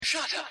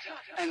Shut up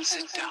and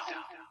sit down.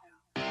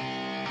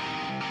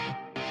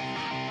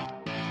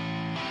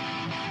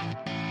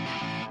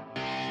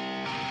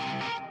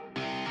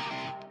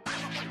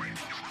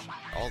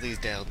 All these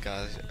dialed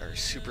guys are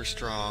super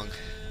strong,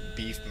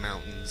 beef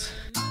mountains.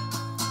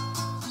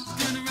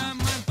 Gonna ride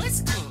my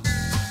bicycle,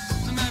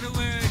 no matter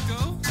where I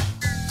go.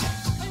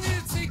 I'm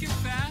gonna take it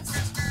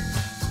fast,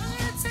 I'm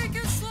gonna take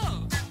it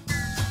slow.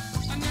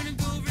 I'm gonna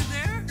go over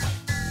there,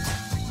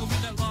 over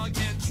that log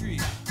and tree.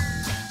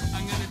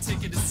 I'm gonna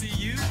take it to see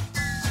you,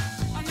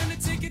 I'm gonna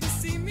take it to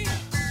see me.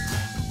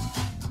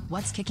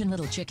 What's kickin'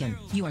 little chicken?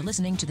 You are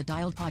listening to the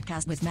Dialed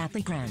Podcast with Matt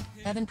Legrand,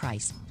 Evan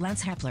Price,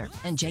 Lance Hepler,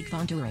 and Jake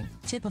Von Turing.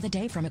 Tip of the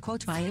day from a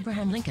quote by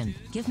Abraham Lincoln.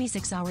 Give me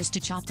 6 hours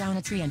to chop down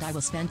a tree and I will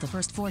spend the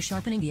first 4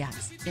 sharpening the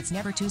axe. It's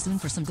never too soon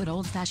for some good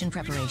old-fashioned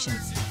preparation.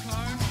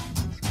 Car.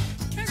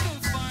 Can't go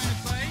far on a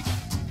bike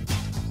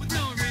with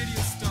no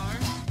radio star.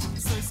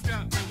 So I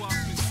strap my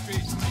Walkman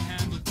straight to my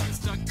handlebars.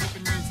 Duct tape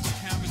and roads with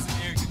cameras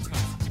and air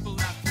guitars. People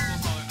laugh, people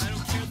holler. I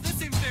don't care.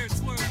 This ain't fair. It's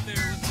war up there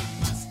with the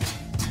Mustang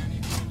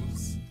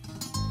pantyhose.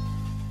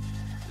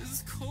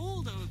 It's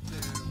cold out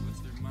there with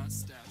their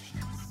mustaches.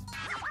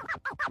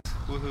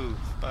 Woohoo,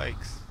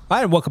 bikes.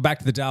 Hi, and welcome back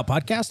to the Dial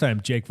Podcast. I'm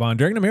Jake Von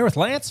During. I'm here with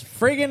Lance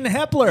friggin'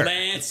 Hepler.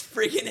 Lance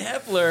freaking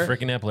Hepler.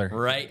 Frickin' Epler.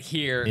 Right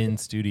here In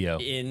studio.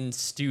 in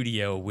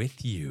studio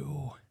with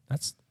you.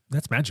 That's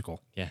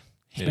magical. Yeah.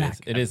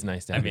 It is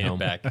nice to I have mean you it home.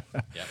 back.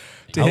 Yeah.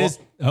 Go ahead.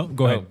 Oh,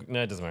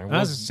 no, it doesn't matter. I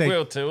was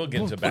gonna say- We'll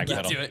get into back get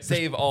pedal. to it.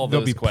 Save all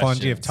There'll those be questions.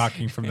 plenty of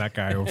talking from that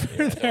guy over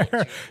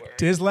there.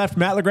 To his left,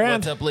 Matt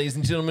Legrand. What's up, ladies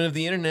and gentlemen of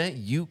the internet?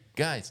 You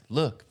guys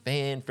look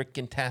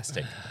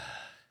fan-frickin-tastic.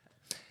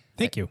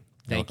 Thank you.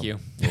 Thank you.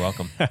 You're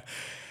welcome.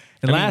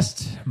 And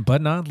last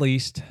but not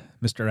least,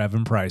 Mr.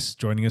 Evan Price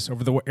joining us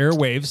over the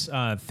airwaves,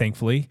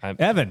 thankfully.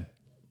 Evan,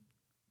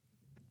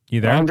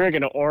 you there? I'm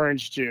drinking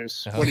orange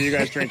juice. What are you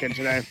guys drinking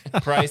today?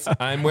 Price,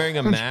 I'm wearing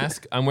a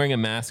mask.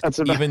 That's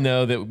about- even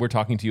though that we're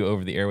talking to you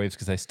over the airwaves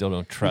because I still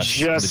don't trust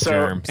Just the so-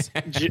 germs.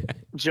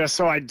 Just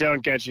so I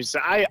don't get you. So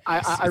I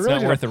It's really not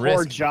did worth a the poor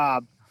risk.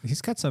 job.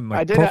 He's got some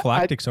I did a-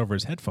 prophylactics over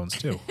his headphones,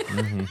 too.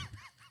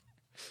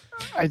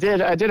 I did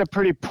a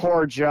pretty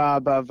poor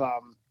job of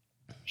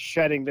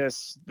shedding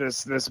this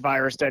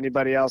virus to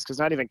anybody else because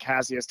not even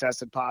Cassie has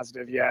tested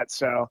positive yet.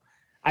 So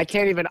I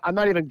can't even. I'm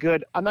not even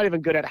good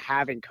at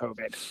having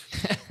COVID.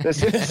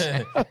 This is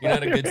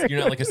You're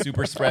not like a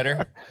super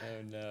spreader.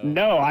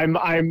 no.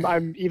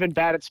 I'm even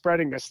bad at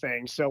spreading this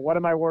thing. So what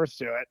am I worth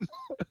to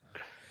it?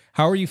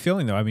 How are you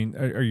feeling, though? I mean,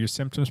 are your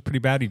symptoms pretty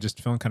bad? Are you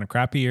just feeling kind of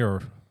crappy,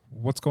 or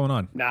what's going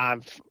on? Nah,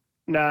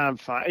 I'm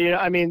fine. You know,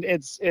 I mean,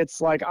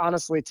 it's like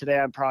honestly today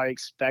I'm probably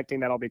expecting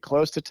that I'll be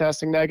close to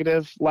testing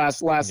negative.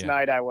 Last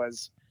night I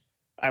was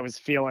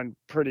feeling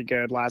pretty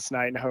good last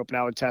night and hoping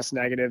I would test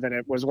negative, and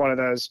it was one of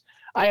those.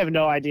 I have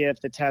no idea if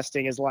the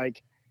testing is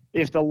like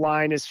if the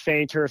line is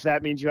fainter, if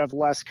that means you have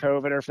less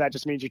COVID, or if that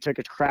just means you took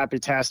a crappy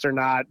test or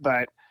not.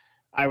 But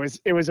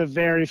it was a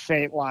very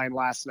faint line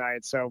last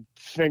night, so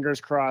fingers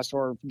crossed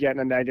we're getting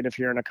a negative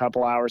here in a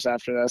couple hours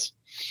after this.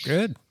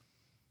 Good.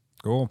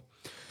 Cool.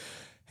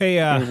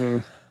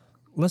 Hey,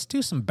 let's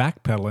do some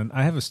backpedaling.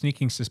 I have a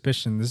sneaking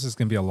suspicion this is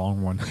going to be a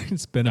long one.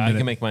 It's been a I minute.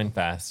 can make mine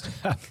fast.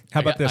 How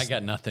about this? I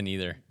got nothing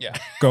either. Yeah.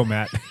 Go,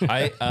 Matt.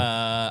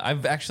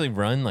 I've actually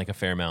run like a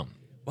fair amount.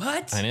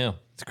 What? I know.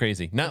 It's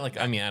crazy. Not like,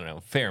 I mean, I don't know,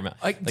 fair amount.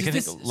 Like, I think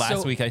this-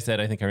 last so- week I said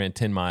I think I ran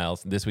 10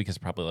 miles. This week is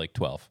probably like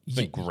 12. It's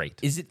been great.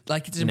 Is it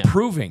like it's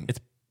improving?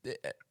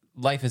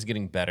 Life is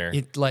getting better.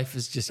 Life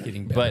is just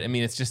getting better. But I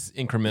mean, it's just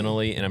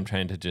incrementally, and I'm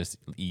trying to just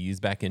ease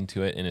back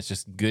into it. And it's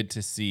just good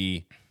to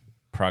see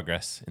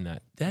progress in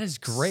that. That is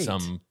great.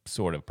 Some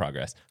sort of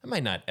progress. I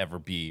might not ever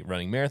be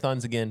running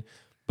marathons again,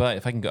 but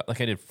if I can go,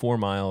 like I did 4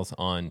 miles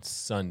on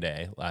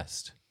Sunday,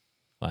 last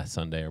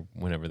Sunday or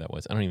whenever that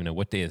was. I don't even know.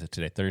 What day is it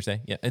today?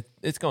 Thursday? Yeah,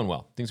 it's going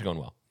well. Things are going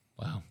well.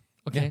 Wow.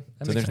 Okay.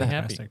 That So makes there's me that.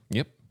 happy. Fantastic.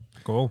 Yep.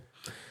 Cool.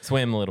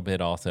 Swam a little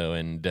bit also,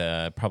 and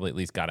probably at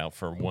least got out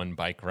for one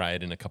bike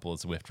ride and a couple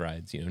of Zwift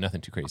rides. You know, nothing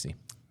too crazy.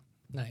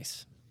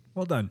 Nice.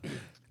 Well done.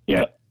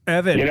 Yeah.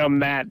 Evan. You know,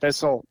 Matt,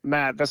 this'll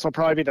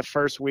probably be the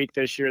first week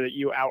this year that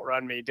you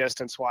outrun me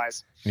distance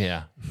wise.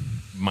 Yeah,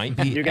 might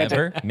be You get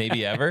ever,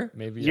 maybe ever.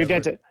 Maybe You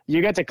get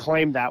to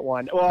claim that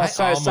one. Well,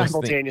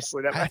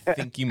 simultaneously. I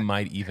think you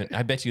might even.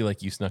 I bet you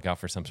like you snuck out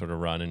for some sort of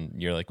run,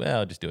 and you're like, well,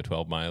 I'll just do a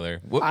 12 miler.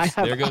 Whoops,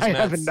 there goes I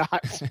have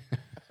Matt's. not.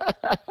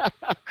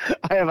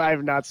 I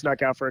have not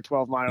snuck out for a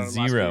 12 mile in the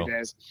last Zero. few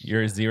days.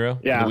 You're a 0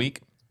 for Yeah. the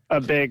week.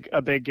 A big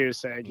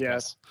goose egg.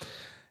 Yes.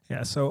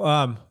 Yeah,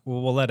 so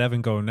we'll let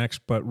Evan go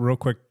next, but real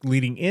quick,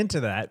 leading into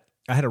that,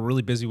 I had a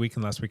really busy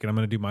weekend last week, and I'm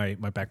going to do my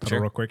back pedal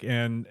Sure. real quick.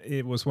 And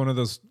it was one of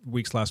those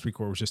weeks last week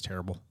where it was just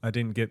terrible. I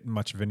didn't get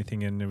much of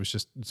anything in. It was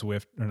just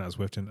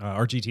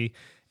RGT,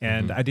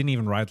 and I didn't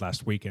even ride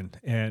last weekend,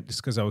 and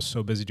just because I was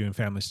so busy doing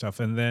family stuff.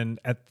 And then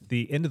at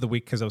the end of the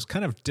week, because I was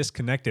kind of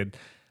disconnected,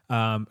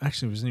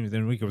 actually, it wasn't even the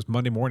end of the week. It was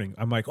Monday morning.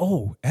 I'm like,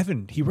 oh,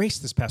 Evan, he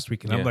raced this past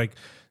weekend. Yeah. I'm like,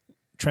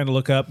 trying to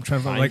look up,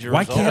 trying to Find like, your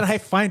why can't results. I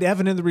find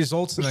Evan in the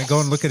results? And I go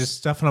and look at his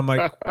stuff, and I'm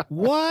like,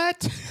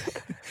 what?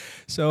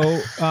 So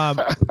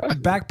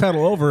backpedal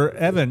over,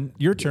 Evan.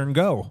 Your turn.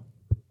 Go.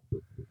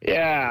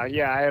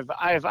 Yeah,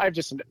 I have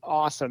just an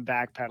awesome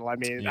back pedal. I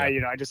mean, Yeah.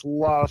 I'm just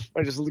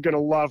gonna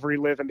love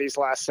reliving these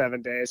last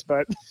 7 days.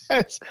 But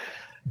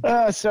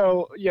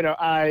so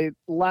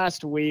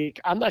last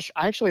week, I'm not sure,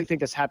 I actually think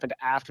this happened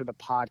after the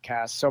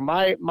podcast. So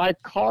my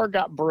car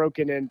got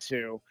broken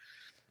into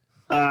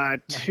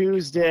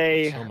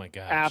Tuesday Oh my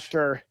gosh.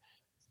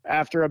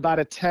 after about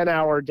a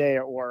 10-hour day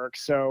at work.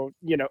 So,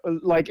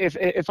 like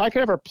if I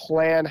could ever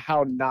plan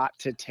how not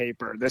to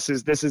taper, this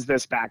is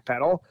this back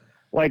pedal.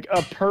 Like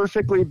a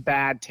perfectly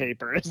bad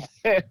taper, isn't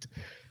it?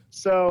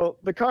 So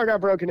the car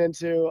got broken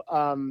into.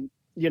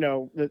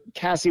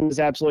 Cassie was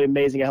absolutely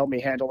amazing to help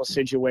me handle the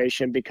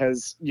situation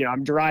because,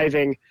 I'm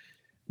driving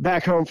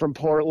back home from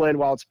Portland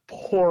while it's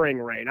pouring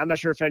rain. I'm not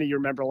sure if any of you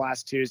remember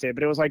last Tuesday,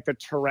 but it was like the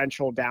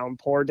torrential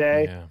downpour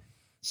day. Yeah.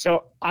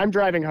 So I'm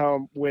driving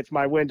home with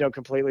my window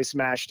completely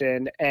smashed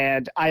in,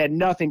 and I had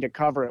nothing to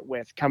cover it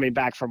with coming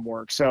back from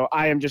work. So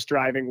I am just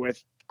driving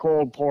with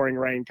cold pouring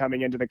rain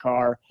coming into the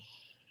car.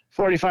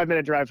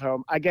 45-minute drive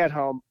home. I get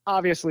home,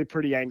 obviously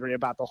pretty angry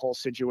about the whole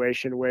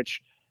situation, which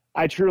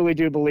I truly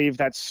do believe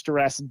that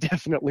stress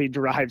definitely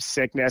drives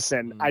sickness,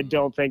 and I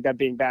don't think that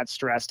being that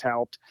stressed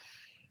helped.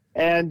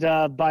 And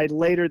by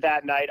later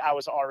that night, I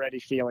was already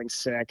feeling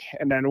sick,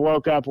 and then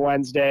woke up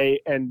Wednesday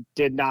and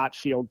did not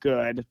feel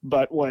good,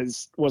 but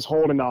was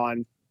holding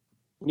on.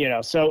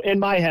 So in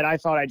my head, I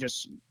thought I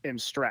just am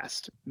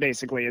stressed,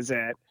 basically, is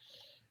it.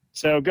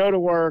 So go to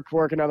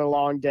work another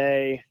long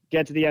day,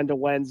 get to the end of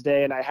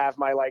Wednesday, and I have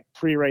my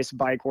pre-race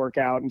bike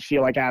workout and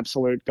feel like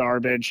absolute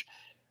garbage,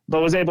 but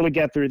was able to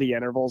get through the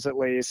intervals at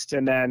least.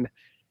 And then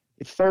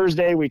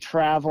Thursday we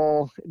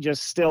travel,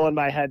 just still in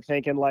my head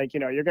thinking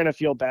you're going to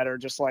feel better,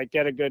 just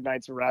get a good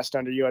night's rest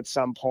under you at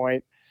some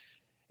point.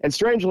 And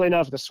strangely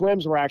enough, the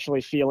swims were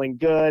actually feeling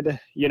good.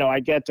 I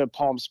get to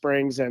Palm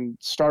Springs and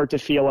start to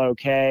feel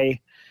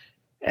okay.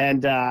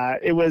 And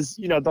it was,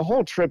 the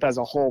whole trip as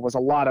a whole was a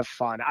lot of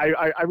fun.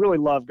 I really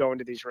love going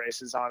to these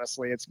races,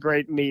 honestly. It's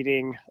great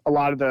meeting a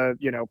lot of the,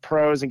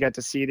 pros and get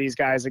to see these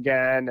guys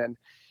again. And,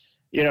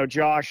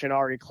 Josh and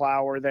Ari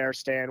Clow were there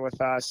staying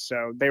with us.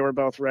 So they were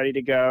both ready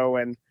to go.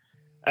 And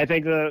I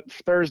think the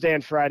Thursday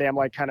and Friday, I'm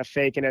kind of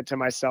faking it to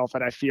myself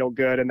that I feel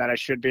good and that I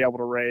should be able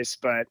to race.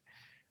 But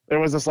there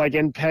was this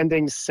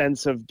impending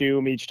sense of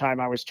doom each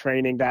time I was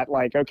training that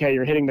okay,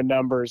 you're hitting the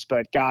numbers,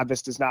 but God,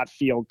 this does not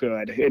feel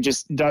good. It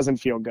just doesn't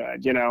feel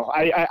good.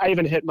 I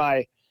even hit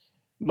my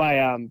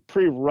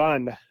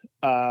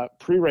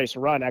pre-race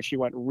run actually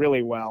went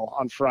really well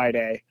on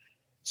Friday.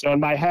 So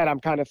in my head, I'm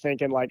kind of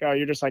thinking oh,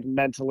 you're just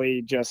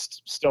mentally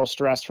just still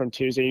stressed from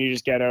Tuesday. You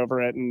just get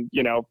over it and,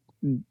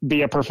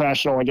 be a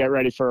professional and get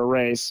ready for a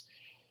race.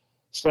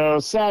 So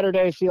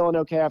Saturday, feeling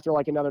okay after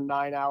another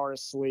 9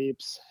 hours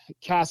sleeps.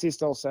 Cassie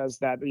still says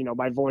that,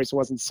 my voice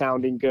wasn't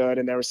sounding good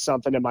and there was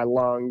something in my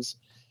lungs.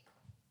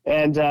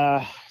 And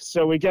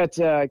so we get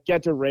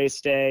to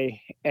race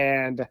day,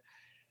 and,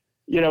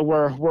 me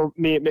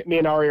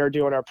and Ari are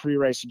doing our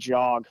pre-race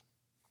jog.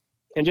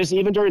 And just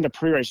even during the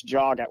pre-race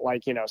jog at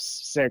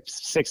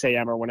 6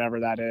 a.m. or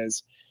whenever that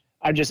is,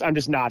 I'm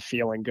just not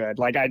feeling good.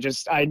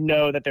 I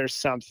know that there's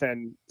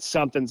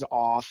something's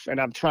off,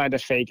 and I'm trying to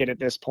fake it at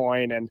this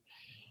point. And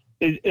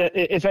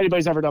if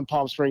anybody's ever done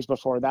Palm Springs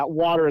before, that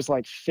water is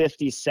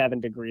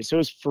 57 degrees. So it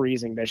was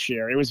freezing this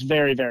year. It was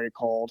very, very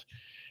cold.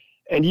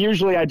 And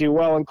usually I do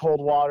well in cold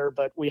water,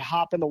 but we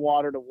hop in the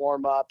water to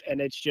warm up,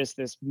 and it's just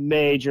this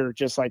major,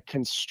 just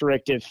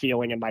constrictive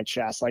feeling in my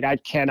chest. I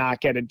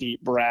cannot get a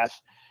deep breath.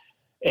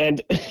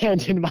 And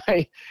in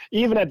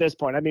even at this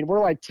point, I mean,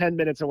 we're 10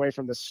 minutes away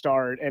from the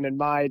start. And in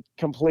my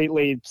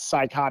completely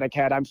psychotic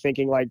head, I'm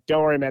thinking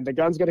don't worry, man, the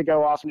gun's going to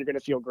go off and you're going to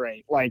feel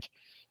great.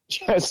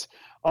 Just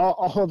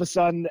all of a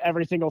sudden,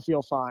 everything will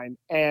feel fine.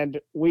 And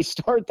we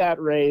start that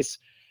race.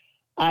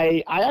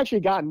 I actually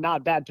got in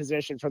not bad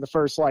position for the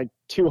first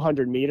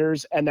 200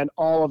 meters. And then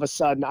all of a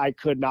sudden I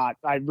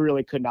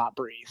really could not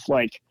breathe.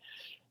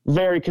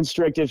 Very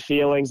constrictive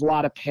feelings, a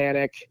lot of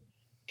panic.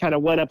 Kind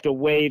of went up to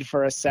Wade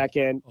for a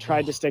second,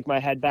 tried to stick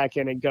my head back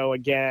in and go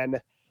again,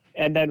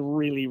 and then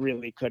really,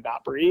 really could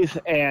not breathe.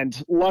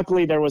 And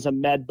luckily there was a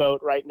med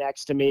boat right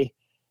next to me,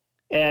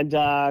 and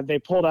they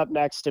pulled up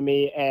next to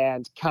me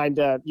and kind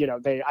of,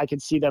 I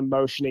could see them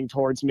motioning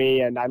towards me,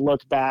 and I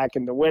looked back,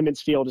 and the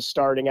women's field is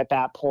starting at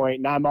that point,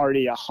 and I'm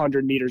already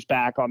 100 meters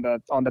back on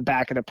the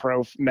back of the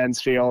pro men's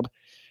field.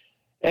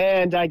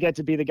 And I get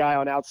to be the guy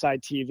on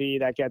Outside TV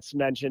that gets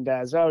mentioned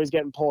as, oh, he's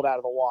getting pulled out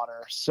of the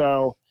water.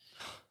 So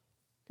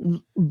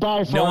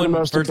by far the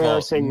most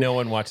embarrassing. No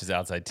one watches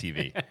Outside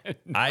TV.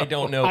 I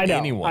don't know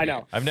anyone. I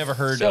know. I've never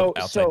heard of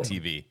Outside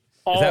TV.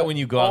 Is that when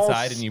you go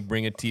outside and you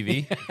bring a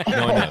TV?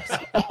 No one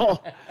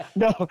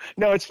knows.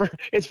 No, it's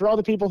for all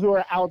the people who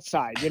are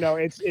outside.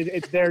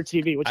 It's their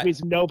TV, which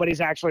means nobody's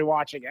actually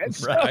watching it.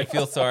 So. Right. I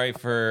feel sorry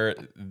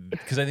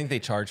because I think they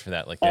charge for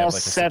that. They have a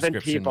 7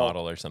 subscription people.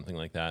 model or something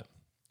like that.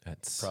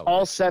 That's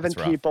all 7 That's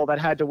rough. people that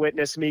had to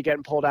witness me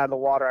getting pulled out of the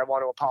water, I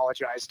want to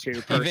apologize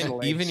to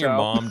personally. Even your So-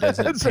 mom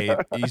doesn't pay.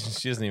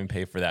 She doesn't even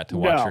pay for that to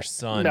watch No, her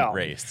son no.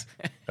 race.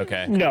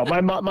 Okay. No,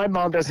 my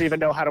mom doesn't even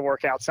know how to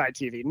work outside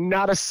TV.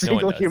 Not a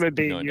single does. human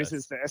being No one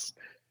uses this.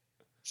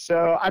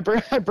 So I'm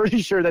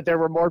pretty sure that there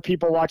were more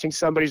people watching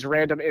somebody's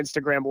random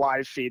Instagram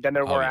live feed than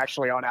there Oh, were yeah.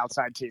 actually on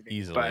outside TV.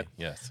 Easily. But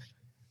Yes.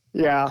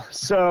 yeah,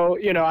 so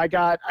I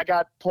got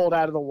pulled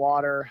out of the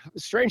water.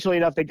 Strangely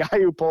enough, the guy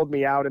who pulled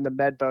me out in the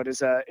med boat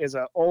is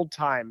a old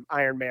time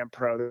Ironman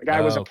pro. The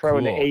guy was a Oh, pro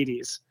in the cool.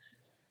 80s.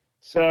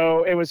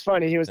 So it was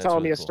funny. He was That's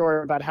telling really me a cool.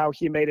 story about how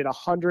he made it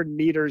 100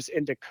 meters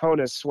into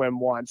Kona swim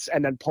once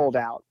and then pulled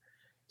out.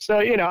 So,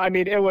 I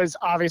mean, it was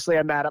obviously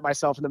I'm mad at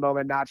myself in the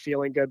moment, not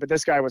feeling good, but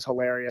this guy was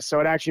hilarious.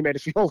 So it actually made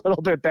it feel a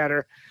little bit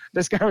better.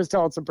 This guy was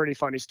telling some pretty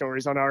funny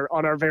stories on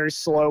our very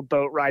slow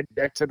boat ride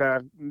back to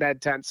the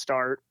med tent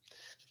start.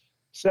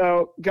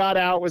 So got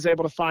out, was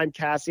able to find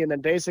Cassie, and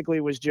then basically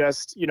was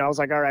just, I was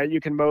like, all right,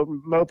 you can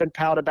mope and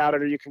pout about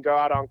it, or you can go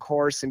out on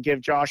course and give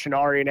Josh and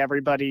Ari and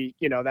everybody,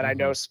 that I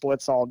know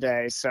splits all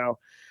day. So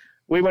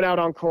we went out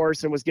on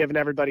course and was giving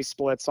everybody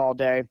splits all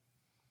day.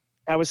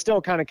 I was still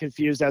kind of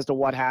confused as to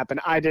what happened.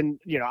 I didn't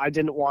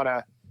want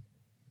to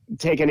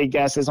take any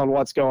guesses on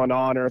what's going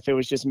on or if it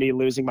was just me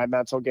losing my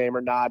mental game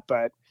or not,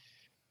 but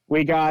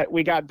we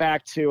got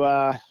back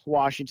to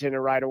Washington,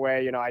 and right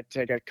away, I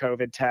take a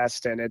COVID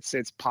test and it's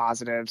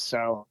positive.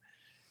 So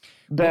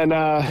then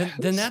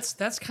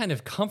that's kind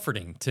of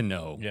comforting to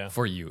know Yeah.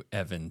 for you,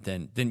 Evan.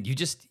 Then you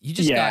just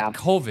Yeah. got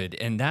COVID,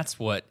 and that's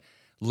what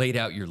laid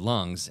out your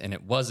lungs, and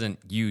it wasn't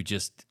you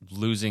just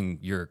losing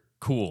your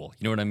cool.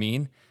 You know what I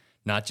mean?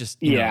 Not just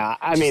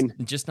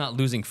just not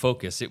losing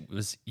focus. It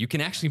was you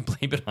can actually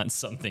blame it on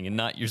something and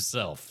not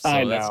yourself. So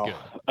I that's know. good.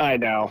 I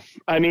know.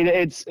 I mean,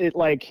 it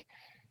like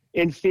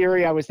in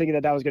theory, I was thinking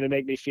that was going to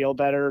make me feel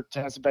better,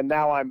 but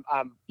now I'm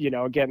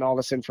getting all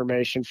this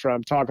information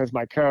from talking with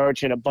my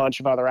coach and a bunch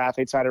of other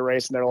athletes at a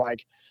race, and they're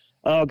like,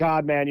 "Oh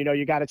God, man,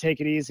 you got to take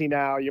it easy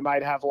now. You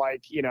might have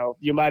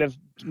you might have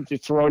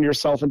thrown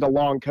yourself into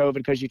long COVID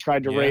because you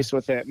tried to Yeah. race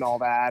with it and all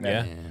that."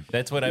 Yeah. And,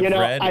 That's what I've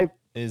read. I-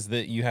 Is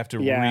that you have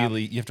to Yeah.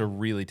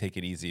 really take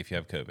it easy if you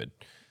have COVID.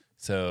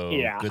 So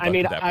yeah, good luck I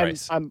mean, with that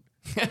price.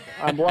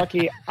 I'm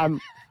lucky.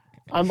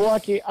 I'm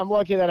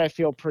lucky that I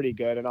feel pretty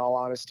good, in all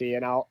honesty,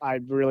 and I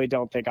really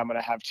don't think I'm going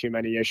to have too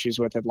many issues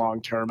with it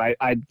long term.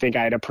 I think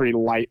I had a pretty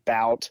light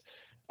bout.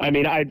 I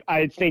mean,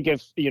 I think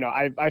if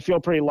I feel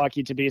pretty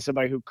lucky to be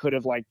somebody who could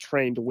have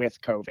trained with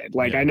COVID.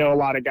 Yeah. I know a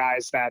lot of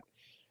guys that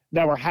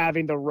were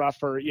having the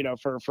rougher,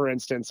 for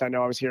instance, I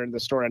know I was hearing the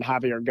story on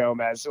Javier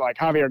Gomez.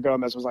 Javier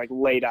Gomez was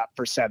laid up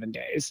for 7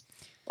 days.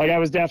 I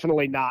was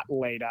definitely not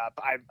laid up.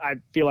 I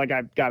feel like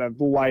I've got a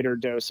lighter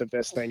dose of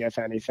this thing, if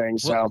anything.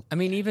 So Well, I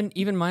mean,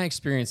 even my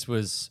experience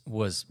was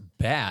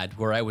bad,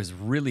 where I was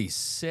really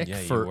sick Yeah,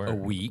 you for were. a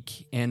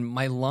week, and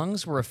my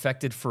lungs were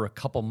affected for a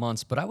couple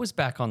months. But I was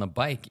back on the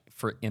bike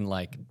in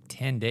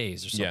 10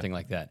 days or Yeah. something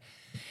like that.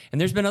 And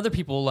there's been other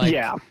people like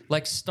Yeah.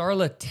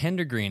 Starla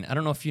Tendergreen. I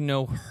don't know if you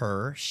know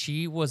her.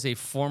 She was a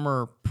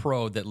former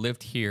pro that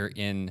lived here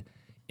in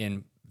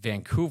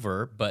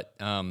Vancouver, but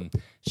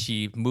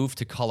she moved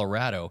to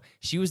Colorado.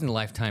 She was in the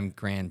Lifetime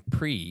Grand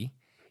Prix,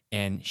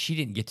 and she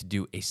didn't get to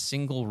do a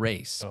single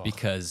race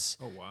because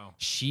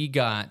she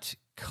got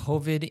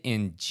COVID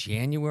in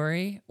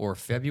January or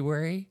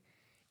February,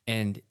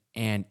 and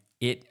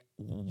it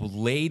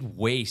laid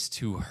waste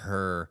to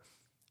her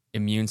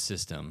immune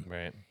system.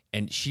 Right.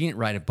 And she didn't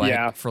ride a bike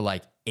Yeah. for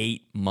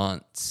 8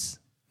 months.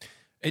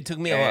 It took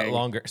me a lot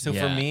longer. So for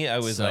Yeah, me, I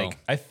was so-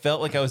 I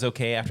felt like I was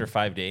okay after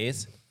 5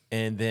 days.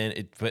 And then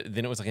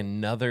it was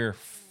another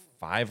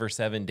 5 or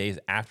 7 days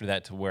after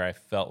that to where I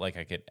felt like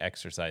I could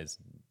exercise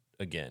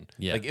again.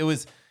 Yeah. It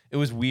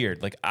was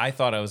weird. I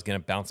thought I was going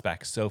to bounce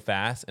back so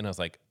fast. And I was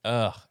like,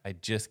 ugh, I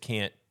just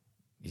can't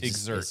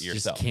exert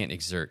yourself. Just can't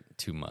exert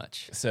too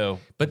much. So,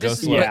 But go this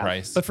is slow, yeah.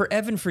 Price. But for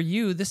Evan, for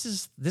you, this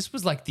was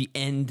the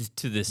end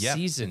to the Yep,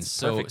 season. it's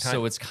So perfect time.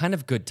 so it's kind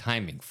of good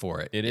timing for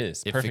it. It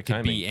is. If Perfect it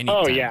could be timing. any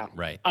Oh, time, yeah.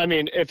 right. I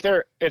mean, if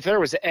there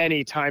was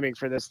any timing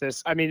for this,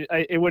 I mean,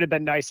 it would have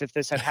been nice if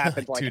this had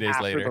happened 2 days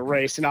after later. the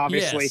race, and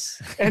obviously,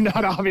 Yes. and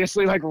not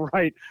obviously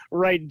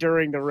right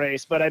during the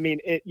race. But I mean,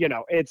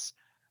 it's.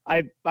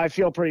 I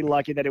feel pretty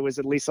lucky that it was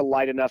at least a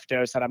light enough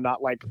dose that I'm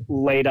not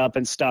laid up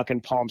and stuck in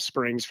Palm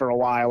Springs for a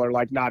while, or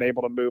not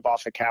able to move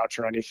off the couch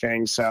or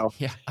anything. So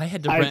Yeah, I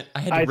had to I- rent. I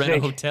had to I rent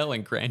think- a hotel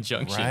in Grand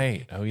Junction.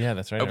 Right. Oh, yeah,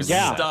 that's right. I was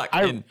remember stuck.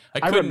 I- and I I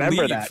couldn't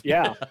remember leave. that.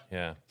 Yeah. that.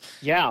 Yeah.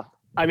 Yeah.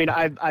 I mean,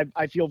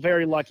 I feel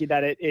very lucky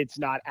that it's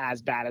not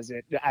as bad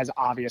as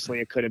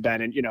obviously it could have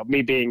been. And,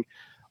 me being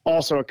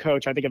also a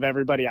coach, I think of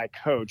everybody I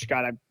coach,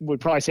 God, I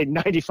would probably say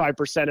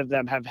 95% of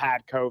them have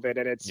had COVID,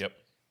 and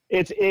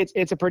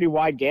it's a pretty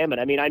wide gamut.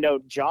 I mean, I know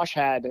Josh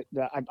had,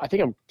 I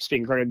think I'm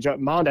speaking correctly,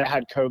 Monda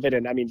had COVID,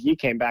 and I mean, he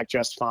came back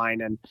just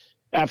fine. And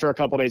after a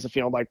couple of days of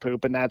feeling like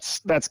poop, and that's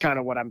kind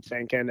of what I'm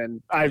thinking.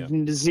 And I've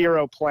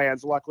zero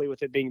plans, luckily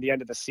with it being the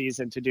end of the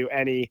season, to do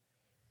any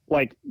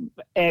like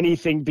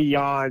anything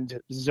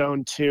beyond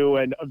zone 2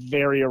 and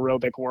very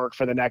aerobic work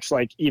for the next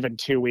like even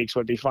 2 weeks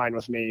would be fine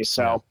with me.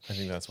 So I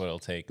think that's what it'll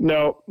take.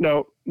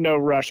 no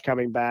rush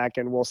coming back,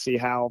 and we'll see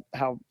how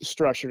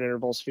structured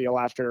intervals feel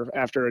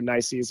after a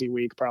nice easy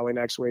week, probably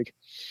next week.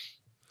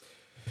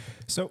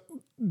 So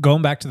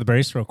going back to the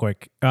brace real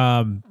quick,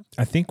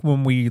 I think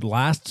when we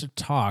last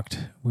talked,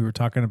 we were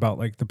talking about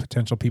like the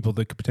potential people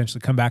that could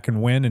potentially come back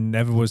and win, and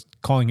Evan was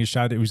calling his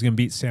shot that he was going to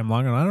beat Sam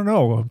Long. And I don't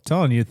know, I'm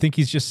telling you, I think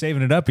he's just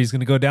saving it up. He's going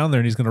to go down there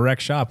and he's going to wreck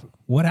shop.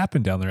 What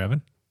happened down there,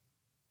 Evan?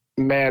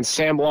 Man,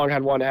 Sam Long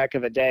had one heck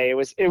of a day.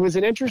 It was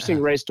an interesting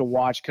race to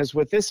watch, because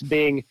with this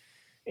being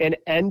an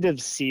end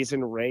of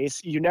season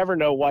race, you never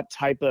know what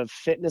type of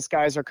fitness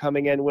guys are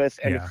coming in with,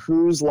 and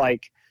who's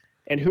like,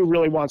 and who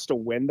really wants to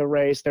win the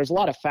race. There's a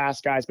lot of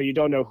fast guys, but you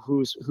don't know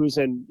who's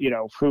in,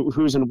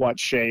 who's in what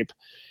shape.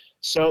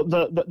 So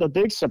the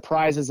big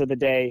surprises of the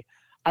day,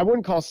 I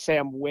wouldn't call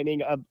Sam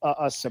winning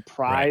a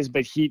surprise, right,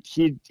 but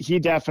he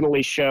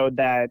definitely showed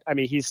that. I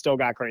mean, he's still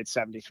got great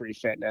 73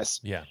 fitness.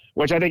 Yeah.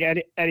 Which I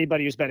think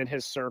anybody who's been in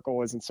his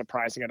circle isn't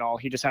surprising at all.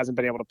 He just hasn't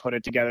been able to put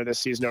it together this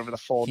season over the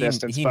full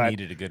distance. He but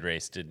needed a good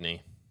race, didn't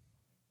he?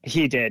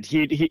 He did.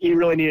 He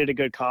really needed a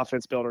good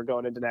confidence builder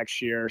going into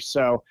next year.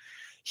 So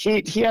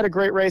he had a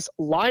great race.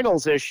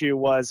 Lionel's issue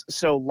was,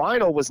 so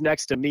Lionel was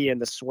next to me in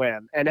the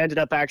swim and ended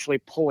up actually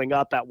pulling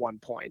up at one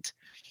point.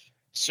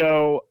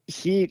 So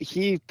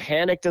he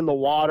panicked in the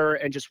water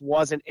and just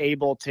wasn't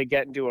able to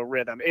get into a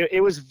rhythm.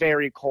 It was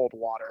very cold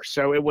water.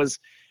 So it was,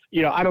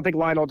 I don't think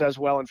Lionel does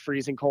well in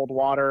freezing cold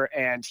water,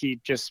 and he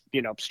just,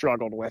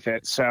 struggled with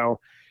it. So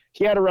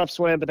he had a rough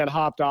swim, but then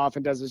hopped off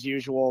and does his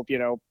usual,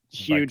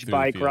 huge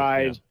bike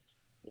ride.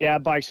 Yeah,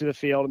 bikes through the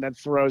field, and then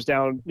throws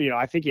down,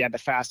 I think he had the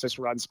fastest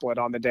run split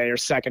on the day, or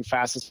second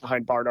fastest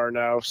behind Bart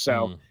Arnault.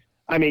 So,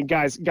 I mean,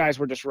 guys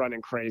were just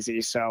running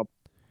crazy. So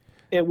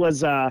it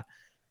was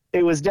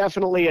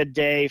definitely a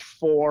day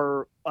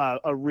for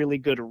a really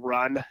good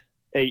run.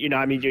 You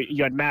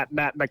had Matt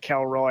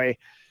McElroy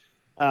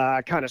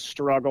kind of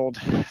struggled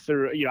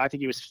through, I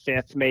think he was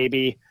fifth,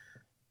 maybe.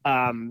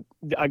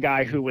 A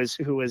guy who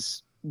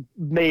was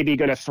maybe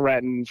going to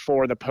threaten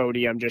for the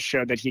podium just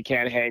showed that he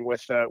can't hang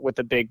with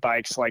the big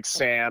bikes like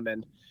Sam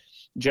and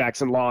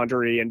Jackson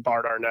Laundry and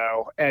Bart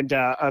Arnault. And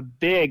a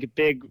big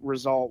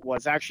result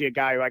was actually a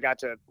guy who I got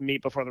to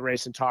meet before the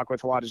race and talk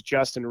with a lot, is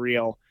Justin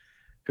Reel,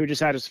 who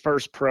just had his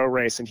first pro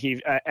race, and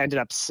he ended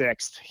up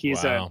sixth.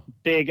 He's a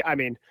big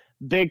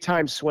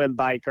time swim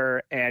biker,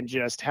 and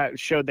just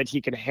showed that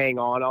he can hang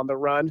on the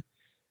run.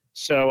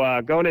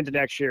 So going into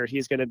next year,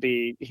 he's going to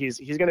be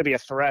a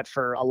threat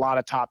for a lot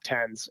of top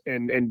tens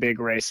in big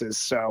races.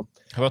 So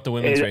how about the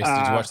women's race?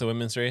 Did you watch the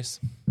women's race?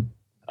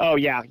 Oh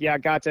yeah.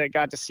 Got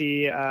to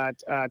see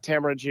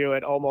Tamara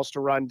Jewett almost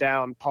run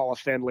down Paula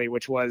Findlay,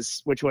 which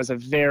was a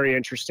very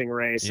interesting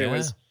race. Yeah. It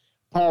was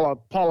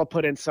Paula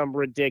put in some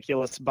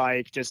ridiculous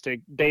bike just to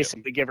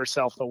basically give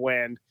herself the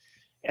win,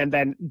 and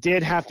then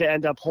did have to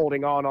end up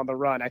holding on the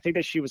run. I think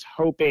that she was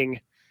hoping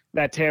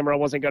that Tamara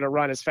wasn't going to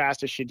run as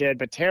fast as she did,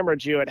 but Tamara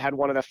Jewett had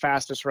one of the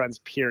fastest runs,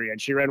 period.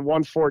 She ran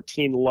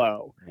 1:14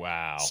 low.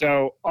 Wow.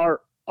 So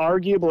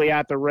arguably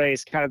at the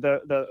race, kind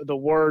of the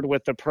word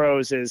with the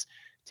pros is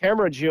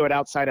Tamara Jewett,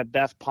 outside of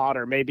Beth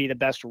Potter, may be the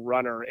best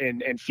runner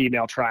in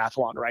female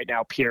triathlon right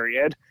now,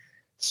 period.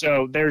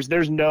 So there's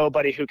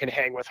nobody who can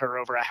hang with her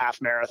over a half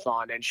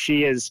marathon, and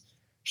she's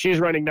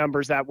running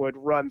numbers that would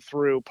run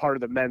through part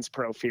of the men's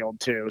pro field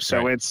too.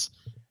 So right.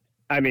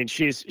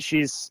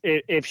 she's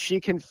if she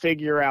can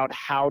figure out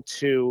how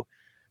to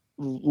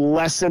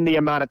lessen the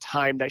amount of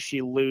time that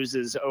she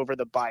loses over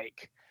the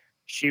bike,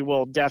 she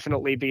will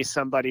definitely be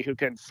somebody who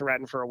can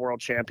threaten for a world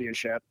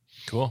championship.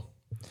 Cool.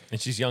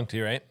 And she's young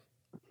too, right?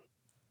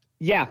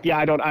 Yeah.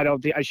 I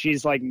don't think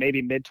she's like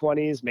maybe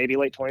mid-20s, maybe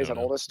late 20s at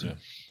oldest.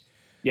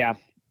 Yeah.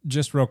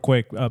 Just real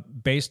quick,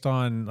 based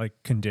on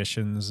like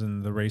conditions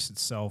and the race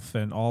itself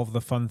and all of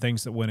the fun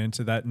things that went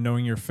into that,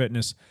 knowing your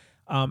fitness,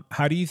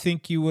 how do you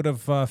think you would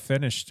have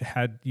finished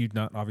had you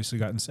not obviously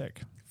gotten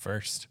sick?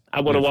 First, I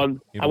would have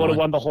won. I would have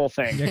won the whole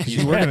thing. Yeah, because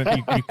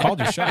you called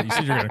your shot. You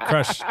said you're gonna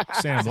crush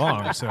Sam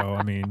Long. So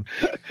I mean,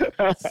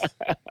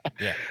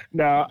 yeah.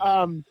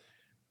 No,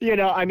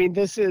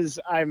 this is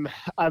I'm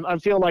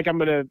feeling like I'm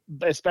gonna,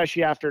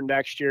 especially after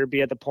next year,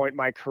 be at the point in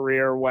my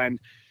career when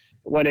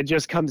it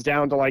just comes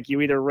down to like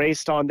you either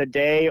raced on the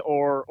day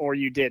or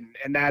you didn't.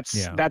 And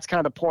that's kind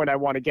of the point I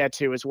want to get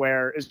to, is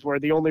where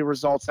the only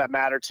results that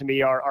matter to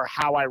me are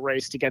how I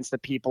raced against the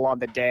people on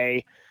the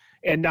day,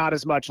 and not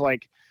as much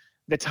like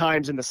the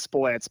times and the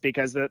splits,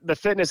 because the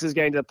fitness is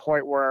getting to the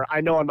point where I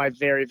know on my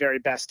very, very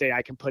best day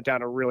I can put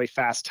down a really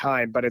fast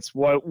time, but it's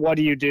what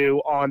do you do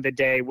on the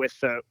day with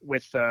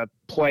the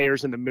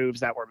players and the moves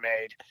that were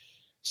made.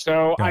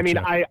 So, gotcha. I mean,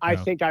 I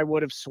think I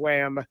would have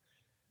swam.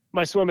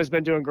 My swim has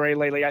been doing great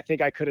lately. I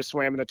think I could have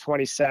swam in the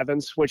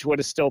 27s, which would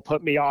have still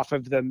put me off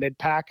of the mid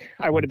pack.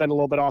 I would have been a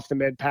little bit off the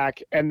mid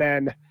pack. And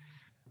then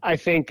I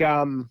think,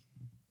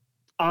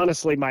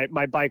 honestly,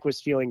 my bike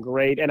was feeling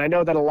great. And I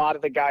know that a lot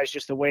of the guys,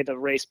 just the way the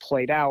race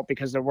played out,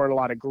 because there weren't a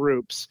lot of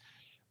groups,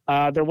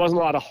 there wasn't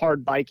a lot of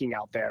hard biking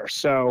out there.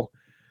 So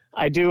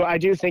I do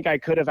think I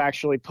could have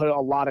actually put a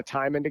lot of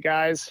time into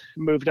guys,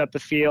 moved up the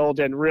field,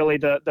 and really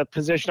the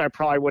position I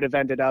probably would have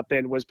ended up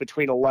in was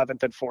between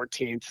 11th and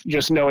 14th,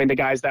 just knowing the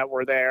guys that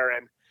were there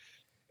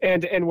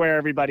and where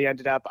everybody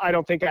ended up. I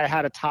don't think I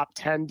had a top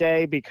 10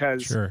 day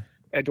because Sure.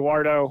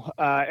 Eduardo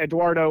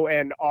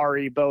and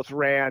Ari both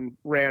ran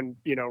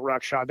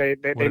ruckshot. They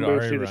did moved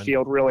Ari through the run?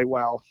 field really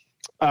well.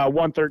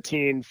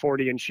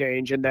 113.40 and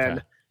change, and then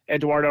Okay.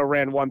 Eduardo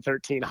ran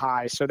 113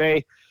 high. So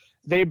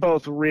they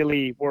both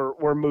really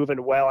were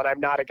moving well, and I'm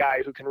not a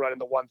guy who can run in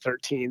the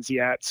 113s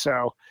yet.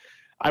 So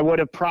I would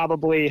have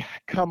probably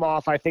come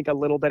off, I think, a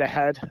little bit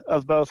ahead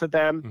of both of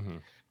them, Mm-hmm.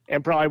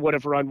 and probably would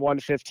have run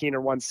 115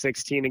 or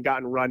 116 and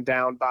gotten run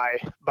down by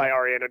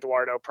Ari and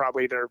Eduardo,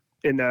 probably either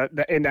in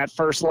that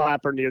first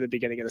lap or near the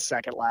beginning of the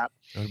second lap.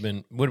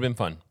 Would have been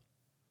fun.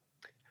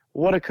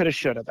 Woulda, coulda,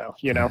 shoulda, though,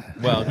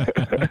 Well,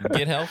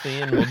 get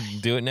healthy and we'll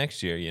do it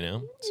next year.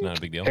 It's not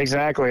a big deal.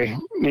 Exactly.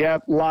 Yeah,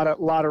 a lot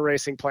of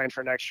racing planned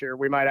for next year.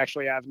 We might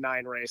actually have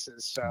 9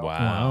 races, so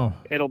Wow.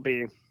 it'll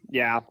be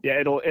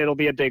it'll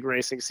be a big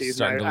racing season.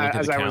 Starting to look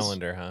at the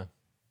calendar, huh?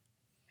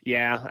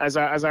 Yeah, as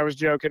I was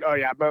joking. Oh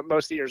yeah, but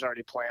most of the year's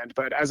already planned.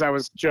 But as I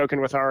was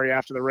joking with Ari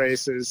after the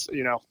races,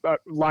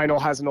 Lionel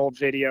has an old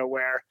video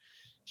where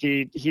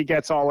he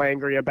gets all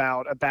angry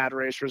about a bad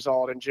race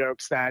result and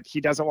jokes that he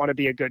doesn't want to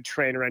be a good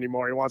trainer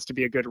anymore. He wants to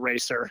be a good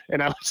racer.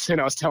 And I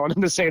was telling him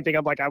the same thing.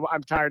 I'm like,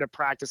 I'm tired of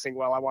practicing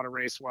well. I want to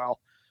race well.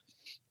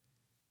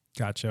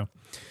 Gotcha.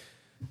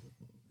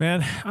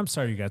 Man, I'm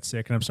sorry you got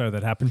sick, and I'm sorry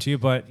that happened to you.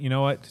 But you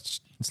know what?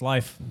 It's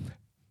life.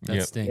 That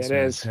Yep. stinks. It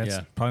man. is. That's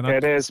Yeah. probably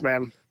It not. is,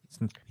 man.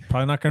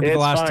 Probably not going to be the It's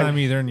last fine. time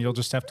either, and you'll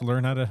just have to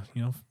learn how to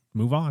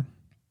move on.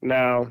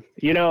 No,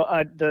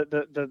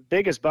 the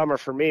biggest bummer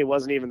for me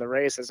wasn't even the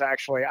race. Is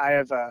actually I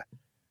have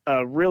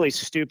a really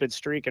stupid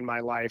streak in my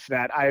life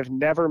that I have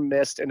never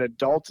missed an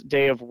adult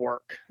day of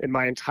work in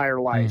my entire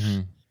life.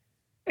 Mhm.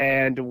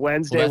 And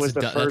Wednesday Well, was the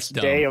that's first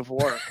dumb. day of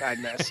work I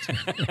missed.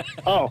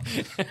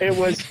 it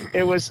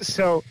was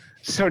so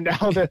now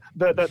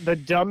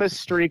the dumbest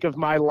streak of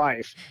my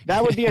life.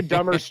 That would be a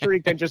dumber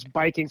streak than just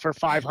biking for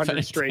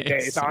 500 straight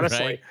days,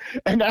 honestly.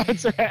 And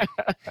that's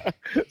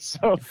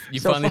so. You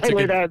so finally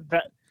took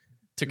that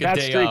Took a that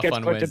day streak off gets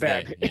on put to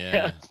Wednesday.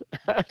 bed.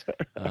 Yeah.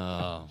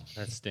 Oh,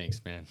 that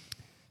stinks, man.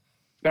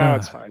 No,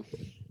 it's fine.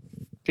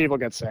 People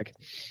get sick.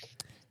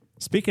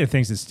 Speaking of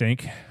things that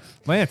stink,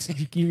 Lance,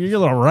 you're a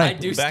little right. I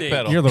do Back stink.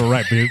 pedal. You're a little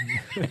right, dude.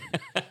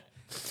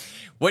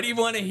 What do you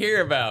want to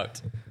hear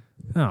about?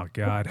 Oh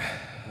God.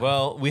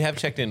 Well, we have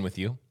checked in with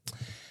you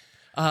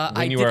I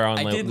when you did- were on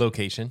I did-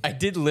 location. I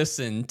did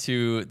listen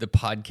to the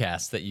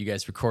podcast that you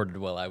guys recorded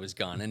while I was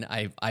gone, and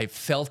I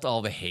felt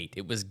all the hate.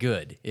 It was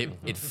good.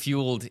 It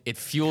fueled my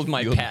Fueled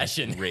my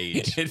passion,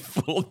 rage. It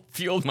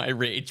fueled my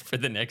rage for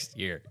the next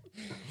year.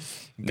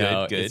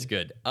 Good. It's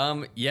good.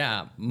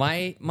 Yeah,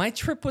 my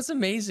trip was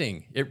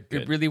amazing.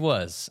 It really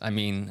was. I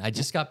mean, I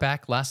just got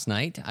back last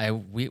night.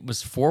 It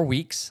was 4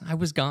 weeks I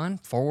was gone,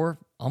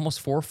 almost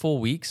 4 full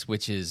weeks,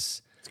 which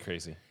is It's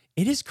crazy.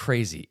 it is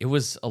crazy. It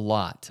was a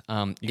lot.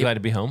 You glad to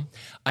be home?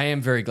 I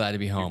am very glad to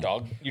be home.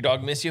 Your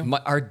dog miss you?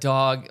 Our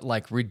dog,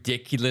 like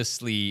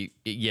ridiculously,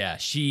 yeah,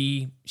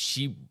 she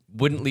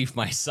wouldn't leave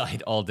my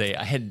side all day.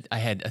 I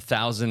had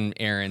 1,000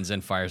 errands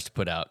and fires to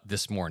put out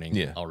this morning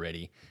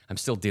already. I'm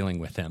still dealing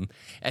with him.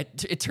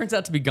 It turns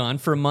out to be gone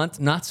for a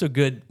month. Not so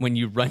good when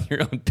you run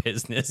your own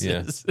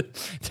businesses.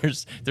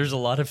 There's a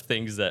lot of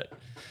things that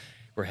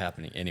were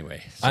happening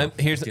anyway. So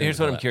Here's dealing what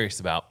with I'm that.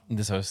 curious about.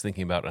 This I was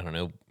thinking about, I don't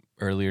know,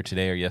 earlier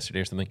today or yesterday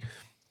or something.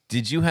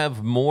 Did you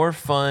have more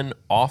fun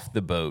off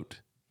the boat,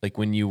 like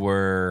when you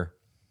were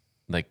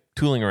like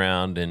tooling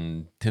around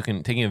and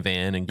taking a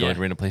van and going to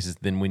random places,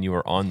 than when you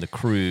were on the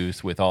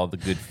cruise with all the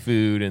good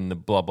food and the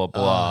blah blah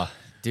blah?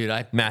 Dude,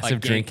 Massive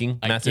drinking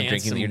that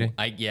you're doing?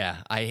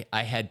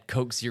 I had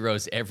Coke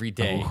Zeros every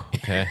day. Oh,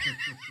 okay.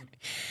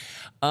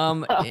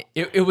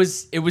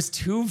 It was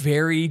two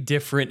very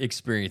different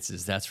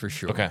experiences, that's for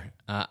sure. Okay.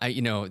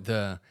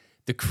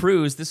 The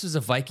cruise, this was a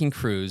Viking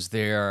cruise.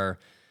 They're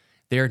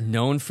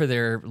known for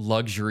their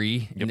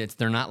luxury, and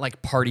they're not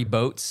like party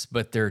boats,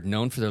 but they're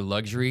known for their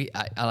luxury.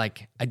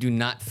 I do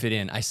not fit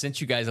in. I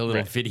sent you guys a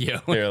little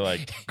video. They're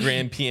like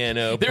grand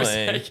piano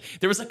playing.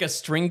 There was like a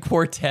string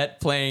quartet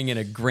playing and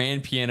a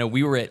grand piano.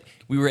 We were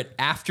at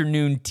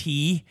afternoon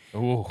tea,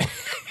 Ooh.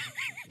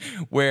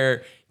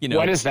 where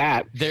What is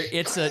that?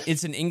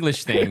 it's an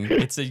English thing.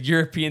 It's a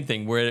European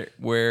thing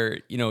where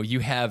you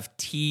have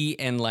tea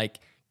and like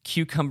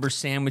cucumber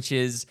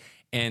sandwiches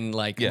and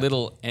like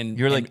little and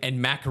You're like-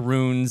 and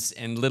macaroons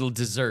and little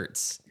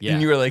desserts. Yeah.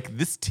 And you were like,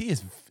 this tea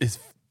is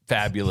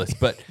fabulous,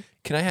 but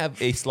can I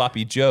have a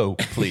sloppy Joe,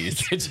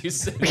 please? Could you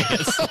send me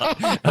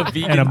a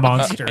vegan And a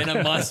monster. and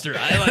a monster?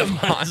 I like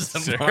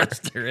a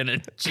monster and a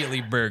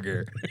chili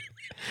burger.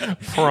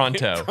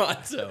 Pronto.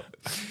 Pronto.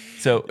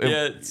 So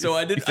So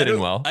I did. you fit in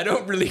well. I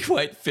don't really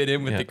quite fit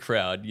in with the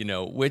crowd,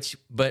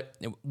 but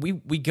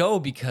we go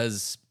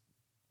because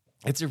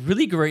it's a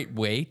really great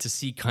way to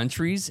see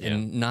countries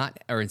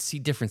and see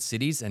different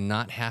cities and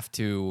not have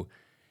to,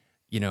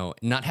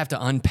 not have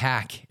to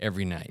unpack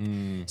every night.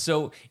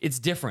 So it's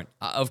different.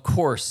 Of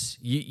course,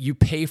 you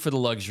pay for the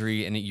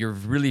luxury and you're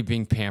really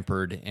being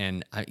pampered.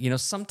 And,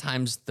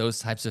 sometimes those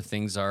types of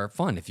things are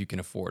fun if you can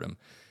afford them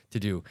to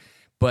do.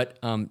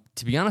 But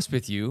to be honest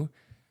with you,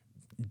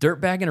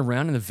 dirtbagging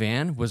around in the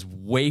van was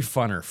way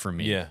funner for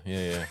me.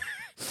 Yeah.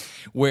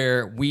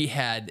 Where we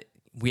had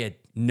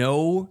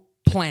no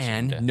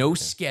plan, no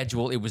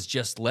schedule. It was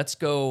just let's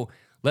go.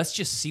 Let's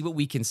just see what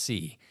we can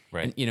see.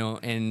 Right. And,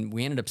 and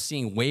we ended up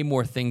seeing way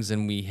more things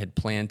than we had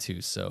planned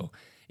to. So,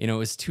 it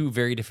was 2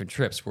 very different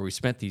trips where we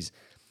spent these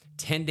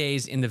 10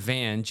 days in the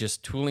van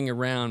just tooling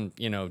around,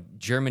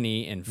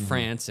 Germany and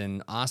France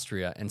and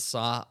Austria and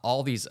saw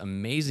all these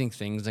amazing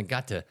things and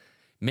got to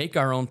make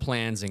our own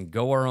plans and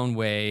go our own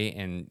way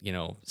and,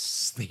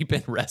 sleep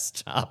in rest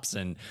stops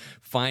and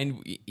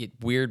find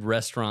weird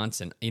restaurants.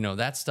 And,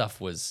 that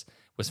stuff was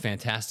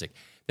fantastic.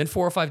 Then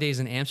 4 or 5 days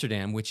in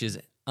Amsterdam, which is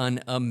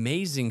an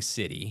amazing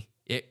city.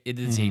 It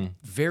is a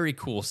very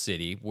cool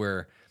city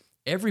where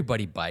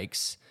everybody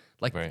bikes.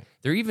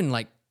 They're even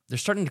they're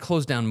starting to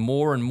close down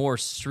more and more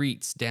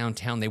streets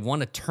downtown. They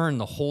want to turn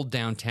the whole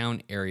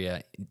downtown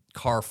area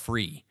car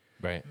free.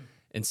 Right.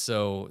 And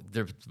so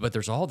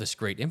there's all this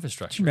great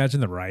infrastructure. Can you imagine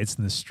the riots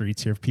in the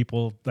streets here? If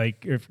people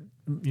if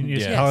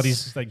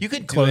municipalities you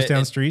could close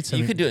down streets.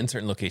 You could do it in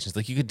certain locations.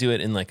 You could do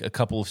it in a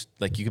couple.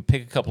 You could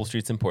pick a couple of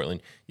streets in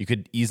Portland. You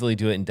could easily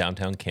do it in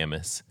downtown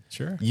Camas.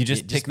 Sure. You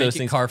just pick those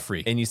things car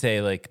free, and you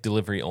say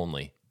delivery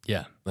only.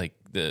 Yeah.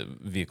 The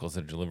vehicles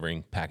that are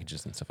delivering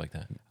packages and stuff like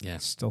that. Yeah. I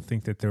still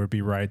think that there would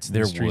be riots in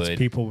There the streets. would.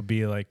 People would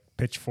be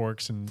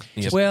pitchforks and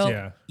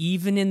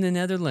even in the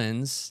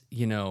Netherlands,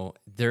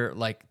 they're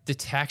the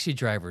taxi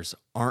drivers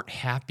aren't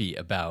happy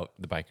about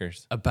The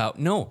bikers.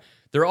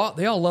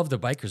 They all love the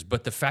bikers,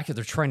 but the fact that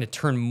they're trying to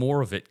turn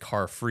more of it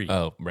car free.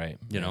 Oh, right.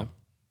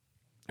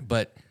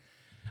 But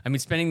I mean,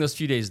 spending those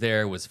few days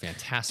there was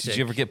fantastic. Did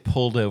you ever get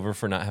pulled over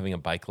for not having a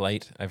bike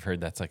light? I've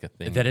heard that's a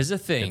thing. That is a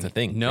thing. It's a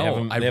thing.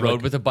 No, I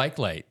rode with a bike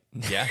light.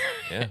 Yeah.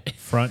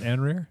 front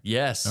and rear.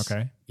 Yes.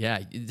 Okay. Yeah.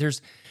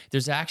 There's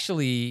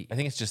actually I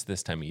think it's just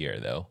this time of year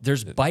though.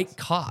 There's bike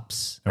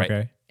cops. Right.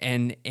 Okay.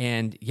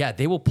 And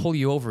they will pull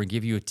you over and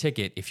give you a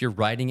ticket if you're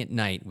riding at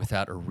night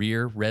without a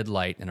rear red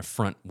light and a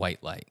front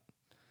white light.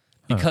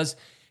 Because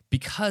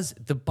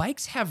the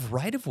bikes have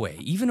right of way,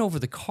 even over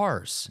the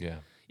cars. Yeah.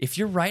 If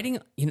you're riding,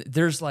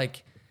 there's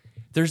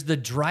the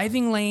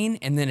driving lane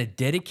and then a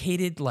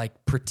dedicated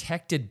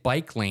protected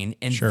bike lane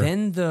and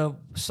then the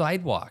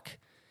sidewalk.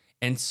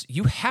 And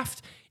you have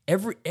to,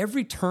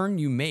 every turn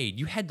you made,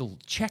 you had to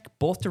check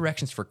both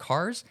directions for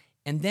cars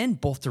and then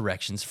both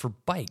directions for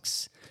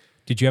bikes.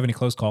 Did you have any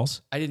close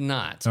calls? I did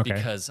not Okay.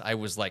 because I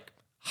was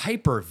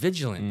hyper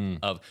vigilant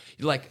of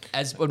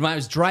when I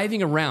was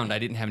driving around, I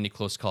didn't have any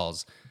close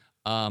calls.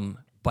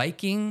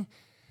 Biking,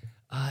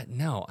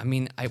 no. I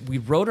mean, we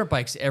rode our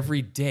bikes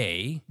every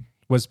day.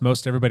 Was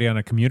most everybody on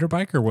a commuter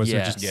bike, or was it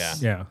Yes.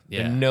 just Yeah.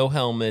 Yeah. No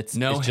helmets.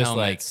 No it's just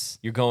helmets.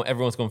 you're going.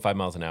 Everyone's going 5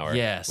 miles an hour.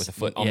 Yes. With a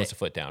foot, almost a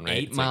foot down. Right.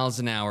 8 It's miles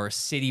an hour,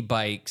 city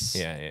bikes,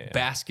 Yeah.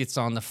 baskets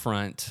on the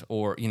front,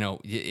 or,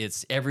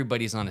 it's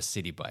everybody's on a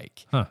city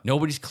bike. Huh.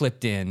 Nobody's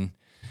clipped in.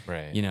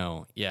 Right.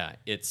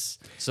 It's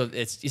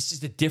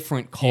just a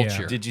different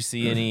culture. Did you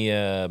see any?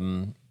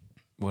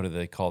 What do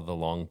they call the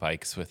long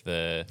bikes with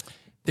the?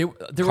 There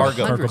Cargo- were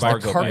hundreds.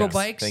 cargo bikes.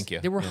 bikes. Thank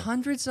you. There were Yeah.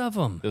 hundreds of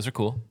them. Those are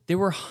cool. There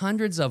were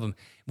hundreds of them.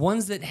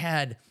 Ones that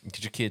had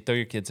Throw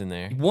your kids in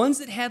there.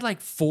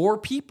 4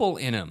 people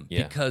in them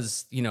Yeah.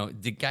 because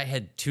the guy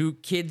had 2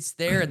 kids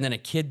there and then a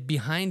kid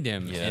behind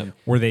him. Yeah. And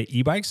were they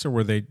e-bikes or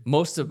were they?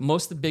 most of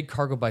the big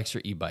cargo bikes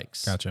are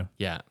e-bikes. Gotcha.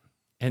 Yeah,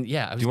 and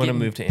I was you wanna getting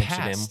move to Amsterdam?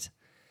 passed.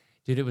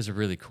 Dude, it was a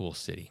really cool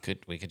city.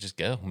 We could just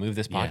go move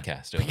this Yeah.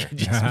 podcast We over. could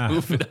just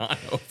move it on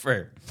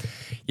over.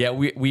 Yeah,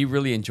 we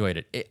really enjoyed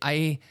it.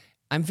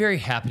 I'm very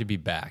happy to be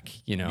back.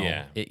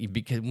 Yeah.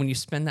 Because when you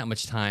spend that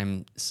much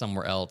time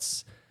somewhere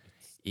else,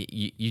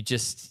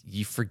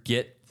 you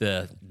forget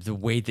the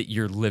way that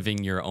you're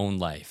living your own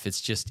life.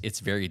 It's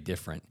very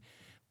different.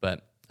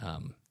 But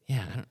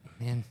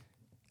man,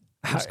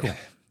 it was cool.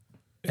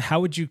 How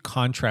would you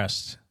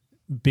contrast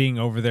being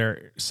over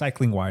there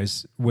cycling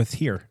wise with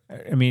here?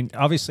 I mean,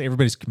 obviously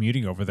everybody's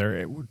commuting over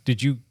there.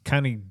 Did you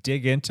kind of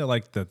dig into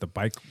the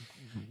bike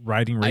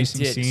riding racing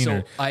I did. scene?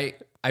 So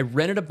I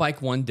rented a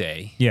bike one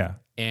day. Yeah.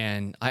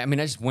 And I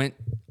just went.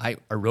 I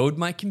rode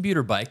my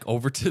commuter bike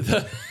over to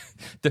the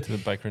To the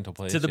bike rental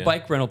place.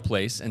 bike rental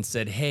place and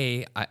said,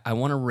 "Hey, I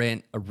want to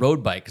rent a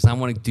road bike because I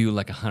want to do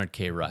a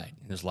 100K ride."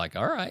 And it was like,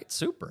 "All right,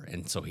 super."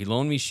 And so he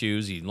loaned me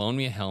shoes. He loaned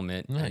me a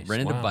helmet. Nice. I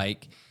rented a Wow.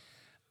 bike.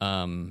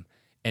 And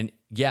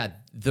yeah,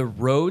 the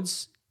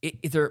roads.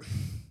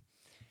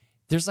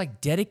 There's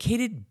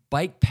dedicated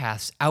bike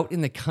paths out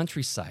in the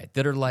countryside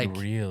that are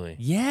Really?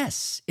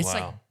 yes, it's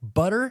Wow.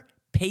 butter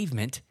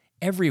pavement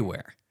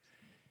everywhere.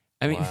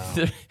 I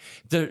mean,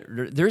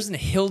 there isn't a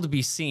hill to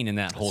be seen in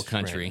that whole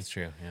country. That's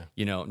true. Yeah.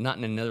 You know, not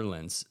in the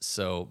Netherlands.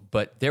 So,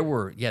 but there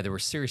were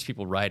serious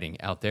people riding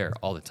out there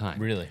all the time.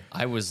 Really?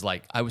 I was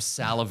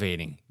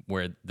salivating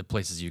where the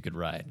places you could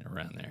ride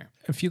around there.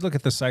 If you look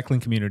at the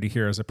cycling community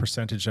here as a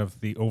percentage of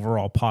the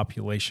overall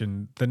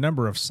population, the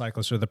number of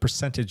cyclists or the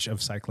percentage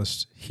of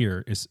cyclists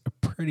here is a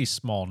pretty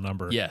small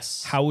number.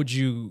 Yes. How would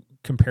you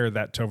compare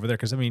that to over there?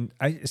 Because I mean,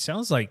 it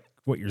sounds like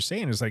what you're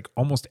saying is like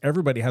almost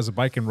everybody has a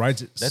bike and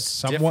rides it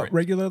somewhat different.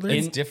 regularly.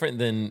 It's different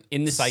than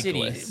in the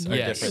cyclists. city, Are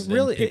yes. different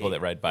Really, than people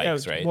that ride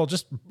bikes, right? Well,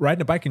 just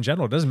riding a bike in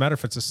general. It doesn't matter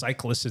if it's a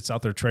cyclist that's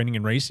out there training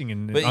and racing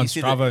and But on you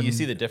see, Strava. you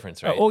see the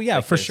difference, right? Oh, yeah,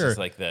 Like, for this sure. Is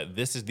like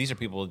these are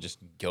people just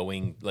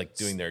going, like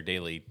doing their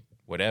daily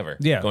whatever.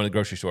 Yeah. Going to the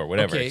grocery store,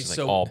 whatever. Okay, It's just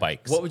so like all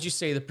bikes. what would you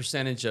say the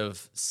percentage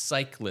of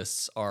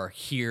cyclists are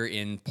here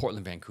in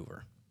Portland,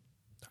 Vancouver?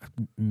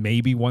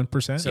 Maybe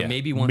 1%. So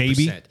maybe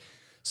 1%.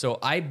 So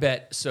I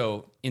bet,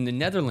 in the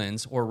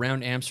Netherlands or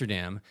around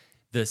Amsterdam,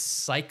 the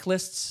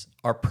cyclists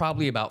are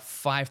probably about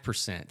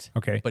 5%.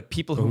 Okay. But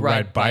people who Who ride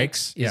ride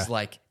bikes bikes, yeah. is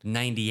like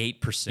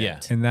 98%. Yeah.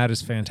 And that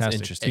is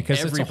fantastic interesting.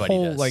 because it's a Everybody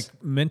whole does. like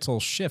mental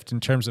shift in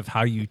terms of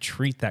how you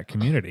treat that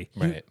community.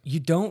 Right. You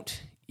don't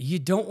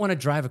want to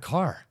drive a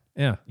car.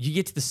 Yeah. You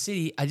get to the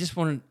city,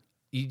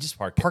 you just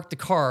Park park the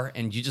car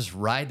and you just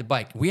ride the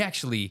bike. We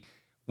actually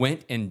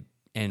went and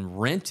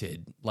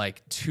rented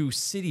like 2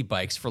 city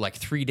bikes for like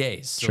 3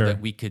 days so Sure.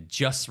 that we could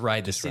just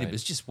ride the city. ride. But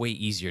it's just way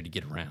easier to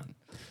get around.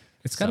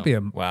 It's got to be a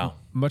Wow.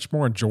 much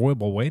more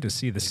enjoyable way to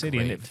see the city.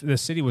 And if the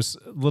city was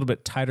a little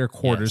bit tighter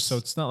quarters, Yes. so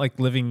it's not like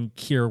living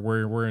here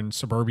where we're in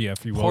suburbia,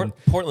 if you will.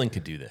 Portland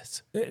could do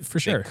this. For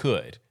sure. They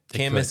could.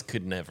 Camas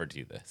could never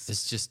do this.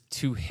 It's just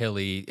too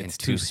hilly and It's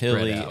too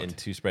hilly spread out. and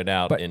too spread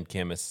out, But- and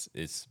Camas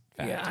is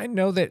fat. Yeah, I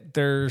know that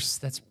there's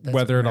That's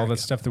weather and all that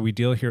America. stuff that we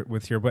deal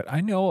with here, but I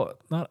know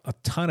not a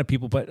ton of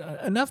people, but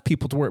enough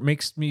people to where it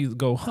makes me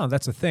go,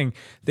 that's a thing,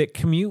 that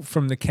commute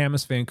from the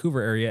Camas,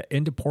 Vancouver area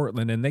into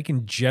Portland, and they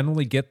can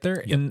generally get there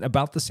in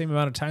about the same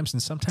amount of times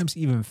and sometimes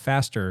even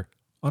faster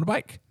on a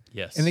bike.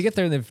 Yes. And they get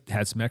there and they've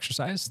had some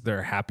exercise.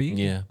 They're happy.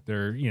 Yeah.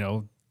 They're,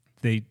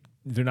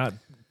 they're not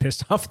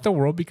pissed off at the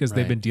world because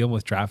they've Right. been dealing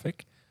with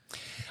traffic.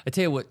 I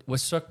tell you what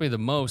struck me the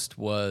most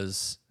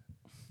was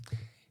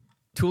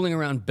tooling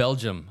around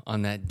Belgium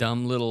on that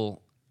dumb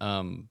little.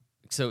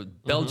 So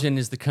Belgium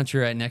is the country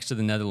right next to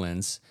the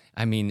Netherlands.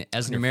 I mean,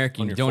 as an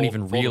American, on you your don't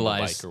even foldable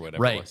realize, bike or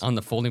whatever it right, was. on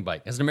the folding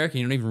bike. As an American,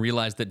 you don't even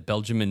realize that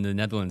Belgium and the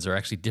Netherlands are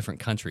actually different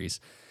countries.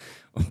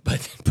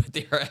 But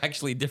they are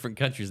actually different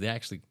countries. They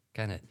actually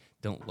kind of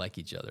don't like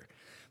each other.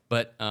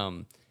 But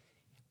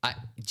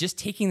just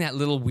taking that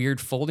little weird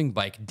folding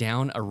bike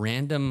down a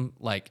random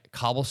like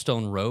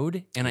cobblestone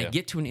road, and I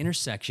get to an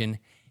intersection,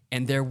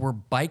 and there were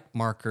bike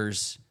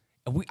markers.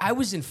 I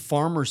was in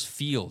farmers'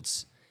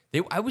 fields.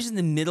 I was in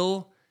the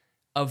middle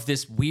of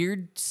this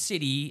weird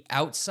city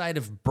outside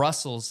of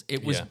Brussels.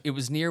 It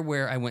was near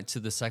where I went to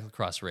the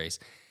cyclocross race,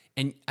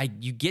 and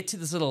you get to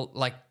this little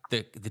like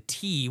the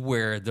T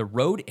where the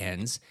road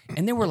ends,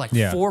 and there were like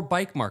 4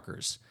 bike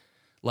markers,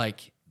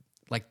 like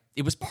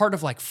it was part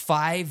of like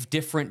 5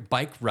 different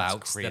bike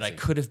routes that I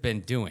could have been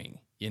doing,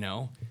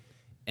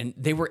 and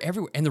they were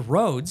everywhere. And the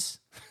roads,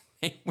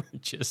 it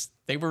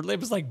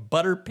was like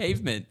butter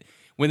pavement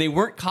when they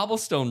weren't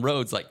cobblestone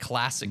roads, like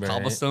classic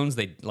cobblestones,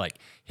 they like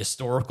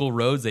historical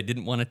roads they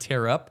didn't want to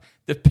tear up.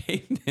 The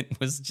pavement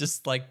was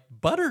just like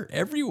butter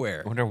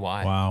everywhere. I wonder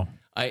why. Wow.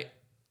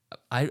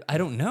 I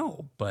don't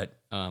know, but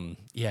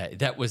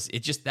that was it.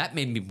 Just that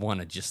made me want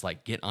to just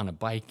like get on a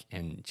bike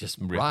and just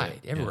ride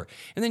everywhere.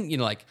 And then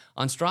like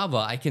on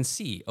Strava, I can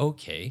see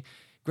Greg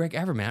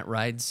Avermaet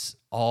rides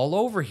all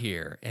over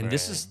here, and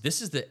this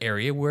is the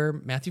area where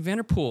Matthew Van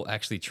Der Poel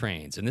actually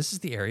trains, and this is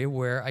the area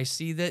where I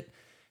see that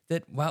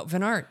Wout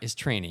van Aert is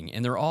training,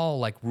 and they're all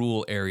like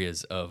rural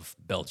areas of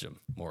Belgium,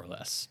 more or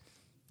less.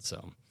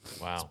 So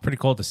Wow. Pretty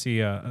cool to see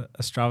a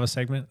Strava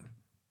segment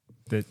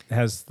that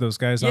has those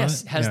guys on it.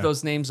 yes, has Yeah.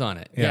 those names on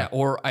it. Yeah. Yeah.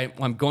 Or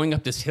I'm going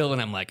up this hill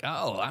and I'm like,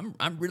 I'm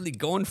really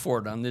going for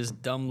it on this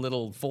dumb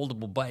little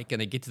foldable bike,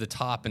 and I get to the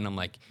top and I'm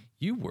like,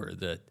 you were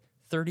the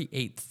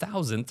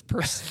 38,000th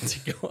person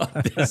to go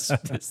up this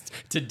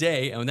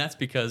today, and that's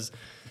because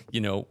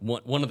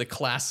one of the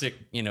classic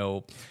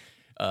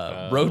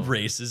road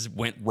races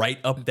went right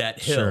up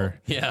that hill.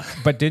 Sure. Yeah.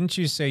 But didn't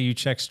you say you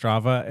checked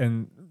Strava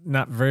and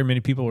not very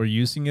many people were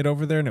using it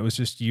over there, and it was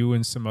just you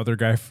and some other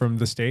guy from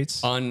the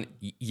States?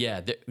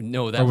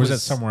 That Or was that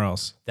somewhere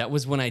else? That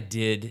was when I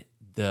did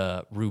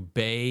the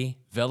Roubaix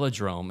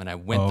Velodrome, and I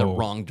went the Oh.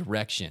 wrong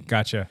direction.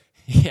 Gotcha.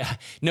 Yeah.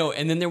 No,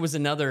 and then there was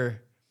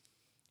another.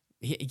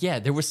 Yeah,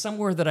 there was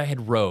somewhere that I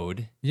had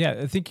rode. Yeah,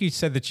 I think you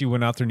said that you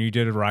went out there and you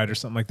did a ride or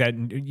something like that,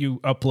 and you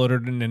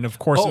uploaded, and then of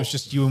course it was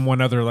just you and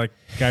one other like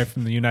guy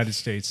from the United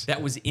States.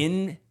 That was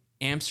in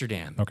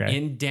Amsterdam. Okay.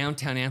 In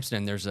downtown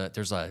Amsterdam, there's a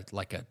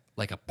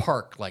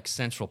park, like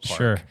Central Park.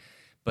 Sure.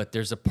 But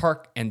there's a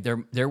park, and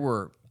there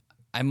were,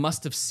 I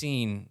must have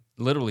seen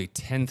literally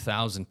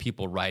 10,000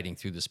 people riding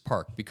through this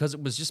park because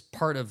it was just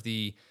part of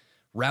the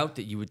route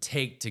that you would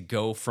take to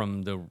go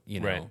from the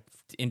Right.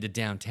 into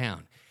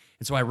downtown.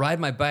 And so I ride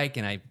my bike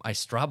and I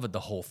Strava the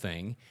whole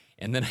thing,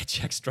 and then I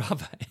check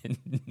Strava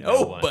and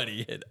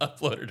nobody had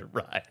uploaded a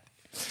ride.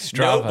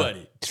 Strava,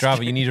 Nobody.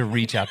 Strava, you need to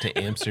reach out to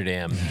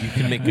Amsterdam. You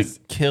can make a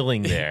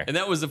killing there. And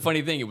that was the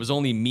funny thing. It was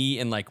only me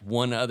and like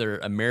one other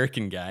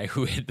American guy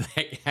who had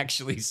like,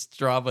 actually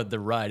Strava the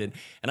ride, and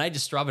I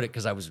just Strava it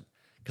because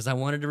I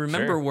wanted to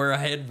remember Sure. where I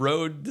had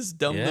rode this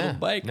dumb little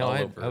bike. No, all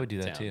I over would do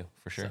that town. too,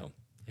 for sure. So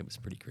it was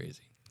pretty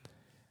crazy.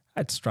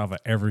 I'd Strava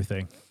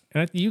everything.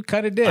 And you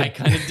kind of did. I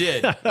kind of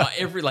did.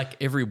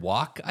 Every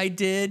walk I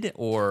did,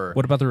 or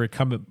What about the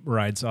recumbent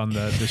rides on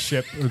the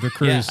ship or the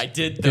cruise? I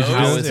did Did you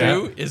those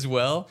do it? too as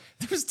well.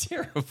 It was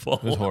terrible.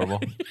 It was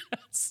horrible.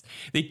 Yes.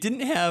 They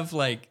didn't have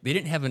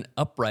an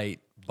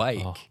upright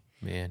bike. Oh,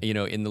 man. You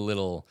know, in the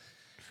little,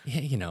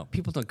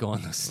 people don't go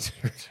on those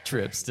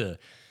trips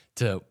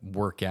to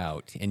work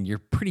out, and you're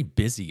pretty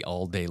busy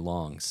all day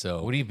long.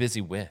 So What are you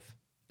busy with?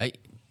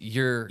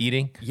 you're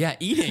Eating? Yeah,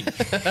 eating.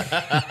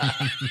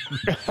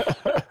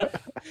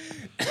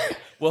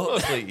 Well,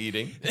 Mostly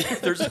eating.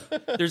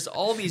 there's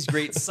all these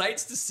great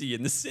sights to see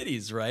in the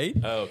cities, right?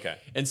 Oh, okay.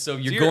 And so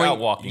you're out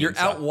walking You're and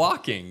stuff. out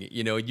walking.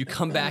 You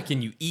come back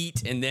and you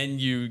eat, and then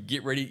you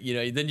get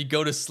ready. Then you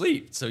go to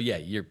sleep. So yeah,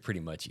 you're pretty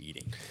much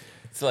eating.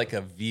 It's like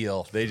a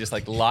veal. They just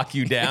like lock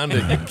you down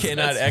and you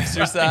cannot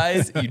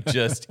exercise. You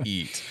just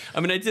eat. I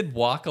mean, I did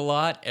walk a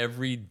lot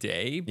every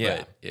day, but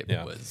Yeah, it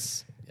yeah.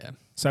 was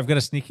So I've got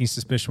a sneaking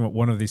suspicion what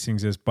one of these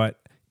things is, but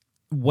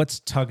what's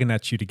tugging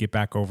at you to get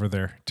back over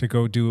there, to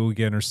go do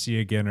again or see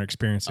again or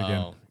experience again?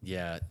 Oh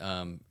yeah,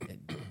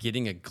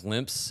 getting a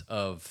glimpse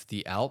of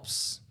the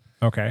Alps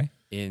Okay.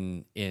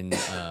 in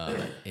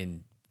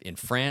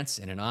France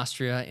and in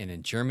Austria and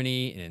in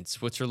Germany and in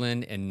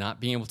Switzerland, and not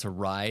being able to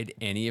ride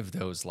any of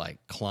those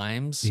like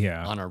climbs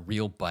Yeah. on a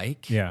real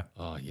bike. Yeah.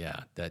 Oh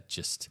yeah, that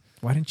just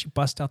Why didn't you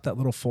bust out that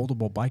little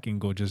foldable bike and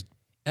go just...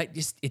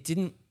 it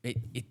didn't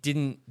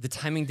the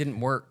timing didn't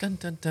work. Dun,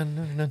 dun, dun,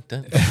 dun, dun,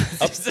 dun.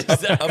 That's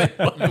exactly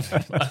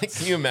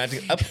Can you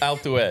imagine? Up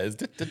Alpe d'Huez.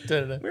 Dun, dun,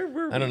 dun,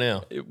 dun. I don't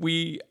know.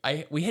 we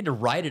had to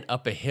ride it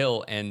up a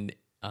hill and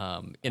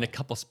in a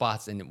couple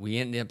spots, and we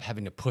ended up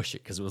having to push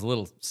it because it was a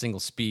little single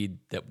speed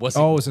that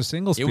wasn't. Oh, it was a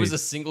single speed. It was a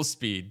single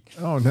speed.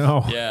 Oh,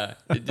 no. Yeah,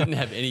 it didn't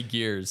have any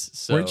gears.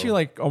 So Weren't you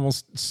like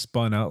almost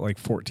spun out like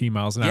 14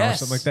 miles an hour or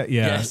something like that?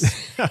 Yeah.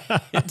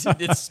 Yes.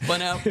 it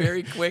spun out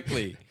very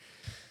quickly.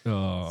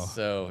 Oh.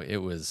 So it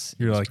was.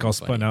 You're it was like pretty all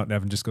spun funny. out and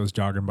Evan just goes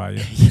jogging by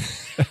you.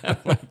 I'm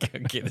like,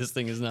 okay, this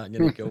thing is not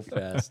going to go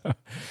fast.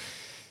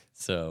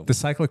 So The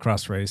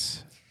cyclocross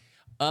race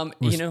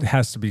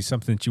has to be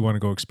something that you want to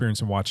go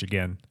experience and watch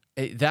again.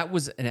 that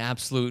was an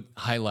absolute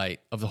highlight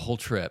of the whole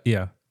trip.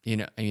 Yeah.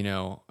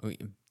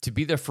 To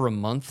be there for a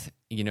month,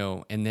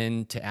 and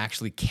then to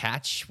actually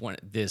catch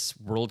this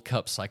World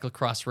Cup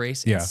cyclocross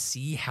race and Yeah.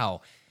 see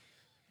how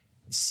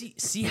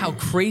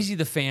crazy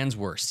the fans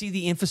were, see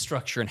the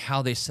infrastructure and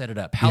how they set it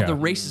up, how Yeah. the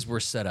races were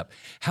set up,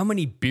 how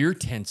many beer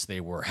tents they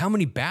were, how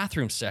many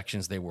bathroom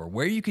sections they were,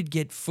 where you could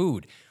get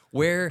food,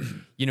 where,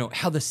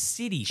 how the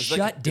city shut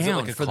Is it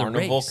down like a for the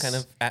carnival race. kind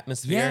of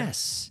atmosphere?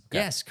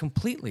 Yes,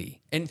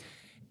 completely.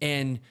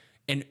 And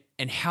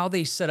how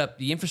they set up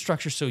the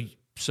infrastructure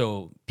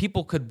so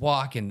people could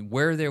walk, and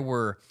where there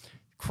were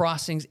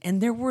crossings,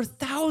 and there were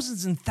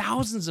thousands and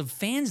thousands of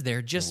fans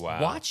there just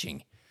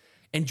watching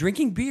and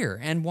drinking beer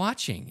and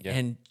watching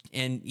and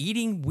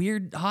eating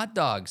weird hot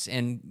dogs,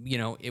 and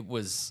it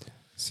was.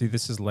 See,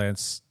 this is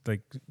Lance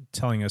like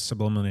telling us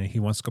subliminally he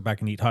wants to go back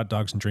and eat hot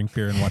dogs and drink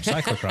beer and watch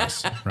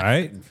cyclocross,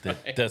 right?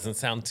 That doesn't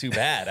sound too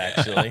bad,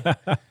 actually.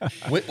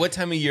 What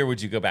time of year would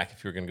you go back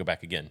if you were going to go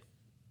back again?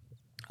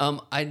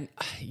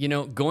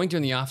 Going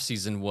during the off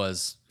season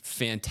was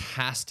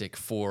fantastic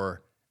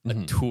for a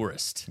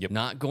tourist. Yep.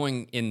 Not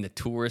going in the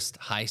tourist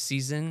high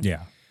season.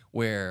 Yeah.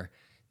 Where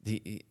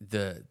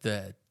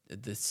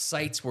the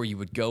sites where you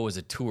would go as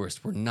a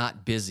tourist were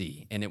not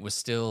busy, and it was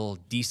still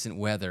decent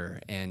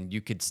weather, and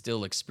you could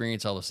still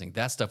experience all those things.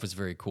 That stuff was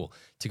very cool.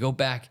 To go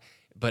back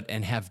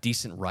and have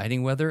decent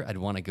riding weather, I'd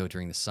want to go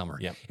during the summer.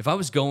 Yep. If I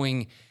was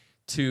going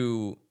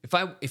to if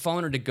I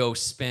wanted to go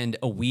spend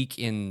a week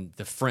in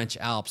the French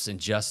Alps and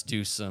just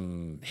do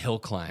some hill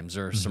climbs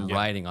or some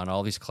riding on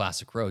all these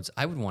classic roads,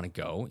 I would want to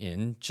go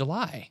in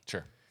July.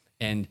 Sure.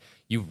 And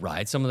you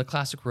ride some of the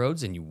classic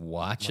roads and you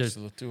watch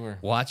the tour.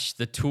 Watch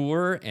the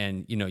tour,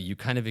 and you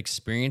kind of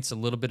experience a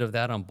little bit of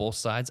that on both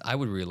sides. I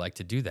would really like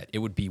to do that. It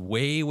would be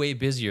way, way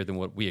busier than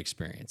what we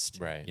experienced.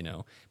 Right.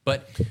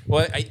 But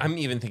Well, I'm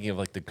even thinking of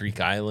like the Greek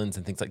islands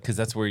and things like, because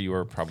that's where you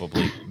were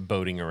probably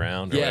boating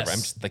around or whatever. I'm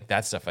Yes. just like,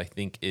 that stuff I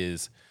think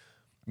is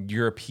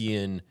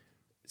European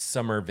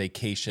summer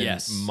vacation.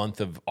 Yes.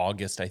 Month of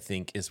August, I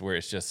think, is where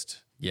it's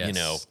just,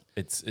 Yes.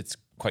 it's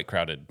quite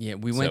crowded. yeah,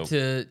 we went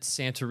to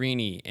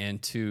Santorini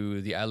and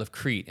to the Isle of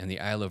Crete and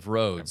the Isle of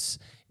Rhodes.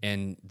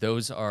 And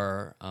those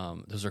are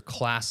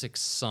classic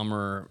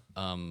summer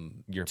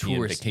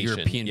European vacation.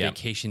 European Yeah.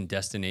 vacation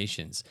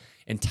destinations,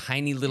 and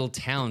tiny little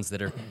towns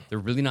they're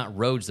really not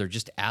roads; they're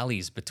just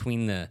alleys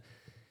between the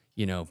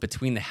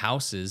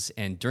houses.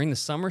 And during the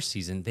summer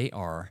season, they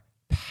are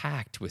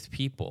packed with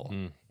people.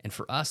 And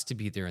for us to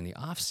be there in the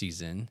off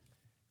season,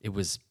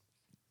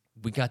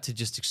 we got to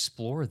just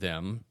explore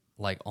them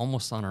like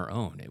almost on our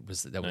own.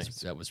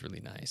 That was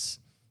really nice.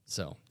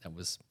 So that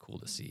was cool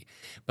to see.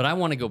 But I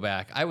want to go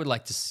back. I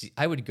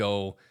would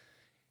go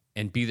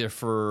and be there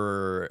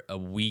for a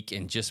week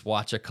and just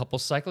watch a couple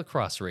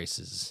cyclocross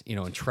races,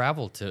 and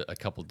travel to a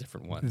couple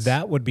different ones.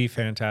 That would be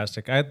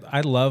fantastic.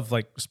 I love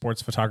like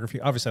sports photography.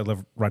 Obviously, I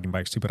love riding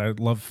bikes too, but I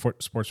love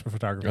sports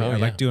photography. I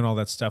like doing all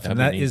that stuff, and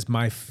that is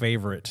my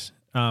favorite.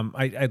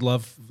 I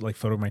love like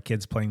photo my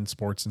kids playing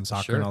sports and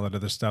soccer and all that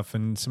other stuff,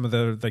 and some of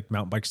the like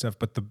mountain bike stuff.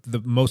 But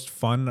the most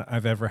fun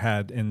I've ever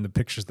had, and the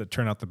pictures that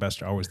turn out the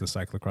best, are always the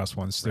cyclocross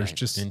ones. There's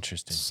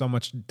just so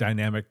much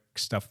dynamic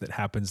stuff that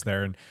happens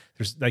there, and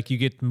there's like you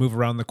get to move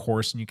around the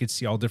course, and you get to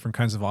see all different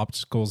kinds of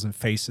obstacles and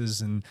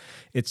faces, and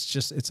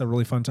it's a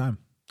really fun time.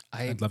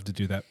 I'd love to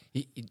do that.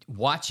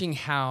 Watching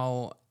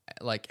how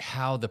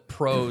the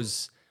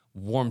pros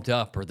warmed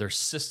up, or their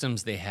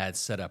systems they had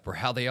set up, or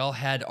how they all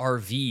had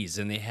RVs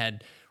and they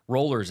had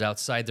rollers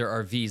outside their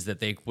RVs that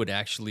they would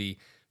actually,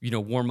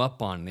 warm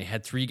up on. They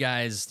had 3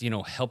 guys,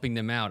 helping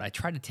them out. I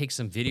tried to take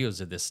some videos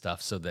of this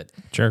stuff so that,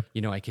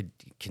 I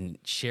can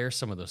share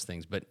some of those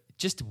things, but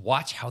just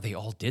watch how they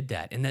all did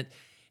that. And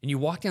you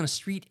walk down a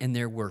street and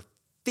there were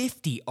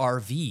 50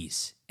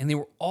 RVs and they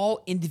were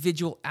all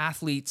individual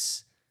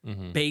athletes'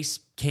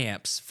 base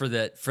camps for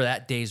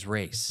that day's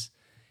race.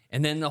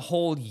 And then the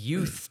whole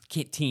youth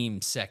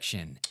team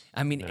section.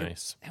 I mean,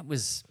 nice. That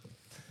was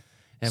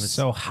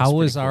so how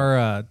is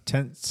our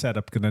tent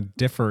setup going to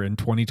differ in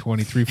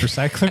 2023 for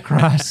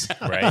cyclocross?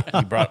 Right.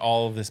 You brought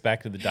all of this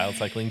back to the Dialed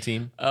Cycling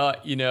team?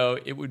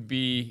 It would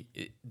be,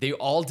 they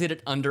all did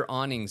it under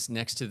awnings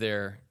next to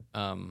their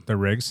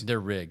rigs.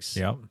 Their rigs.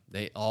 Yep.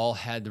 They all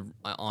had the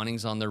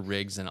awnings on their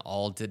rigs and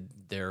all did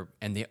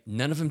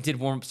none of them did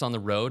warm-ups on the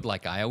road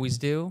like I always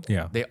do.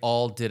 Yeah. They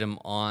all did them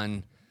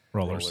on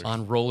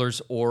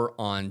rollers or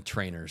on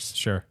trainers.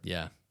 Sure.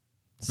 Yeah.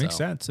 Makes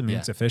sense. I mean,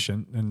 it's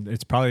efficient, and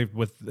it's probably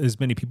with as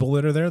many people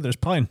that are there, there's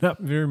probably not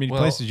very many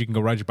places you can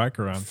go ride your bike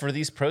around. For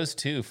these pros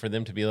too, for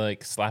them to be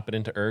like, slap it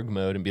into erg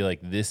mode and be like,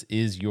 this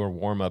is your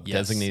warm-up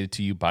designated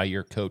to you by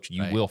your coach.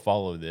 You will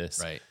follow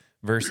this. Right.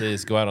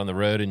 Versus go out on the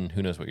road and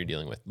who knows what you're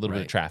dealing with. A little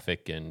bit of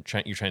traffic and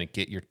you're trying to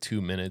get your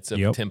 2 minutes of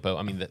tempo.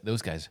 I mean,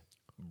 those guys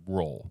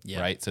roll,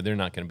 right? So they're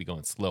not going to be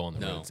going slow on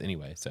the roads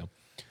anyway. So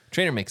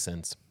trainer makes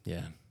sense.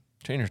 Yeah.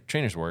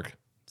 Trainers work.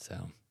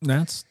 So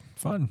that's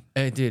fun.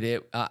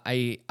 Dude,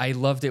 I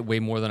loved it way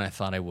more than I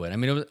thought I would. I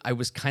mean, I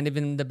was kind of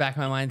in the back of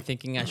my mind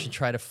thinking I should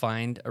try to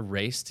find a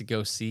race to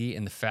go see,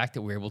 and the fact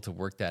that we were able to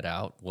work that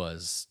out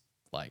was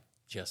like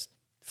just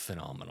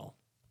phenomenal.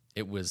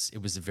 It was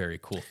a very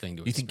cool thing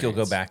to experience. You think you'll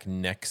go back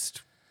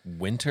next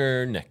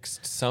winter,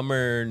 next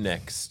summer,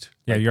 next?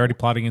 Yeah, you're already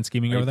plotting and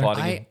scheming over there?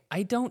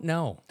 I don't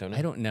know.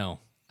 I don't know.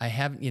 I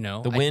haven't,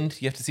 The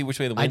wind, you have to see which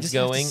way the wind's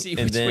going. Have to see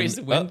which way is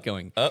the wind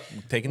going.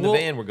 Taking the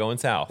van, we're going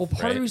south. Well,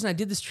 part of the reason I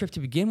did this trip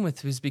to begin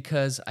with was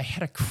because I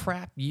had a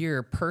crap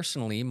year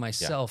personally,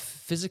 myself,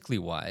 physically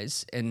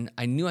wise, and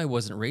I knew I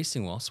wasn't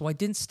racing well, so I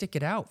didn't stick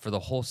it out for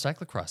the whole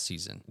cyclocross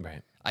season.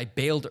 Right. I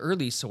bailed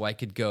early so I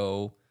could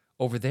go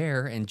over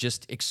there and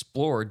just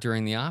explore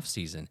during the off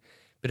season.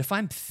 But if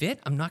I'm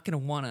fit, I'm not going to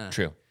want to...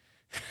 True.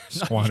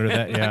 Squander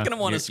that, I'm not going to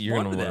want to squander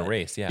You're going to that. want to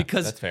race, yeah.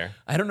 Because that's fair.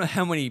 I don't know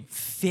how many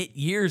fit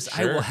years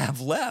I will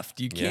have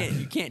left. You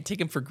can't take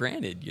them for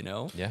granted,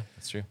 Yeah,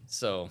 that's true.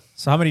 So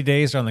how many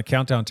days are on the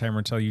countdown timer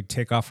until you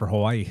take off for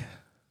Hawaii?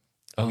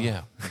 Oh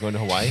yeah, we're going to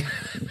Hawaii.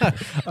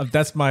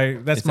 That's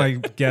my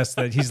guess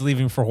that he's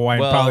leaving for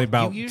Hawaii in probably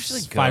about you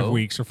usually 5 go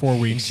weeks or 4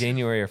 weeks.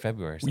 January or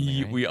February. Or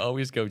something, right? we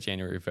always go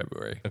January,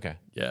 February. Okay.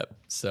 Yeah.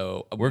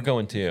 So We're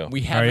going too.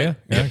 we Are haven't.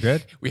 you? Yeah,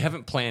 good. We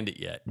haven't planned it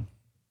yet.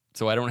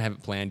 So I don't have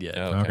it planned yet.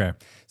 Oh, Okay.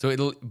 So it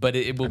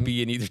will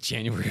be in either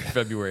January or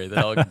February that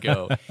I'll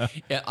go.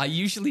 Yeah, I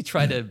usually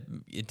try to.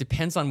 It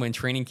depends on when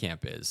training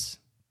camp is.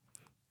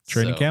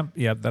 Training So, camp?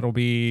 Yeah, that'll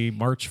be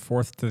March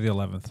 4th to the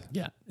 11th.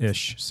 Yeah.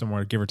 Ish,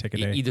 somewhere, give or take a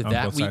day. Either on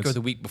that both week sides. or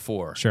the week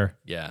before. Sure.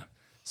 Yeah.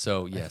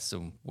 So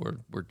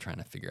we're trying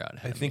to figure out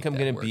how I to think make I'm that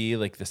going to work. be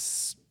like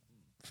this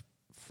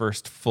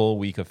first full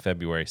week of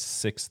February,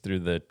 6th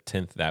through the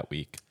 10th that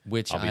week.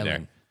 Which I'll be there.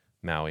 island?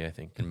 Maui, I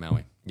think. In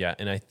Maui. Yeah,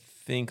 and I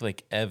think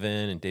like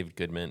Evan and David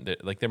Goodman,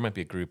 like there might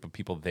be a group of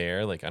people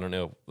there. Like I don't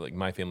know, like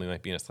my family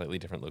might be in a slightly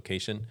different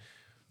location,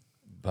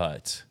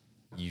 but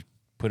you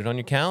put it on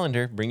your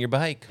calendar. Bring your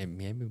bike. Hey,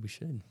 maybe we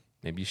should.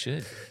 Maybe you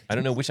should. I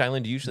don't know which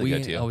island you usually go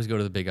We to. always go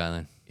to the Big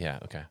Island. Yeah.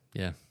 Okay.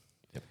 Yeah.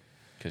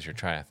 Because you're a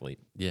triathlete.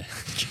 Yeah.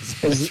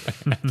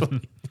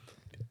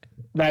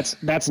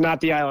 That's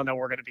not the island that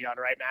we're going to be on,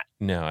 right, Matt?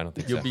 No, I don't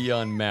think You'll so. be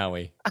on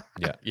Maui.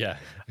 Yeah. Yeah.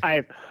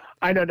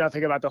 I know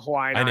nothing about the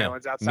Hawaiian I know.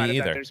 Islands outside Me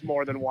of that. either. There's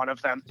more than one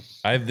of them.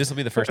 This will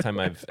be the first time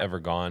I've ever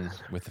gone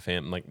with the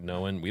fam. Like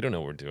no one, we don't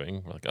know what we're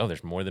doing. We're like, oh,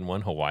 there's more than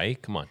one Hawaii.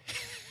 Come on.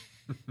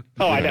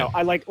 Oh, I know.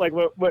 I like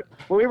when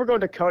we were going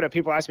to Kona,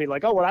 people asked me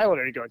like, "Oh, what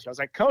island are you going to?" I was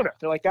like, "Kona."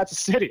 They're like, "That's a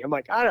city." I'm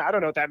like, I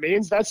don't know what that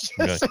means. That's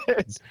just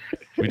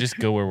We just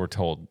go where we're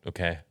told.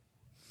 Okay.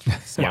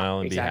 Smile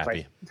and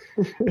exactly.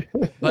 be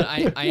happy. But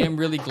I am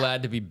really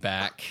glad to be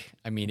back.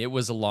 I mean, it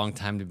was a long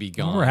time to be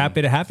gone. We're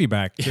happy to have you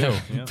back too.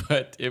 Yeah.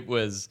 But it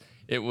was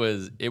a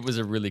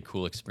really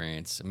cool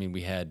experience. I mean,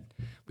 we had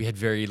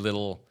very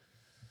little.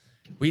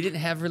 We didn't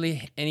have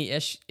really any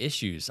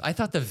issues. I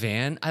thought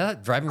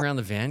driving around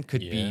the van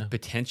could be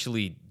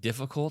potentially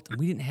difficult.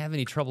 We didn't have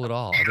any trouble at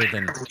all,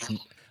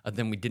 other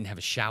than we didn't have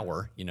a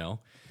shower, you know.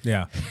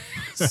 Yeah.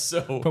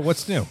 So, But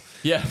what's new?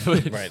 yeah,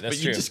 but, Right, that's but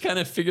you true. just kind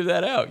of figure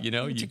that out, you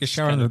know. You Take a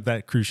shower on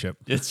that cruise ship.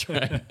 That's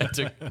right. I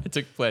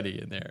took plenty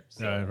in there.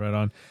 So. Right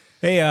on.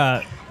 Hey,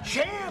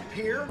 Champ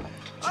here.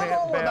 I'm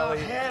all about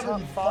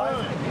having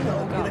fun. You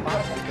know, get a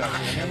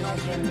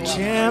couple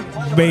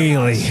Champ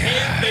Bailey.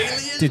 Champ Bailey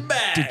is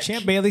back. Did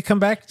Champ Bailey come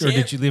back, or Champ-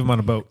 did you leave him on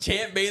a boat?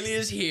 Champ Bailey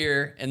is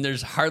here, and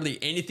there's hardly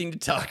anything to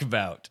talk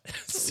about.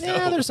 So,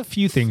 Yeah, there's a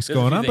few things There's a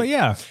going few on, but things.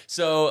 yeah.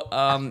 So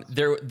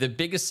the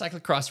biggest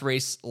cyclocross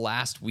race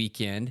last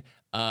weekend.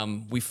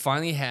 We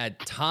finally had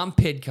Tom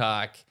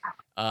Pidcock,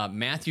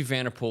 Matthew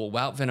Vanderpool,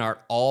 Wout van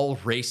Aert all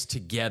race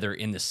together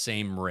in the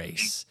same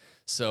race.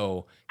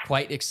 So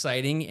quite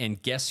exciting.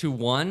 And guess who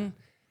won?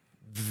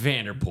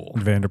 Vanderpool.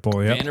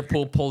 Vanderpool, yeah.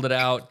 Vanderpool pulled it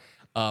out.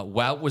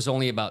 Wout was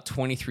only about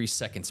 23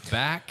 seconds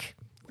back.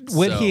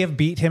 Would So- he have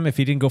beat him if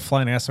he didn't go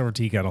flying ass over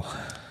tea kettle?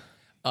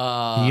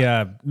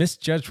 He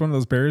misjudged one of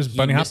those barriers, He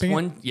bunny missed hopping.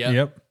 one? Yeah.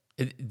 Yep.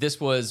 This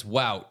was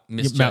Wout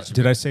Matt, misjudged.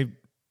 did I say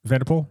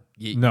Vanderpool?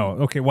 Ye- No.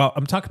 Okay. Well,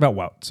 I'm talking about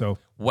Wout. So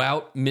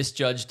Wout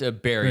misjudged a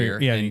barrier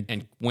Yeah,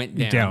 and went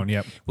down. down,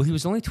 yep. Well, he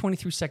was only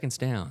 23 seconds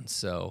down.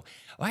 So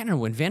I don't know.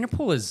 When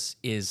Vanderpool is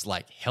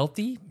like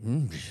healthy,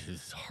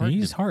 it's hard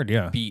he's to hard,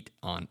 yeah. beat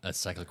on a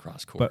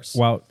cyclocross But course.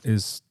 Wout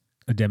is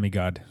a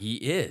demigod. He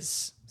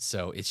is.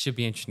 So it should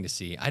be interesting to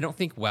see. I don't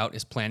think Wout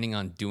is planning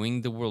on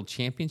doing the World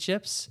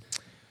Championships,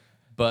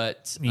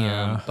 but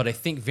but I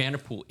think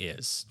Vanderpool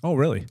is. Oh,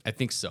 really? I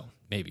think so.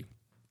 Maybe.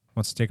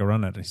 Wants to take a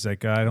run at it. He's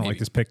like, I don't like Maybe.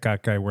 this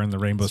Pitcock guy wearing the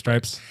rainbow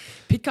stripes.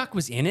 Pitcock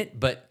was in it,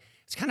 but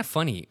it's kind of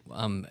funny.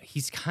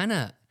 He's kind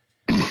of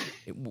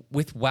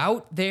with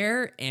Wout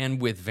there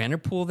and with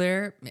Vanderpool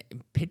there.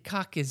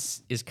 Pitcock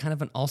is kind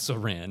of an also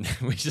ran,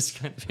 which is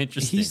kind of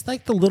interesting. He's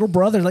like the little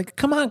brother. Like,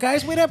 come on,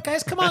 guys, wait up,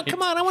 guys, come on,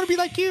 come on. I want to be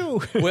like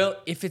you. Well,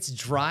 if it's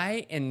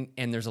dry and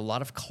there's a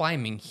lot of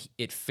climbing,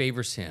 it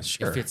favors him.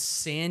 If it's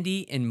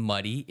sandy and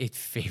muddy, it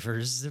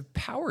favors the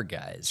power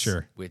guys.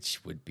 Sure.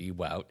 Which would be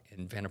Wout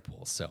and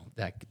Vanderpool. So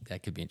that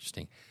could be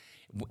interesting.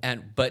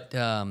 But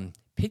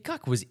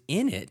Pitcock was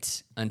in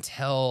it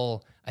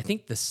until I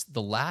think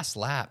the last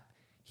lap.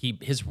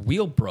 His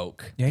wheel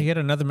broke. Yeah, he had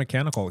another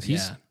mechanical.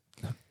 He's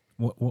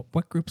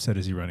what group set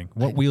is he running?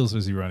 What wheels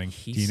is he running?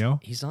 Do you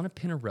know? He's on a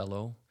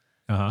Pinarello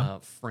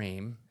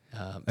frame,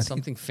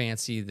 something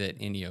fancy that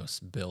Ineos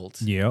built.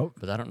 Yep.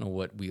 But I don't know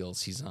what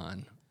wheels he's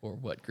on or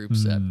what group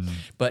set.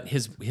 But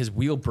his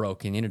wheel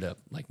broke and ended up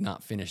like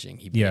not finishing.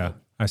 He Yeah, bailed.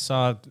 I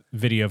saw a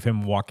video of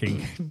him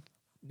walking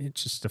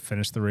just to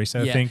finish the race.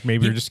 I Yeah. think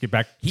maybe He- or just get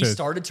back He to.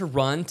 started to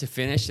run to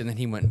finish, and then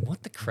he went,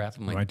 "What the crap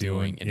am I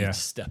doing?" And Yeah. he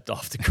just stepped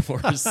off the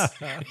course.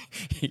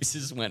 He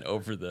just went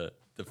over the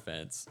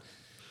fence.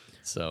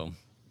 So,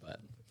 but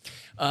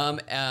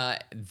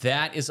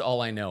that is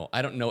all I know.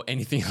 I don't know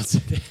anything else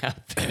that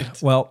happened.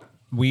 Well,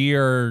 we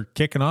are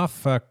kicking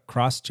off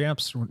cross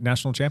champs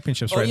national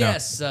championships right now.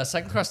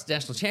 Cyclocross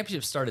National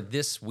Championship started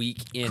this week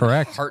in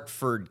Correct.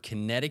 Hartford,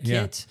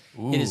 Connecticut.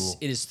 It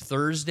is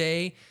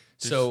Thursday.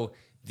 So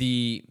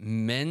the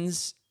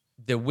women's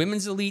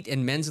elite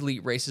and men's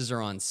elite races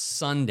are on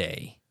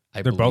Sunday.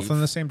 I They're believe. both on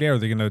the same day, or are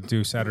they going to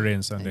do Saturday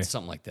and Sunday?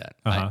 Something like that.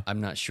 Uh-huh.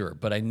 I'm not sure,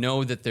 but I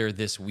know that they're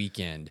this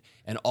weekend,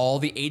 and all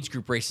the age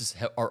group races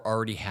are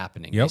already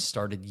happening. Yep. They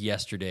started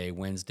yesterday,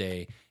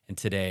 Wednesday, and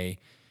today,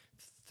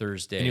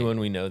 Thursday.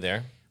 Anyone we know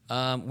there?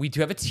 We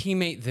do have a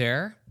teammate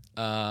there,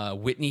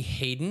 Whitney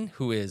Hayden,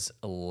 who is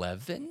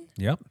 11.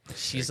 Yep.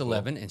 She's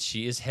 11, and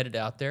she is headed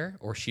out there,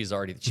 or she's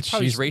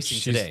probably racing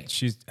today.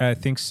 She's, I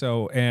think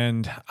so.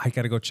 And I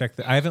got to go check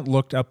I haven't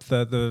looked up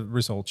the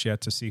results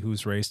yet to see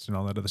who's raced and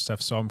all that other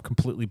stuff. So I'm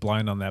completely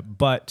blind on that.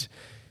 But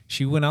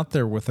she went out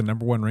there with the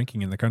 #1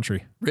 ranking in the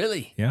country.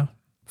 Really? Yeah.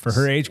 For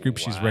her age group,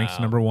 she's ranked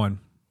 #1.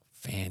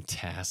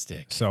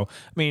 Fantastic. So,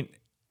 I mean,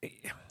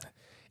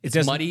 It's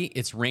doesn't- muddy.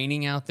 It's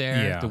raining out there.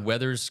 Yeah. The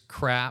weather's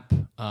crap.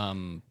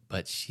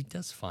 But she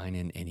does fine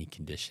in any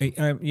condition.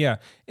 Yeah.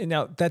 And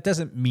now that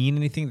doesn't mean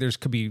anything.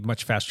 Could be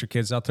much faster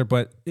kids out there.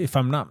 But if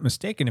I'm not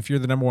mistaken, if you're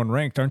the #1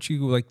 ranked, aren't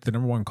you like the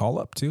 #1 call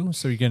up too?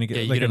 So you're going to get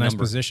Yeah, you like get a a nice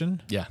number.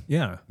 position. Yeah.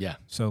 Yeah. Yeah.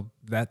 So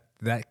that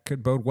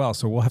could bode well.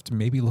 So we'll have to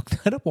maybe look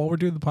that up while we're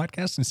doing the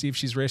podcast and see if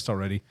she's raced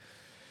already.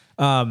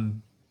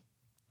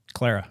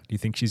 Clara, do you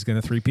think she's going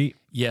to three-peat?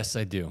 Yes,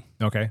 I do.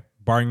 Okay.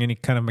 Barring any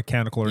kind of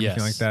mechanical or anything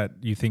Yes. like that,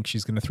 you think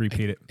she's going to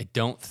three-peat it? I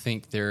don't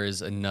think there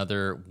is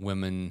another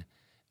woman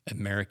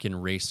American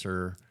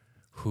racer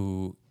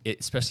who,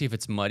 especially if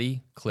it's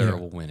muddy, Clara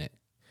will win it.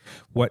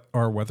 What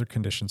are weather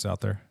conditions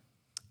out there?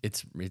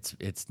 It's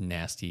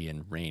nasty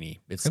and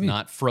rainy. It's I mean-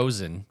 not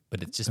frozen,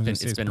 but it's just been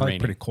It's been probably raining.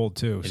 pretty cold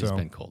too. It so has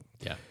been cold.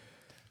 Yeah,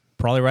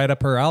 probably right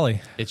up her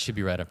alley. it should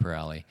be right up her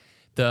alley.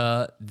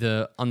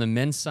 The on the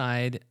men's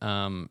side,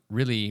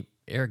 really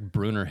Eric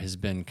Brunner has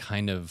been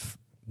kind of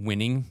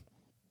winning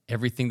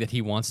everything that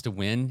he wants to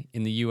win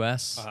in the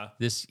U.S.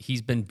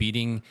 He's been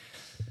beating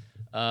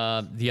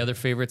the other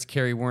favorites,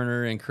 Kerry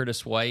Werner and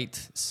Curtis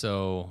White.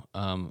 So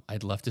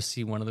I'd love to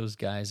see one of those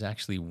guys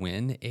actually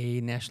win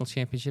a national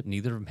championship.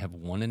 Neither of them have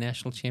won a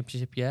national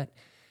championship yet,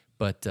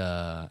 but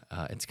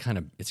it's kind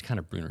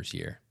of Brunner's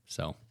year.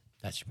 So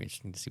that should be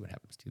interesting to see what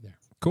happens too there.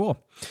 Cool.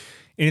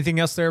 Anything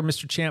else there,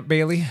 Mr. Champ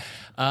Bailey?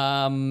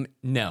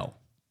 No.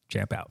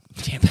 Champ out.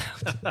 Champ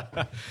out.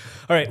 All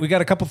right, we got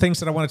a couple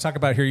things that I want to talk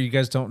about here. You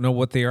guys don't know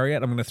what they are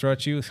yet. I'm going to throw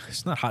at you.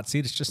 It's not hot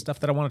seat. It's just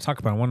stuff that I want to talk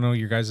about. I want to know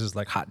your guys'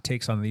 like hot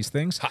takes on these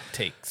things. Hot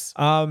takes.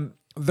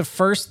 The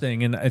first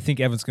thing, and I think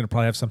Evan's going to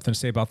probably have something to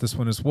say about this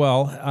one as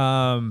well.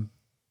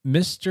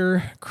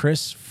 Mr.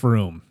 Chris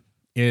Froome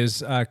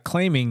is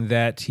claiming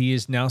that he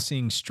is now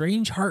seeing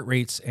strange heart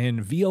rates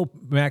and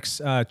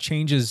VO2max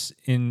changes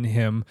in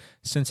him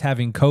since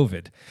having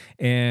COVID.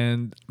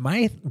 And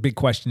my big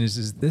question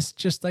is this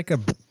just like a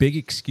big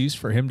excuse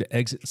for him to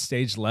exit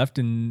stage left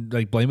and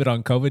like blame it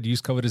on COVID, use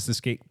COVID as the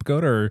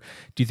scapegoat? Or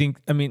do you think,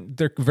 I mean,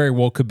 there very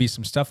well could be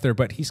some stuff there,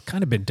 but he's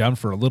kind of been done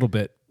for a little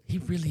bit. He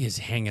really is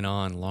hanging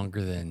on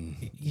longer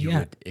than you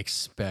would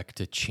expect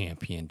a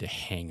champion to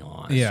hang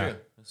on. Yeah,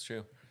 That's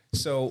true.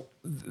 So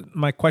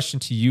my question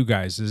to you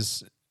guys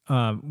is,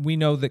 we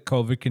know that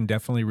COVID can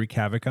definitely wreak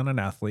havoc on an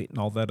athlete and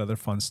all that other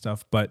fun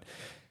stuff, but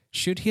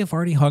should he have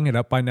already hung it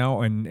up by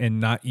now and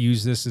not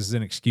use this as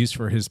an excuse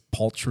for his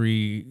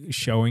paltry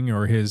showing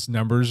or his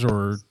numbers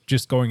or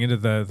just going into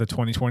the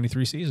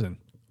 2023 season?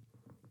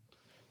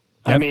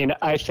 I mean,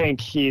 I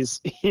think he's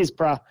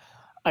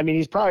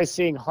probably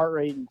seeing heart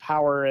rate and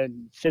power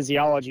and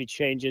physiology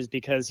changes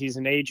because he's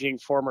an aging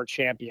former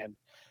champion.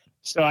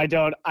 So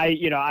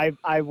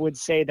I would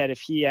say that if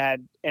he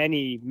had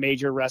any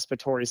major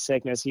respiratory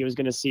sickness, he was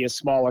going to see a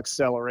small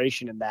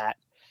acceleration in that.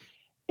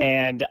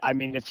 And I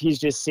mean, if he's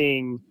just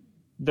seeing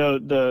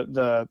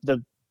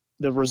the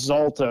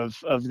result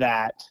of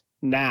that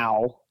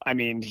now, I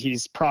mean,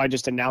 he's probably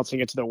just announcing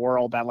it to the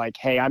world that like,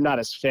 hey, I'm not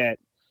as fit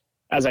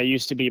as I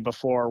used to be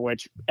before,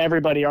 which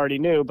everybody already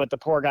knew, but the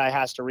poor guy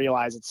has to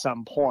realize at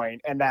some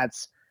point. And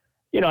that's,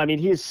 I mean,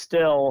 he's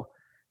still,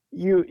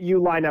 you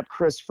line up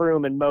Chris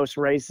Froome in most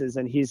races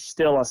and he's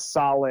still a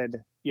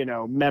solid,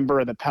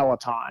 member of the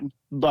peloton.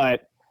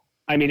 But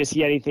I mean, is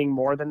he anything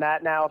more than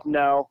that now?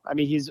 No. I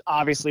mean, he's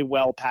obviously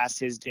well past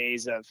his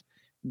days of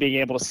being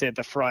able to sit at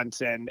the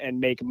front and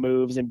make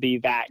moves and be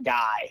that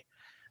guy.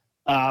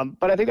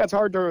 But I think that's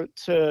hard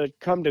to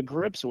come to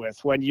grips with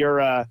when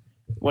you're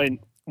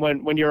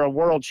when you're a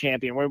world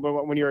champion,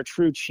 when you're a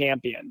true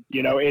champion.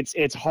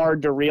 It's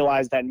hard to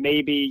realize that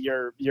maybe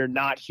your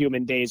not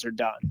human days are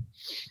done.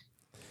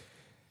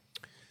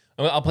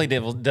 I'll play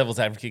devil's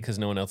advocate because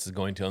no one else is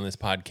going to on this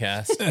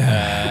podcast.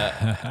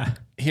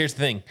 Here's the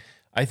thing.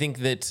 I think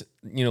that,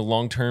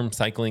 long-term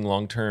cycling,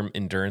 long-term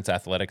endurance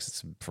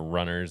athletics for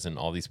runners and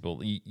all these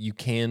people, you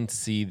can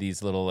see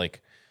these little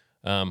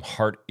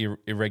heart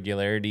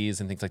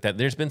irregularities and things like that.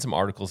 There's been some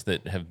articles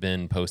that have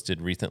been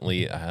posted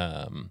recently.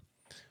 I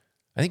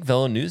think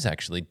Velo News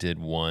actually did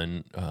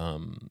one.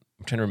 I'm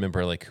trying to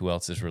remember who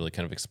else has really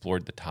kind of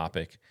explored the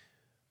topic.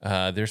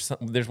 There's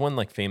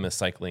one famous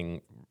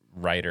cycling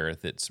writer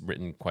that's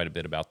written quite a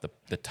bit about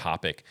the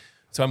topic.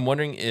 So I'm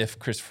wondering if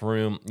Chris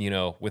Froome,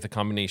 with a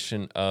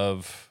combination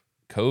of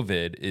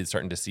COVID, is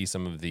starting to see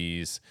some of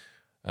these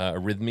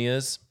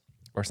arrhythmias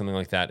or something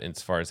like that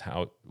as far as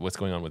what's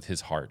going on with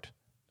his heart.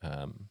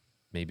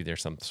 Maybe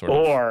there's some sort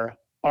of... Or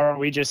are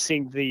we just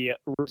seeing the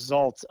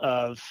results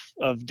of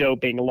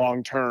doping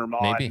long term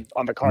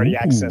on the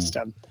cardiac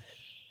system?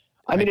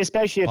 I mean,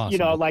 especially if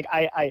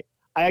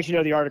I actually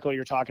know the article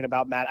you're talking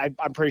about, Matt.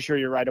 I'm pretty sure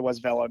you're right. It was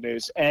Velo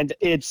News. And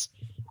it's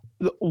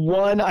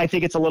one, I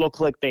think it's a little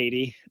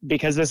clickbaity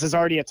because this is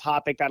already a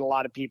topic that a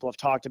lot of people have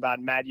talked about.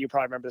 And Matt, you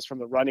probably remember this from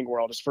the running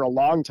world. Is for a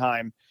long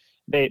time,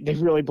 they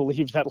really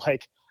believed that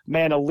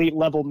elite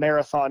level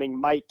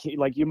marathoning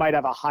you might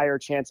have a higher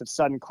chance of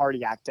sudden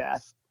cardiac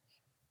death.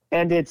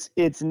 And it's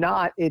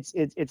not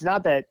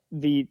that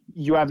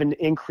you have an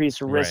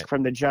increased risk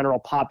from the general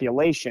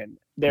population.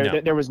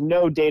 There was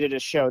no data to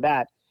show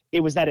that. It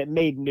was that it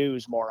made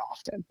news more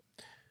often,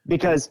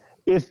 because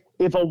if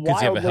a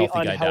wildly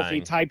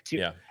unhealthy type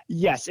 2,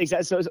 yes,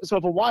 exactly. So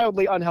if a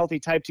wildly unhealthy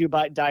type 2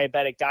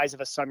 diabetic dies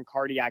of a sudden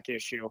cardiac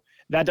issue,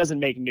 that doesn't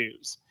make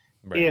news.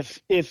 Right.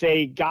 If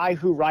a guy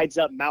who rides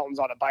up mountains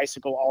on a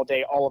bicycle all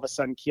day all of a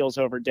sudden keels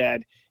over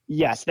dead,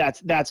 yes,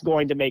 that's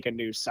going to make a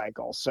news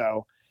cycle.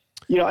 So,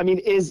 I mean,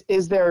 is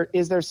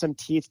there some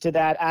teeth to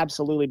that?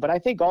 Absolutely, but I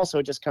think also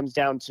it just comes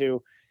down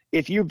to,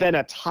 if you've been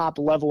a top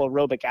level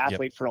aerobic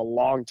athlete for a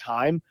long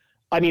time,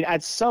 I mean,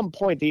 at some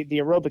point, the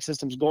aerobic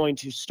system's going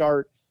to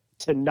start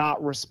to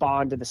not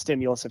respond to the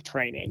stimulus of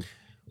training.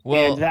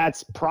 Well, and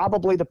that's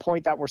probably the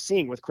point that we're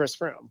seeing with Chris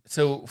Froome.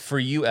 So for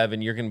you,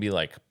 Evan, you're going to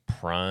be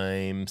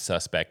prime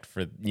suspect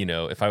for,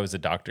 if I was a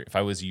doctor, if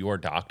I was your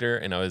doctor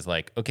and I was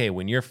okay,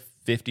 when you're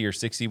 50 or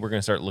 60, we're going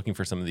to start looking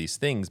for some of these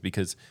things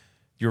because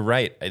you're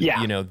right.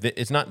 Yeah. You know,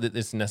 it's not that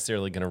it's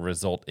necessarily going to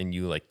result in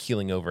you like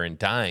keeling over and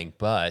dying,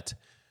 but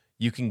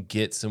you can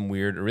get some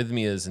weird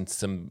arrhythmias and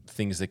some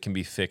things that can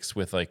be fixed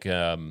with like,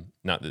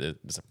 not that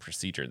it's a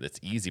procedure that's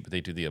easy, but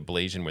they do the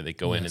ablation where they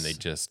go in and they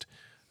just,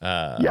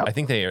 I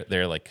think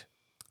they're like,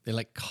 They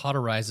like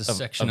cauterize a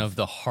section of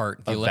the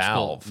heart, the a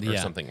electrical valve or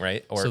something,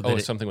 right? Or So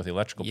that something with the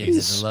electrical Yeah, piece.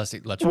 it's an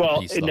electrical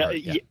piece. Of the heart,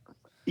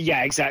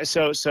 Yeah, exactly.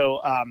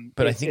 So,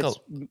 But I it's, think it's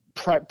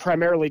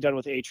primarily done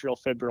with atrial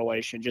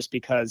fibrillation, just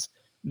because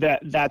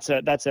that's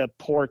a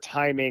poor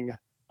timing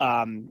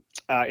in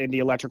the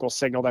electrical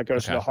signal that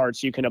goes to the heart.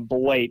 So you can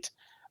ablate,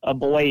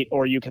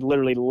 or you can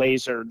literally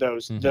laser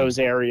those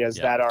areas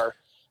that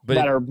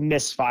are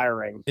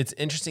misfiring. It's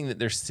interesting that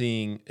they're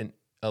seeing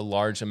a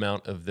large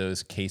amount of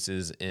those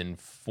cases in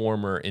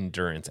former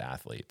endurance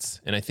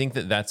athletes. And I think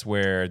that that's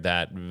where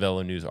that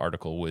Velo News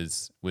article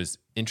was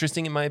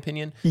interesting, in my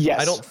opinion. Yes.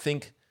 I don't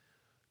think,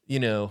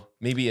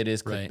 maybe it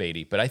is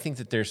clickbaity, but I think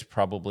that there's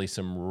probably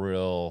some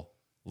real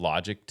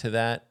logic to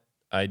that.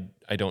 I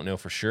don't know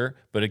for sure.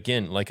 But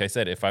again, like I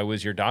said, if I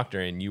was your doctor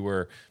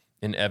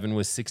and Evan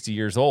was 60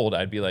 years old,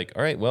 I'd be like,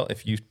 all right, well,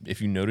 if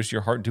you notice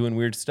your heart doing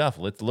weird stuff,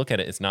 let's look at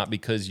it. It's not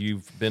because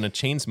you've been a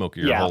chain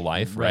smoker your whole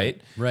life,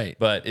 right? Right.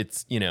 But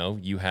it's,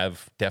 you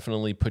have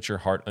definitely put your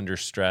heart under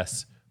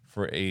stress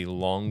for a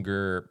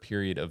longer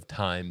period of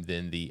time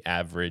than the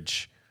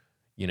average,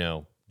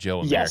 Joe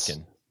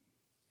American.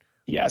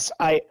 Yes.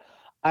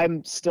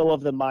 I'm still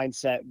of the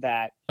mindset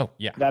that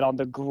that on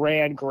the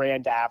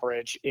grand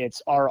average,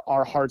 it's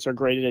our hearts are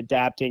great at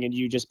adapting, and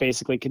you just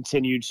basically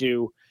continue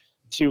to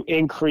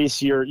increase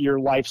your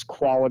life's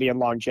quality and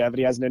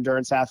longevity as an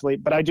endurance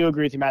athlete. But I do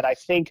agree with you, Matt. I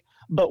think,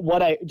 but what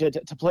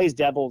to play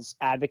devil's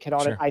advocate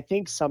on it, I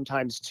think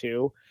sometimes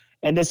too,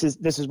 and this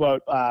is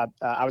what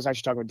I was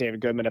actually talking with David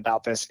Goodman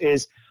about this,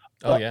 is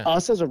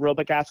us as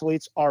aerobic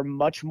athletes are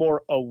much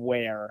more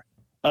aware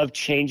of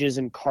changes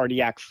in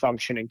cardiac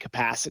function and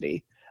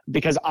capacity,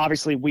 because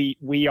obviously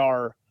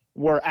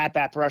we're at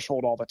that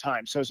threshold all the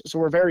time. So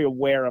we're very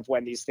aware of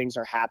when these things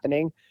are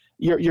happening.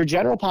 Your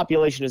general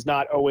population is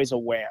not always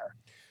aware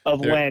of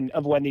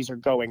when these are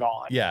going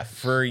on. Yeah,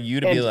 for you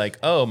to be like,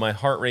 oh, my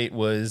heart rate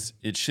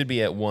it should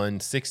be at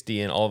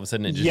 160, and all of a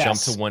sudden it just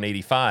jumped to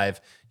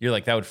 185. You're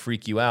like, that would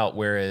freak you out.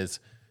 Whereas,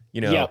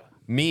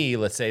 me,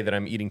 let's say that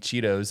I'm eating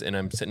Cheetos and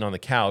I'm sitting on the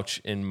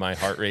couch and my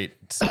heart rate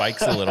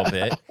spikes a little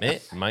bit,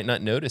 might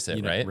not notice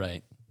it, right?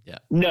 Right. Yeah.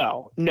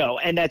 No,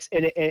 and that's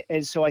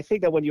and so I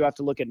think that when you have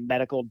to look at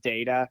medical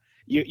data,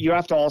 you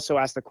have to also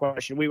ask the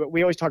question.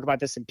 We always talk about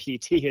this in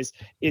PT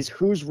is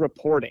who's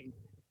reporting.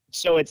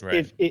 So it's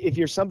if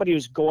you're somebody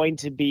who's going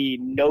to be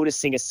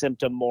noticing a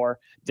symptom more,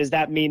 does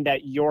that mean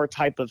that your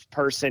type of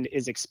person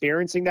is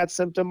experiencing that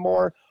symptom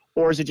more,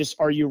 or is it just,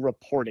 are you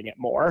reporting it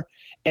more?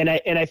 And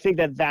I think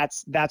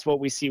that's what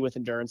we see with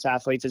endurance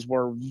athletes, is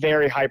we're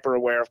very hyper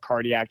aware of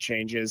cardiac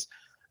changes.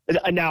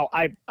 Now,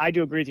 I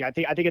do agree with you. I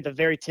think at the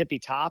very tippy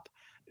top,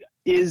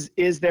 is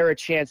there a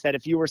chance that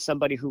if you were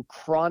somebody who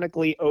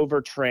chronically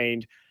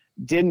overtrained,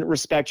 didn't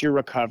respect your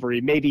recovery,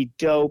 maybe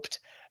doped,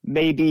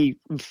 maybe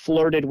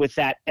flirted with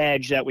that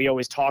edge that we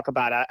always talk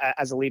about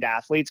as elite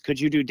athletes, could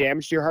you do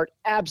damage to your heart?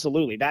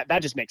 Absolutely. That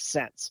just makes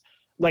sense.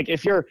 Like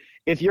if you're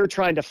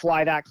trying to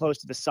fly that close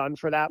to the sun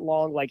for that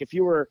long, like if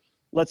you were,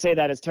 let's say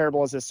that, as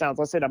terrible as this sounds,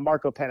 let's say that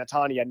Marco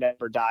Pantani had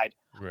never died.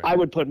 Right. I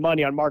would put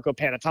money on Marco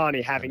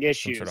Pantani having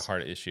issues. Some sort of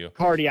heart issue.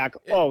 Cardiac.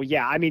 Oh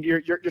yeah. I mean,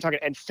 you're talking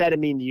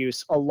amphetamine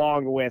use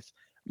along with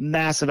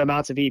massive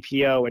amounts of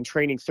EPO and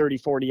training 30,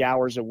 40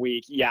 hours a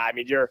week. Yeah. I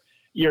mean, you're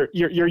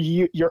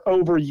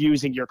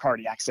overusing your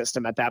cardiac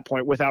system at that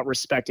point without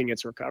respecting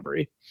its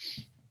recovery.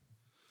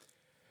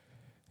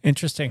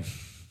 Interesting.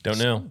 Don't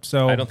know.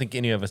 So I don't think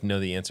any of us know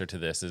the answer to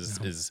this.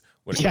 Is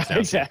what it comes down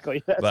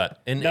exactly. to.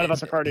 But none of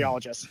us are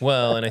cardiologists.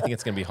 Well, and I think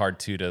it's going to be hard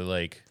too to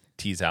like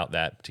tease out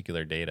that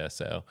particular data.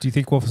 So, do you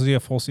think we'll see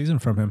a full season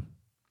from him?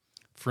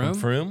 From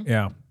Froome?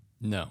 Yeah.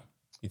 No.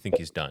 You think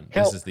he's done?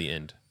 This is the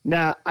end.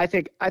 Nah, I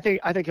think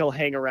he'll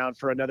hang around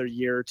for another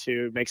year or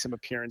two, make some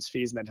appearance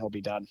fees, and then he'll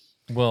be done.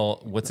 Well,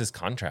 what's his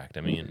contract?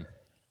 I mean,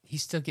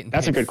 he's still getting.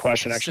 That's a good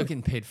question. He's actually, still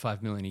getting paid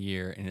 $5 million a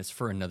year, and it's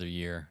for another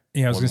year.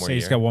 Yeah, I was going to say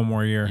he's got one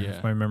more year,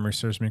 if my memory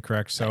serves me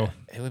correct. So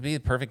it would be the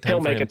perfect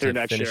time for him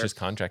to finish his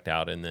contract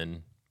out, and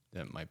then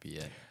that might be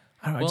it.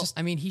 I don't know,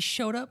 I mean, he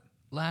showed up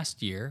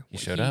last year. He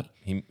showed up.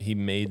 He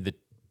made the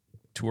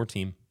tour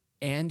team.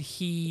 And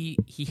he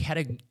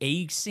had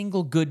a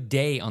single good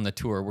day on the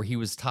tour where he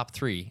was top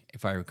 3,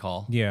 if I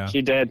recall. Yeah,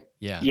 he did.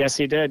 Yeah, yes,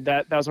 he did.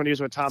 That was when he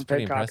was with Tom Pidcock.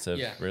 Pretty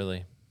impressive,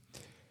 really.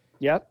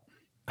 Yep.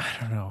 I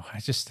don't know.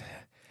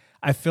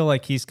 I feel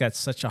like he's got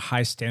such a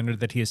high standard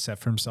that he has set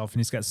for himself, and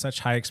he's got such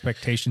high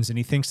expectations, and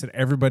he thinks that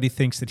everybody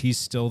thinks that he's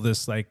still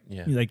this like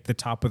the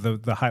top of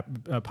the high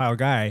pile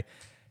guy.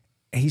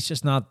 He's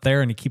just not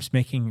there, and he keeps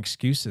making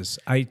excuses.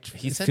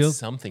 He said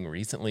something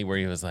recently where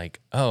he was like,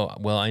 "Oh,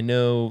 well, I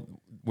know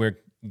where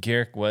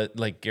Garrick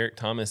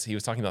Thomas." He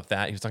was talking about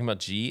that. He was talking about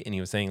G, and he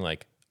was saying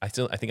like, I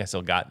think I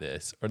still got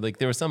this." Or like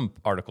there was some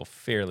article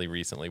fairly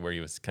recently where he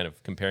was kind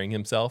of comparing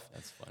himself.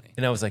 That's funny.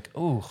 And I was like,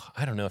 "Oh,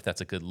 I don't know if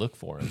that's a good look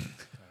for him."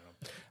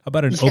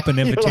 about an open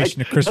you're invitation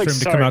like- to Chris like, Frim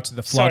to come sorry- out to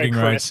the sorry, flogging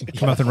rides, Chris.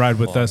 come out and ride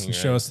with us Flogging and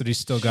show ride. us that he's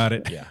still got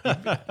it.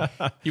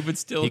 Yeah. He would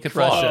still He could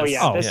crush flush us. Oh us.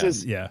 yeah, Oh, this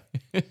is yeah.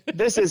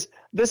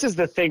 this is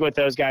the thing with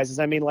those guys is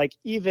I mean like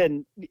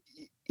even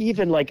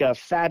like a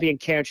Fabian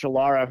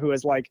Cancellara who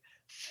has like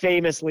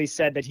famously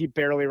said that he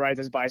barely rides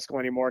his bicycle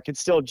anymore can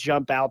still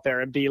jump out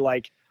there and be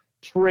like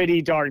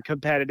pretty darn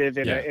competitive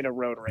in Yeah. a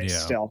road race Yeah.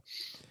 still.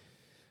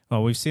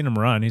 Well, we've seen him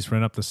run. He's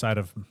run up the side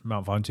of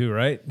Mount Ventoux,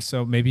 right?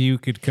 So maybe you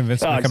could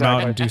convince him Oh, to come out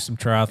exactly. and do some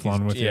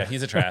triathlon with Yeah, you.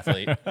 he's a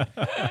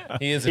triathlete.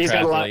 He is a He's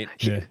got a lot. triathlete.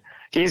 Yeah.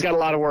 He's got a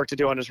lot of work to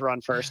do on his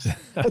run first.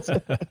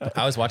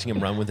 I was watching him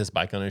run with his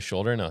bike on his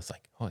shoulder, and I was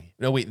like, "Oh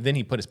no, wait!" Then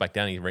he put his bike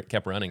down. And he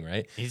kept running,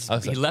 right? I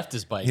was He like- left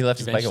his bike. He left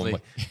his bike on.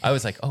 eventually. I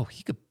was like, "Oh,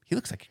 he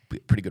looks like a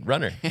pretty good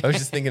runner." I was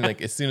just thinking,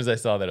 like, as soon as I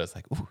saw that, I was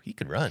like, "Oh, he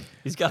could run.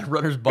 He's got a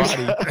runner's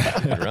body.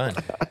 He could run."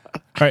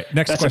 All right,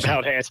 next That's question.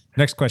 about it.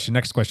 Next question.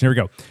 Here we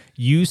go.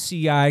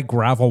 UCI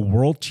Gravel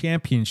World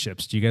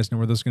Championships. Do you guys know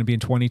where those are going to be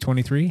in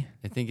 2023?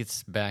 I think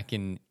it's back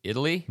in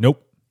Italy.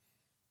 Nope.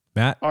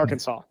 Matt?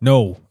 Arkansas.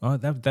 No. Oh,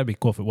 that'd be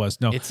cool if it was.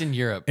 No. It's in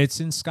Europe. It's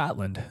in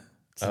Scotland.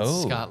 It's in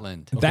Oh.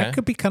 Scotland. That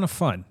could be kind of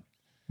fun.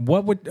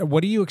 What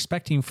are you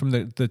expecting from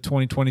the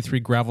 2023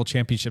 Gravel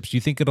Championships? Do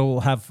you think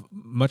it'll have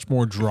much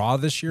more draw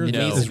this year? You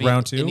than know, this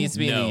round two? It needs to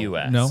be in No. the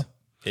U.S. No?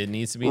 It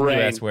needs to be in the Rain.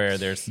 U.S. where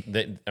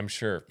I'm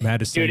sure.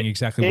 Matt is saying Dude,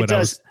 exactly it what I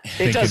was does.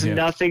 thinking. It does yeah.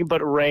 nothing but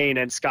rain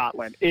in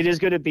Scotland. It is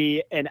going to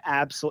be an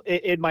absolute.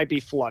 It might be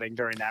flooding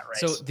during that race.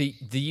 So the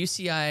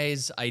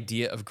UCI's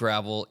idea of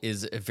gravel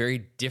is a very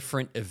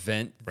different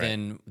event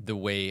than the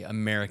way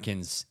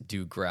Americans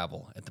do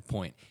gravel at the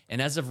point.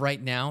 And as of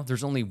right now,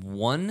 there's only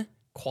one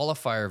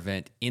qualifier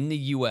event in the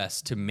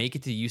U.S. to make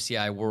it to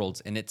UCI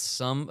Worlds, and it's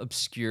some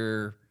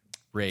obscure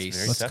race.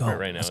 Very Let's separate go.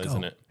 right now, Let's go.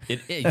 isn't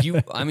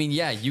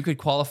it? You could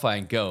qualify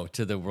and go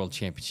to the World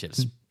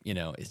Championships. You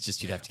know, it's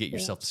just you'd have to get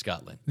yourself to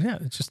Scotland. Yeah,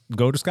 just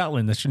go to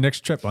Scotland. That's your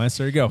next trip, Lance.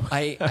 There you go.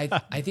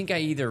 I think I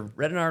either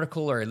read an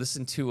article or I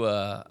listened to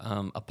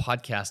a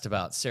podcast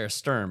about Sarah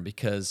Sturm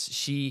because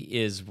she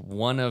is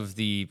one of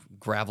the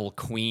gravel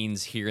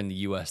queens here in the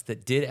U.S.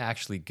 that did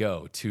actually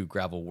go to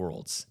Gravel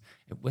Worlds.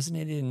 It was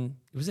in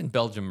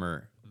Belgium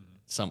or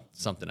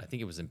something. I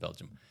think it was in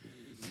Belgium.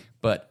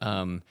 But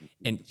and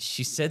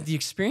she said the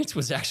experience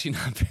was actually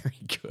not very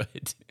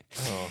good.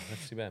 Oh,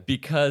 that's too bad.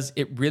 Because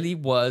it really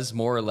was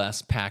more or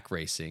less pack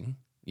racing.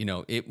 You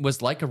know, it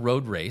was like a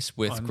road race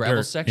with On gravel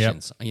dirt.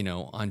 sections, you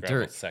know, on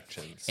Gravel dirt.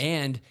 sections.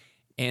 And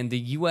the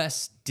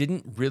US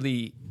didn't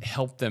really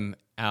help them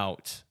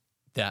out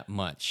that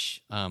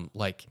much.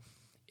 Like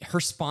her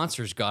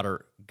sponsors got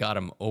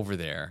them over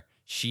there.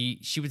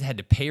 She would had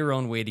to pay her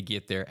own way to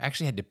get there.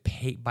 Actually had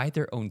to buy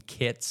their own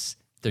kits.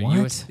 Their What?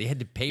 US they had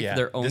to pay for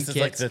their own this kits.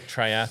 is like the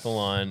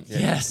triathlon.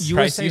 Yes.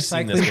 Price, USA you've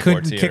seen this Cycling before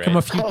couldn't too, kick right? him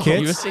a few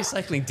kids. USA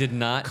Cycling did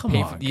not Come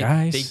pay on, for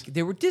guys.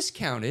 They were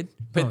discounted,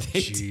 but Oh, they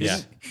geez. didn't. Yeah,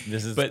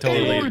 this is But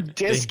totally. they were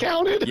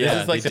discounted. Yeah,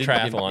 this is like they the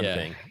didn't- triathlon yeah.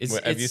 thing. It's-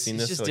 Have you it's- seen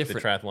it's this? just Like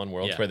different. the triathlon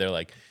worlds Yeah. where they're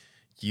like,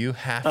 you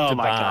have Oh to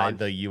my buy God.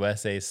 the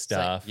USA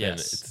stuff, and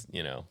yes. it's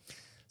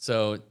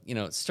So, you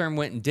know, Sturm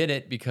went and did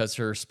it because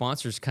her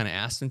sponsors kind of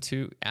asked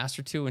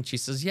her to, and she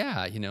says,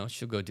 yeah, you know,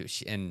 she'll go do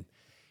it.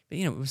 But,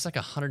 you know, it was like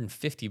a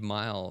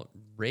 150-mile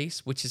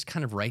race, which is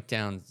kind of right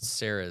down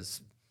Sarah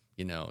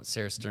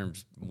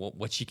Sturm's,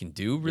 what she can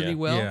do really Yeah.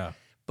 well. Yeah.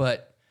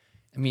 But,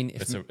 I mean,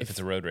 if it's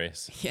a road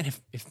race. yeah,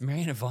 if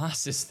Marianne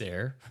Vos is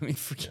there, I mean,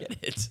 forget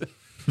it,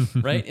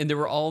 right? And there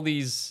were all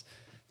these,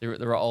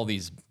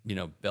 you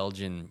know,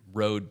 Belgian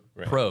road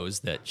pros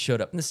that showed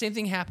up, and the same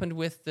thing happened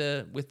with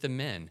the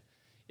men.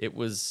 It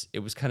was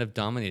kind of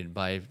dominated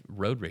by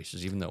road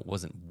racers, even though it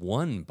wasn't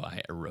won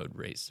by a road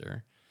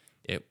racer.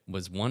 It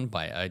was won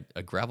by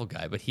a gravel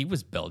guy, but he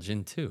was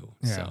Belgian too.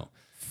 Yeah. So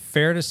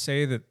Fair to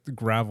say that the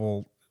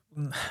gravel,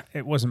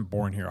 it wasn't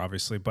born here,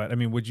 obviously, but I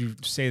mean, would you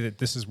say that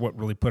this is what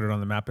really put it on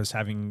the map as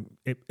having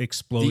it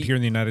explode here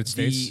in the United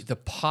States? The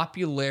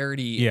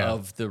popularity Yeah.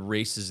 of the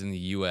races in the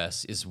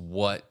U.S. is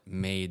what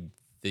made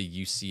the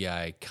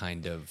UCI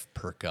kind of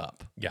perk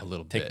up Yeah, a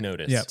little take bit.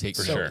 notice, Yeah. Take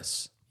for sure.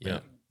 notice. Yeah.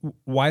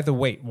 Why the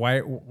wait?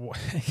 Why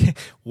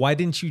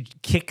didn't you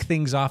kick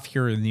things off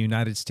here in the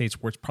United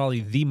States, where it's probably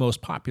the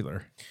most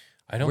popular?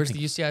 I don't Where's think.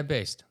 the UCI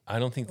based? I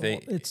don't think they.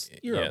 It's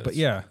Europe, but that's-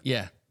 yeah,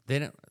 Yeah, they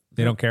don't.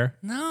 they don't care.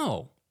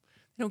 No,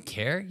 they don't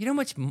care. You know how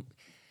much.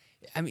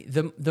 I mean,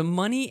 the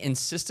money and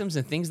systems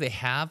and things they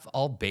have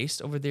all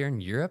based over there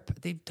in Europe.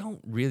 They don't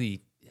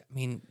really. I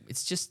mean,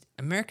 it's just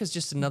America's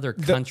just another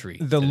country.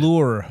 The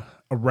lure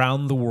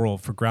around the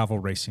world for gravel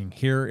racing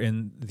here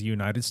in the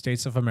United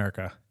States of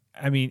America.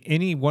 I mean,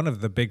 any one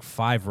of the big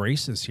 5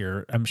 races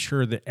here, I'm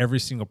sure that every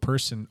single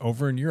person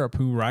over in Europe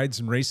who rides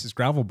and races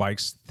gravel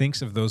bikes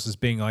thinks of those as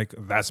being like,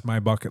 that's my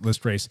bucket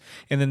list race.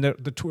 And then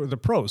the Tour of the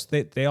Pros,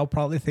 they all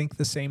probably think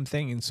the same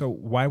thing. And so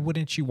why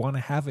wouldn't you want to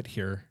have it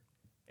here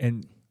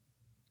and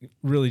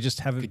really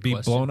just have it Good be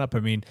question. blown up? I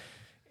mean,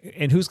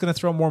 and who's going to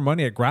throw more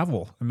money at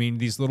gravel? I mean,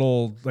 these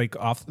little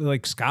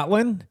like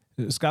Scotland.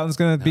 Scotland's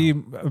going to be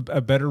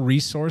a better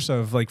resource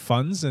of like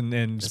funds and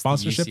That's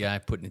sponsorship. The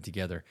UCI putting it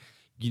together.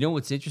 You know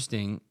what's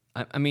interesting?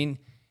 I mean,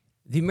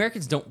 the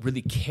Americans don't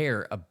really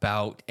care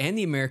about, and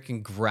the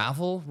American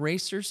gravel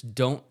racers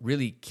don't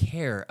really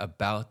care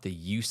about the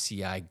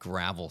UCI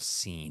gravel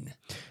scene.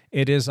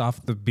 It is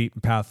off the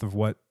beaten path of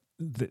what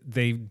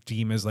they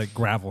deem as like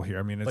gravel here.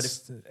 I mean,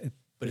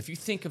 But if you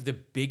think of the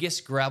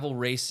biggest gravel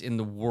race in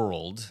the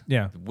world,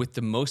 Yeah. with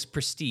the most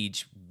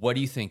prestige, what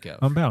do you think of?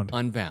 Unbound.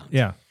 Unbound.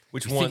 Yeah.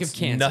 Which You think wants of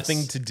Kansas.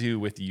 nothing to do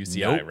with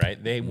UCI, Nope.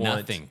 right? They want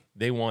Nothing.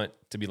 They want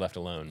to be left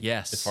alone.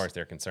 Yes. as far as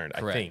they're concerned,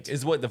 Correct. I think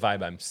is what the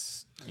vibe I'm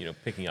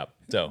picking up.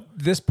 So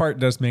This part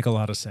does make a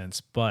lot of sense,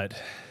 but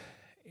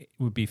it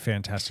would be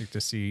fantastic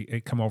to see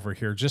it come over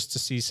here, just to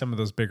see some of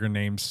those bigger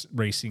names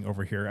racing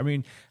over here. I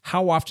mean,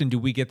 how often do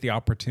we get the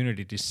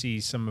opportunity to see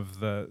some of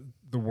the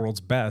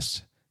world's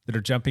best that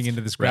are jumping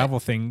into this gravel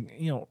thing,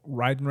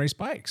 ride and race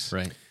bikes?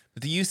 Right.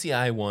 but the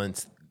UCI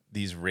wants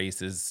these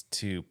races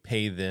to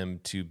pay them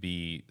to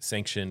be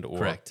sanctioned or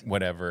Correct.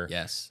 whatever,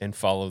 Yes. and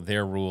follow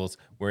their rules.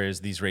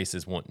 Whereas these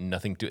races want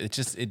nothing to.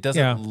 It doesn't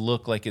Yeah.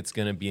 look like it's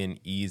going to be an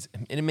easy.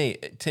 And it may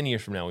 10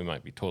 years from now we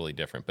might be totally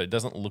different, but it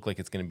doesn't look like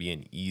it's going to be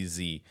an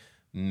easy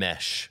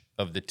mesh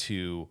of the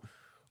two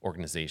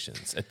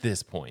organizations at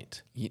this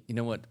point. You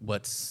know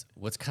what's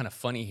kind of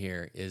funny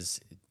here is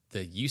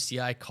the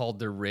UCI called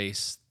their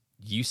race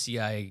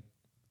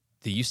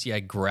the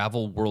UCI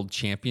Gravel World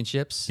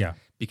Championships. Yeah.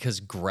 Because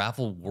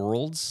Gravel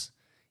Worlds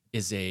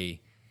is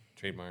a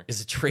Trademark.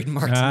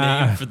 trademarked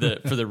name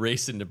for the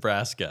race in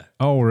Nebraska.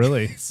 Oh,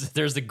 really? So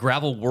there's the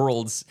Gravel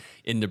Worlds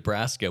in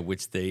Nebraska,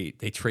 which they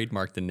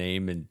trademarked the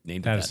name and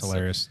named That it is that. So-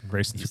 hilarious.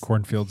 Racing through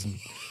cornfields. And,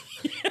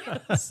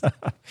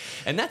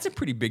 and that's a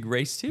pretty big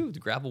race too, the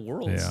Gravel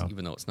Worlds, Yeah.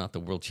 even though it's not the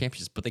World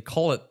Championships, but they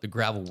call it the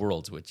Gravel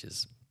Worlds, which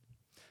is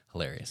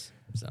hilarious.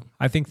 So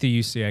I think the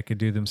UCI could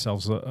do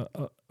themselves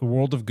a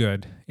world of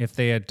good if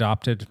they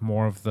adopted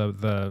more of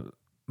the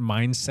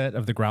mindset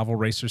of the gravel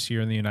racers here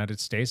in the United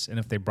States, and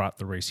if they brought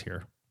the race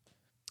here.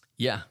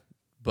 yeah,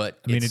 but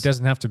I mean, it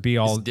doesn't have to be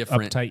all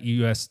different. uptight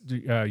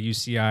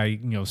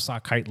UCI,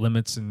 sock height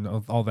limits and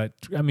all that.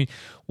 I mean,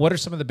 what are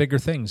some of the bigger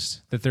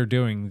things that they're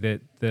doing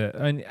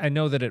I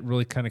know that it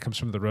really kind of comes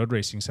from the road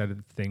racing side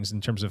of things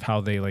in terms of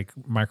how they like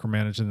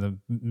micromanage and the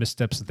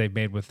missteps that they've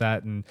made with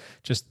that, and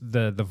just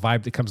the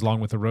vibe that comes along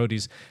with the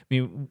roadies. I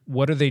mean,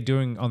 what are they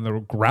doing on the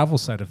gravel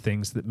side of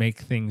things that make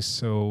things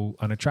so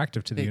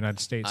unattractive to the United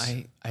States?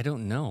 I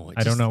don't know.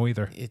 I don't know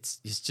either.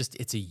 It's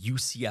a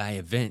UCI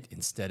event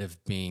instead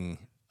of being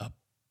a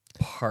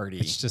party.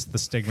 It's just the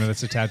stigma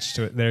that's attached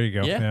to it. There you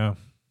go. Yeah.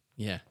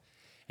 Yeah.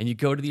 And you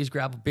go to these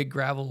big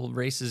gravel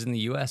races in the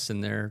U.S.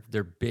 and they're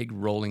big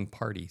rolling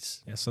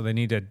parties. Yeah, so they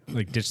need to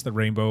like ditch the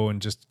rainbow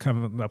and just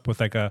come up with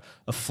like a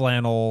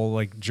flannel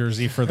like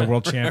jersey for the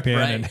world champion.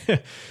 Right.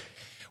 And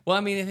Well,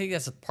 I mean, I think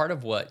that's a part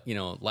of what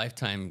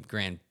Lifetime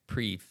Grand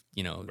Prix,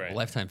 Right.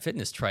 Lifetime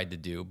Fitness tried to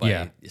do by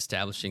Yeah.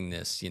 establishing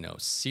this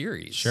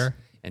series. Sure.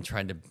 And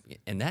tried to,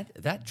 and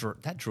that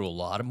drew a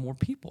lot of more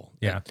people.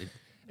 Yeah.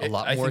 A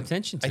lot I more think-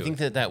 attention to I think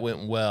it. that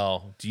went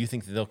well. Do you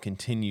think that they'll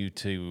continue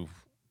to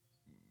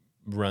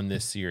run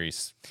this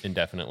series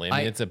indefinitely? I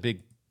mean, it's a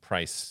big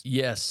price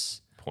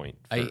Yes. point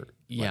for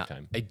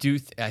Lifetime. I do.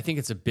 I think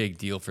it's a big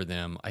deal for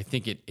them. I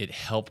think it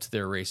helped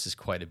their races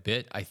quite a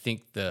bit. I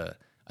think the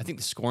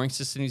scoring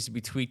system needs to be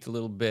tweaked a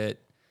little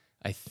bit.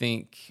 I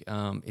think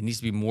it needs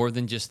to be more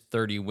than just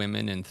 30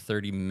 women and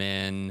 30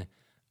 men.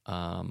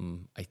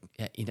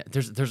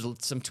 There's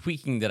some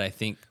tweaking that I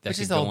think that Which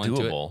could is go all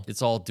into doable. it.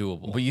 It's all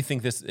doable. But you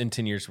think this in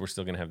 10 years we're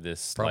still going to have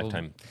this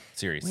Lifetime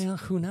series? Well,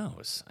 who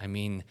knows? I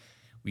mean,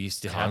 we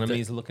used to have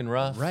Economy's looking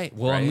rough, right.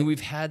 Well, I right? mean,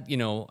 we've had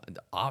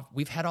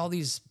we've had all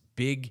these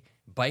big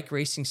bike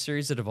racing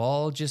series that have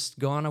all just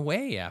gone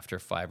away after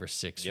 5 or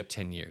 6 or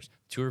 10 years.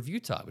 Tour of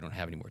Utah, we don't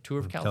have anymore. Tour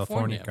of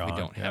California, California, we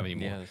don't gone, have yeah.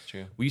 anymore. Yeah, that's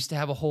true. We used to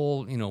have a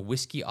whole,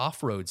 whiskey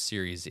off-road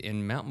series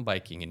in mountain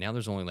biking, and now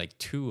there's only like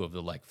 2 of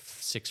the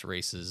 6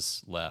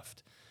 races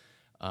left.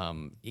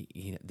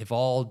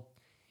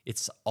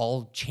 It's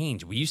all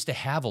changed. We used to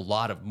have a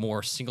lot of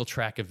more single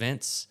track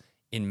events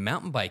in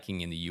mountain biking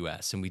in the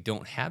U.S., and we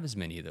don't have as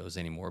many of those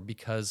anymore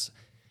because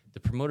the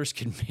promoters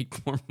can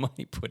make more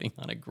money putting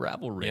on a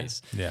gravel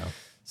race. yeah.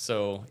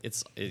 So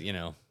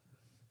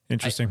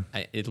Interesting.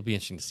 it'll be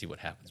interesting to see what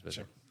happens with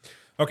it.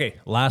 Okay,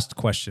 last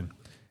question.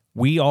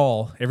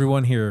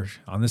 Everyone here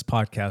on this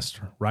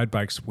podcast, ride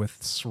bikes with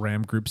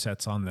SRAM group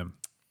sets on them.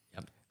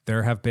 Yep.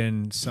 There have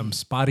been some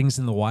spottings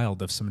in the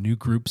wild of some new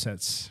group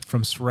sets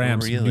from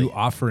SRAM, some Really? new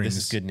offerings.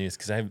 This is good news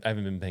because I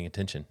haven't been paying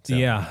attention. So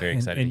Yeah, I'm very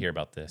excited to hear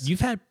about this.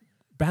 You've had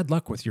bad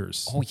luck with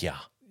yours. Oh, yeah.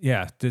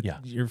 Yeah, Yeah.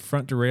 Your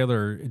front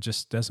derailleur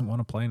just doesn't want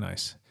to play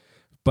nice.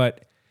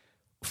 But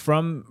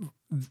from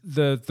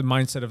the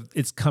mindset of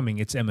it's coming,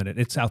 it's imminent,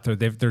 it's out there.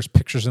 There's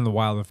pictures in the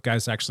wild of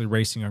guys actually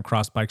racing on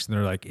cross bikes, and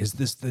they're like, "Is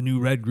this the new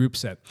red group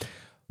set?"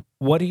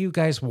 What do you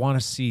guys want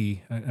to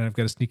see? And I've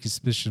got a sneaky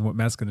suspicion what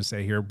Matt's going to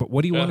say here. But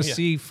what do you want to yeah.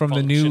 see from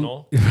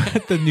Functional.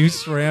 the new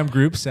SRAM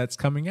group sets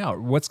coming out?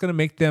 What's going to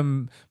make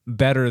them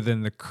better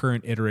than the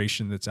current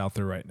iteration that's out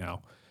there right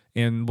now?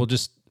 And we'll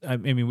just, I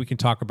mean, we can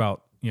talk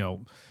about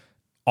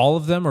all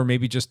of them, or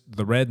maybe just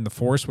the Red and the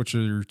Force, which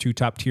are your two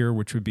top tier,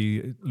 which would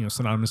be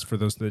synonymous for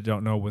those that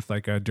don't know with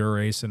like a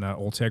Dura-Ace and a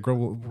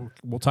Ultegra.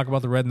 We'll talk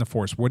about the Red and the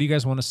Force. What do you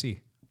guys want to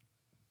see?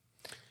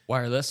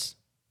 Wireless,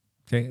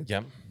 Okay.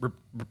 Yep.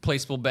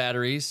 replaceable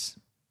batteries.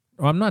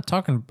 Well, I'm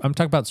talking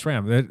about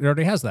SRAM. It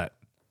already has that.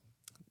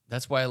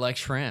 That's why I like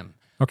SRAM.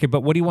 Okay,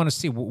 but what do you want to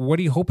see? What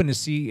are you hoping to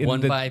see? In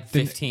 1 by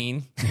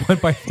 15. 1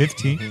 by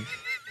 15.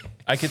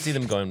 I could see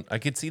them going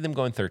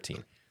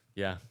 13.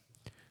 Yeah.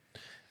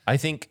 I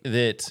think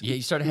that Yeah,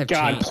 you start to have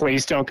God, chain.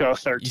 please don't go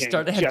 13. You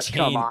start to have Just chain.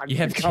 come on. You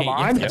have come chain. You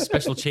on. have to have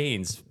special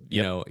chains.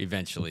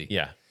 Eventually.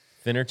 yeah,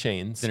 thinner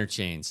chains. Thinner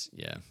chains.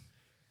 Yeah.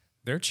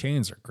 Their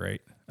chains are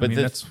great. But I mean,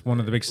 the- that's one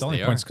of the big selling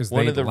they points are. because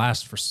One they of the-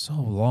 last for so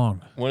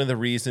long. One of the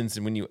reasons,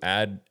 and when you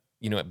add,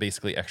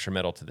 basically extra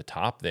metal to the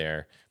top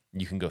there,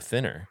 you can go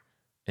thinner.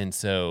 And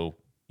so,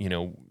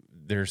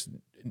 there's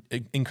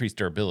increased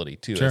durability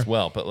too Sure. as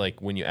well. But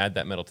like when you add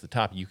that metal to the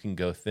top, you can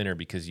go thinner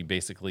because you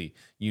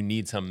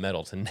need some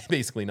metal to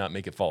basically not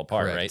make it fall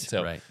apart, Correct, right?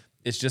 So right.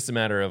 it's just a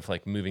matter of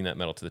like moving that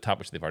metal to the top,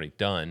 which they've already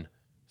done.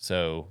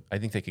 So I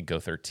think they could go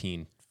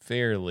 13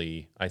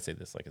 fairly. I say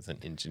this like it's an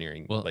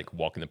engineering, like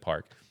walk in the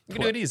park. You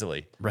can do it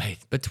easily. Right.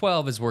 But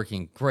 12 is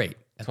working great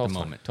at the 12's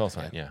fine. moment. 12's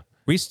fine, yeah.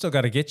 We still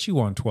got to get you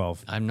on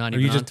 12. I'm not Or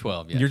even you on just,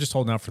 12 yet. You're just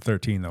holding out for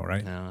 13 though,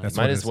 right? No, That's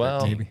Might what it as is,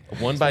 well. 13.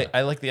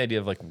 I like the idea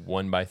of like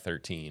 1 by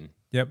 13.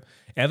 Yep.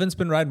 Evan's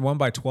been riding 1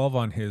 by 12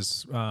 on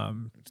his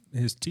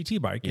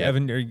TT bike. Yeah.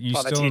 Evan, are you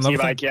On the still in love TT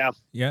with bike, it? yeah.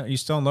 Yeah. Are you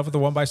still in love with the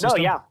 1 by No,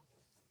 system?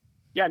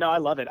 yeah, no, I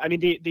love it. I mean,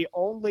 the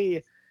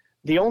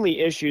only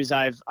issues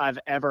I've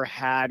ever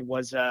had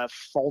was a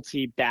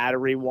faulty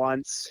battery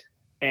once,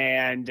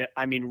 and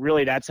I mean,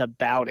 really, that's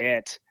about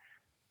it.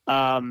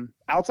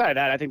 Outside of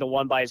that, I think the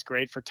 1 by is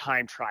great for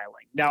time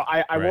trialing. Now,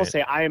 I will Right.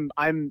 say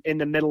I'm in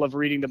the middle of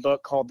reading the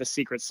book called The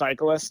Secret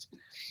Cyclist,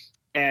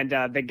 and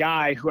the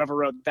guy, whoever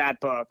wrote that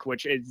book,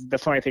 which is the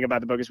funny thing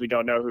about the book is we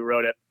don't know who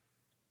wrote it.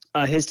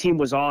 His team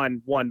was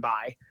on 1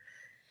 by,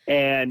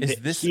 and Is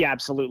this-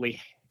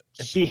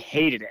 he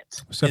hated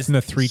it. Except from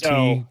the 3T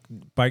so-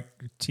 bike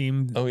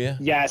team. Oh yeah.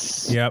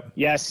 Yes. Yep.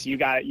 Yes, you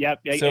got it. Yep.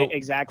 So,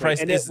 Exactly.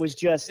 Price, and it was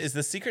just Is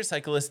the secret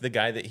cyclist the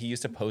guy that he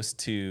used to post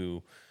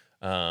to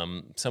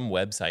some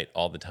website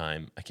all the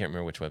time? I can't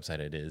remember which website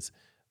it is,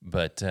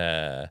 but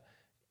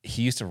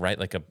he used to write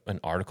like an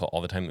article all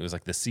the time. It was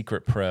like the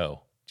Secret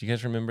Pro. Do you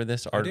guys remember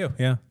this I article?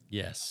 do. Yeah.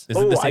 Yes. Is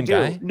it the I same do.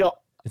 guy? No,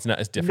 It's not.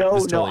 It's different. no,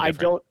 It's totally I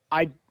different.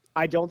 don't.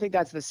 I don't think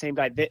that's the same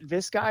guy.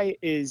 This guy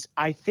is,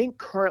 I think,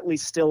 currently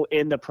still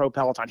in the Pro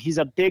Peloton. He's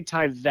a big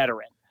time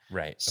veteran.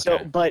 Right. So,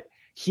 okay. but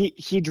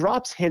he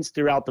drops hints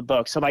throughout the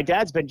book. So my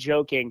dad's been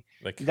joking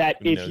Like, that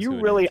who if knows you who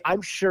it really, is?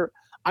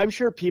 I'm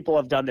sure people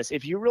have done this.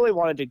 If you really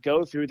wanted to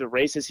go through the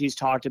races he's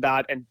talked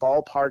about and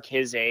ballpark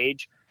his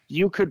age,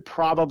 you could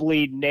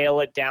probably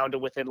nail it down to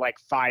within like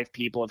 5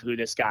 people of who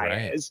this guy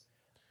Right. is.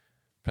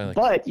 Probably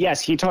like, But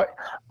yes, he talks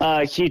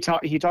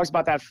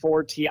about that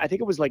 4T. I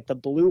think it was like the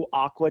Blue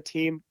Aqua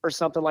team or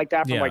something like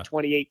that from Yeah. like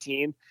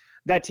 2018.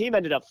 That team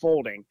ended up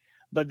folding,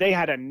 but they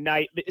had a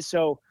night.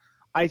 So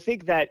I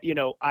think that,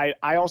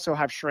 I also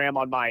have SRAM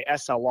on my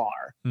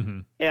SLR, Mm-hmm.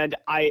 and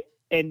I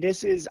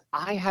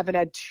haven't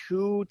had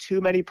too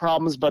many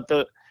problems, but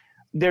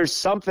there's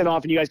something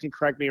off, and you guys can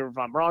correct me if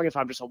I'm wrong, if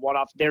I'm just a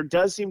one-off. There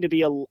does seem to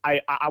be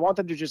I want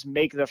them to just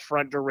make the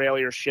front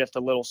derailleur shift a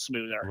little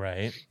smoother.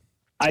 right.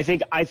 I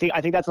think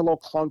that's a little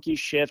clunky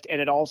shift,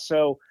 and it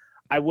also,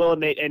 I will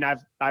admit, and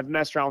I've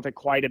messed around with it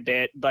quite a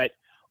bit, but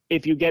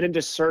if you get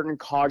into certain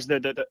cogs,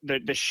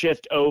 the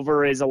shift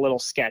over is a little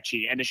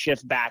sketchy, and the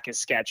shift back is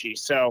sketchy.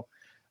 So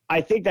I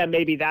think that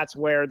maybe that's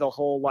where the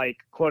whole, like,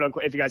 quote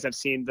unquote, if you guys have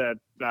seen the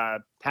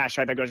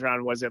hashtag that goes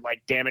around, was it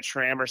like damn it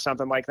SRAM or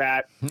something like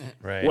that,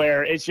 Right.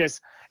 where it's just.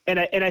 And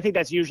I think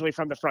that's usually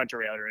from the front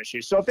derailleur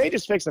issues. So if they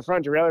just fix the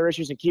front derailleur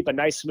issues and keep a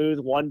nice smooth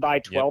 1 by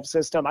 12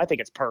 system, I think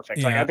it's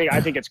perfect. Like Yeah.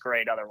 I think it's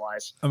great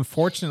otherwise.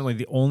 Unfortunately,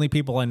 the only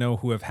people I know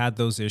who have had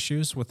those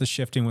issues with the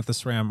shifting with the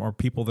SRAM are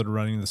people that are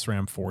running the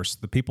SRAM Force.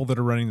 The people that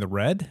are running the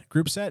Red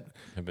group set,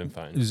 Have been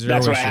fine. zero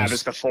That's what I issues. have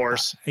is the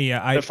Force.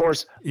 Yeah, The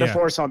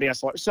Force on the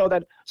SLR. So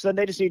then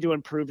they just need to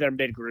improve their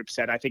mid group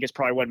set. I think is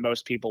probably what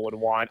most people would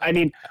want. I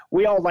mean,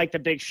 we all like the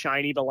big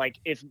shiny, but like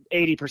if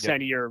 80%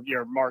 of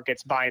your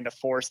market's buying the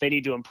Force, they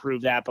need to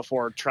improve that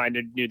before trying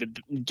to do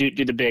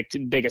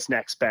the biggest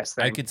next best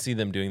thing. I could see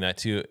them doing that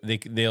too.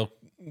 They'll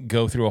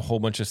go through a whole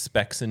bunch of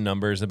specs and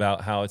numbers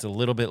about how it's a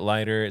little bit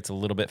lighter, it's a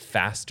little bit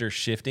faster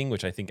shifting,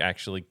 which I think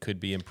actually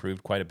could be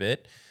improved quite a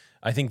bit.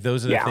 I think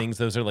those are the things.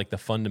 Those are like the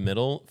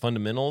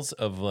fundamentals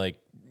of like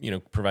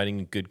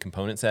providing a good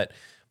component set.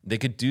 They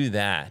could do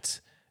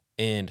that,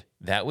 and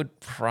that would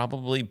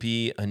probably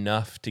be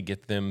enough to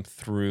get them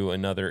through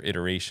another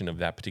iteration of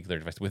that particular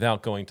device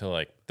without going to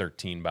like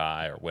 13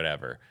 by or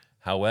whatever.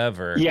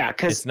 However, yeah,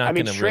 because it's not I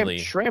mean, going to SRAM, really.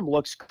 SRAM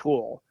looks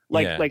cool.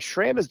 Like Yeah.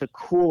 SRAM is the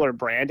cooler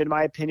brand in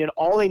my opinion.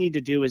 All they need to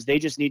do is they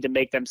just need to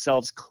make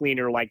themselves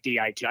cleaner like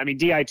Di2. I mean,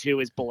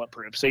 Di2 is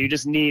bulletproof, so you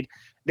just need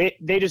they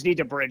just need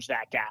to bridge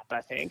that gap.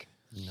 I think.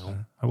 No,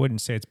 I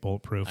wouldn't say it's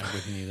bulletproof. I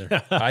wouldn't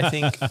either. I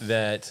think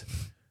that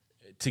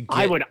to get.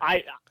 I would.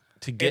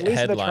 to get at least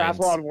headlines. in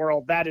the triathlon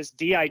world, that is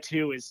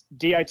DI2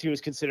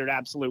 is considered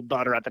absolute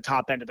butter at the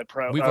top end of the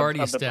pro. We've of, already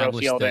of the pro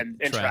established field that in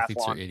triathletes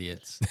triathlon. are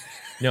idiots.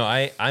 No,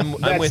 I'm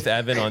with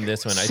Evan on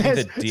this one. I think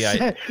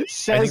that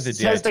says the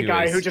DI2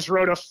 guy is, who just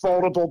rode a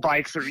foldable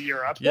bike through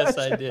Europe. Yes,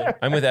 I did.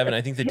 I'm with Evan.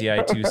 I think the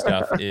DI2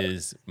 stuff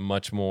is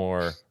much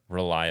more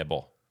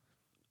reliable.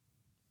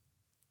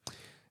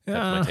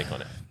 That's my take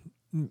on it.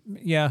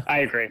 Yeah, I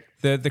agree.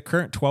 The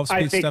current 12 I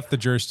speed think- stuff, the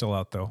jury's still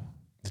out though.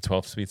 The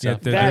 12 speed Yeah,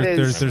 stuff.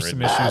 there's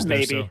some issues there.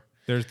 maybe.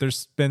 So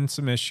there's been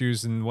some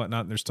issues and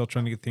whatnot. And they're still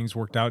trying to get things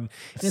worked out, and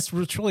it's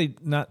really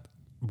not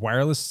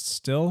wireless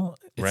still.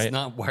 It's Right.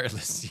 not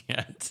wireless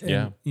yet. And,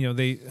 Yeah. you know,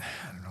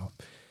 I don't know.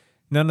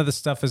 None of the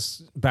stuff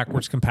is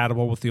backwards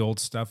compatible with the old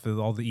stuff.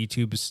 All the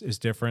E-tube is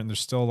different. There's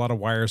still a lot of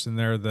wires in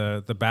there.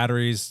 The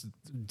battery's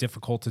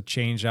difficult to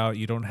change out.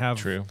 You don't have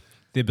True.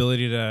 the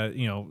ability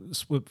to,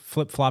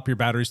 flip flop your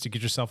batteries to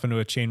get yourself into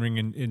a chain ring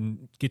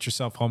and get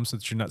yourself home so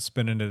that you're not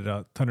spinning at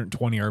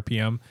 120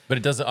 RPM. But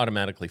it does it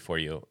automatically for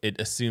you. It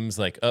assumes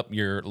like,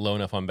 you're low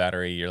enough on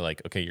battery. You're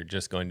like, okay, you're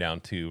just going down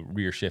to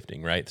rear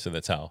shifting, right? So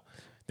that's how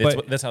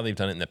they've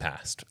done it in the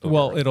past.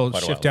 Well, it'll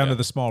quite a shift while down ago. to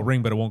the small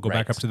ring, but it won't go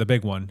back Right. up to the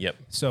big one. Yep.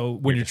 So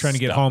when you're just trying to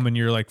get stuck. home and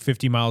you're like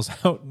 50 miles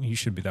out, you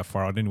shouldn't be that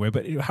far out anyway,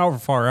 but however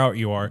far out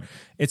you are,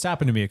 it's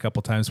happened to me a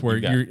couple times where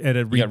you're at a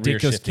you got rear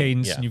ridiculous shifting,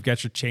 cadence yeah. and you've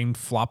got your chain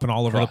flopping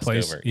all over the Crossed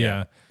place. over,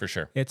 Yeah. for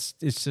sure. It's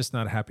just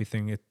not a happy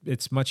thing.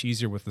 It's much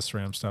easier with the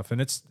SRAM stuff, and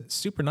it's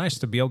super nice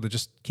to be able to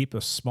just keep a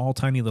small,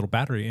 tiny little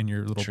battery in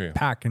your little True.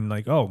 pack and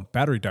like,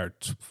 battery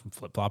dart,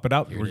 flip flop it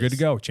out. We're good to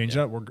go. Change it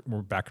out.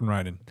 We're back and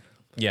riding.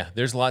 Yeah,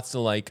 there's lots to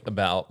like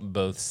about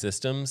both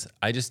systems.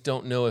 I just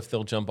don't know if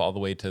they'll jump all the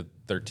way to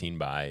 13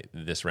 by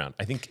this round.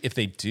 I think if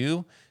they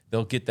do,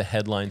 they'll get the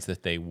headlines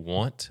that they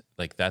want.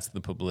 Like that's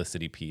the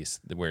publicity piece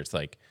where it's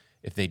like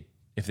if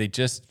they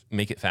just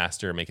make it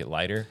faster, make it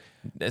lighter,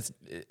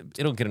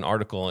 it'll get an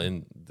article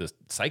in the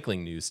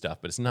cycling news stuff,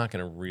 but it's not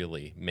going to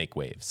really make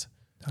waves.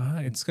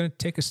 It's going to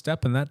take a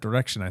step in that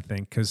direction, I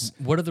think, because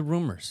What are the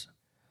rumors?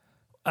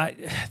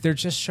 they're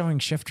just showing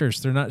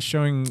shifters. They're not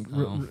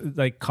showing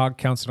like cog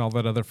counts and all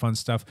that other fun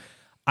stuff.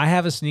 I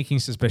have a sneaking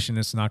suspicion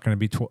it's not going to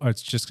be 12.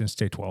 It's just going to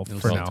stay 12 for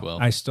stay now.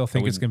 12. I still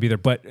think it's going to be there.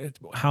 But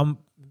how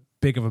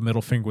big of a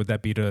middle finger would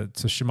that be to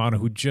Shimano,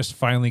 who just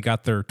finally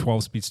got their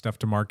 12-speed stuff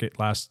to market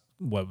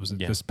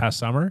this past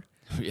summer?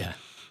 Yeah.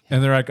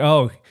 And they're like,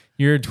 oh,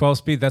 you're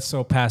 12-speed? That's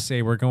so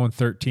passe. We're going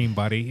 13,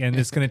 buddy. And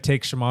it's going to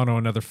take Shimano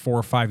another 4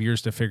 or 5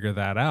 years to figure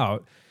that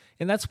out.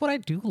 And that's what I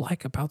do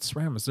like about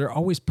SRAM is they're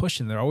always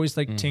pushing. They're always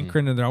like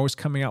tinkering and they're always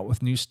coming out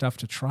with new stuff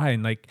to try.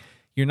 And like,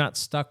 you're not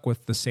stuck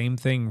with the same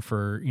thing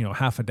for,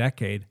 half a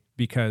decade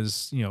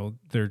because,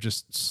 they're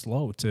just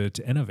slow to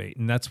innovate.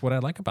 And that's what I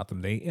like about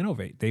them. They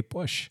innovate, they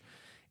push.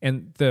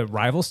 And the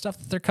rival stuff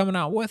that they're coming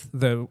out with,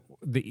 the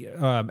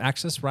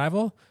Access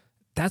Rival,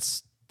 that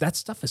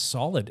stuff is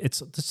solid.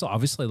 It's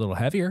obviously a little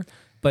heavier,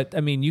 but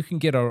I mean, you can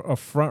get a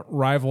front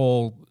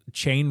rival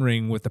chain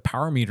ring with the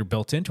power meter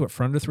built into it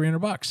for under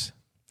 $300.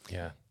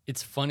 Yeah.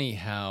 It's funny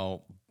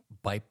how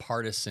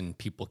bipartisan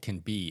people can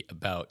be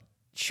about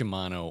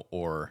Shimano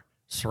or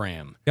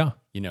SRAM. Yeah.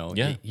 You're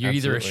Yeah,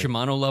 either a absolutely.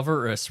 Shimano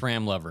lover or a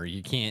SRAM lover.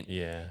 You can't,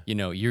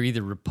 you're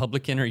either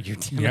Republican or you're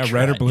Democrat. Yeah,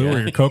 red or blue, or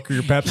your Coke or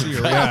your Pepsi,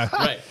 or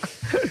Right.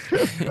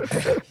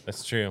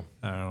 That's true.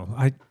 I don't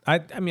know.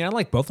 I mean, I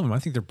like both of them. I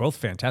think they're both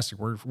fantastic.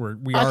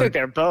 We I are think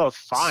they're both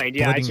fine.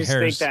 Yeah, I splitting just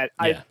hairs. think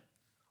that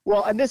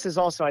well, and this is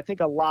also, I think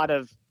a lot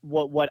of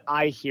what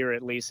I hear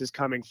at least is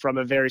coming from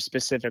a very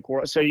specific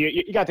world. So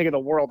you got to think of the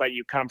world that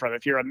you come from.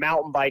 If you're a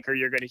mountain biker,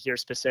 you're going to hear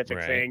specific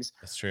Right. things.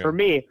 That's true. For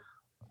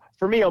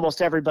me,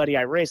 almost everybody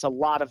I race, a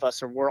lot of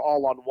us we're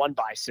all on one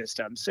buy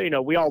system.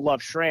 So, we all love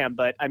SRAM,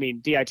 but I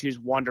mean, DI2 is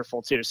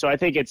wonderful too. So I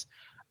think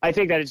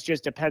that it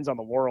just depends on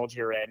the world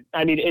you're in.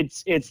 I mean,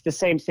 it's the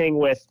same thing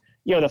with,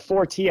 the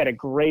 4T had a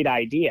great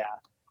idea.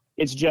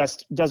 It's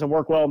just doesn't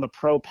work well in the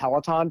pro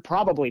peloton.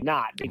 Probably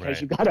not, because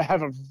Right. you got to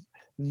have a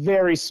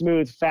very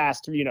smooth,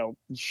 fast,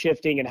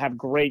 shifting and have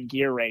great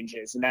gear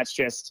ranges. And that's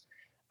just,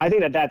 I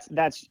think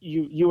that's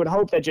you would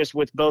hope that just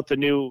with both the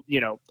new,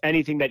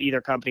 anything that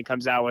either company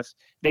comes out with,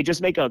 they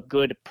just make a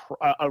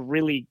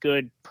really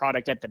good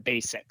product at the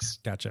basics.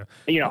 Gotcha.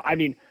 I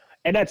mean,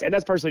 and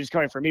that's personally just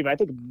coming from me, but I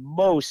think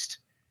most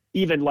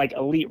even like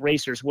elite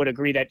racers would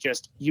agree that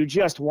you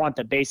just want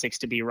the basics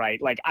to be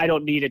right. Like I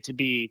don't need it to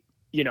be,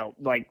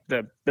 like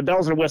the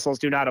bells and whistles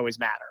do not always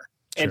matter.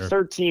 And Sure.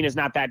 13 is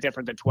not that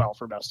different than 12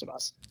 for most of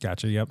us.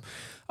 Gotcha. Yep.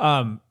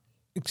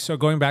 So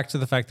going back to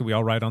the fact that we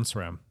all ride on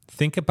SRAM,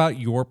 think about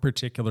your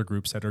particular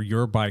group set or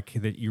your bike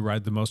that you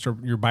ride the most, or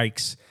your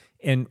bikes,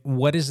 and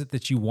what is it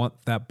that you want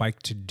that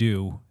bike to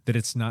do that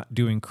it's not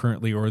doing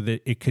currently, or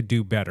that it could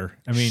do better?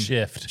 I mean,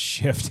 Shift.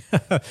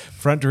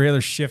 front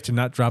derailleur shift and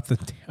not drop the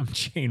damn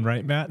chain,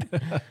 right, Matt?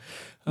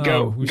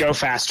 Go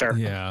faster.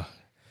 Yeah.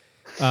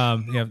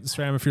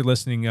 SRAM, if you're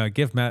listening,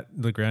 give Matt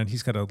Legrand,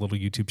 he's got a little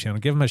YouTube channel.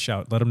 Give him a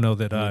shout. Let him know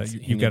that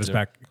you've got needs his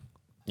back.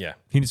 Yeah.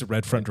 He needs a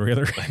red front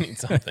derailleur. I need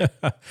something.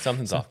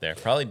 Something's off there.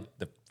 Probably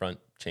the front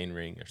chain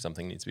ring or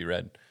something needs to be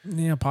red.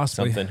 Yeah,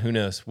 possibly. Something. Who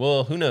knows?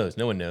 Well, who knows?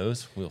 No one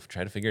knows. We'll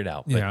try to figure it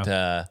out.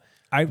 But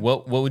I-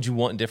 what would you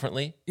want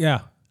differently?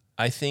 Yeah.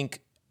 I think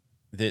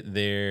that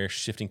their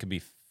shifting could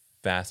be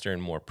faster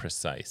and more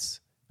precise.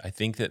 I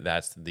think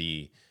that's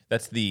the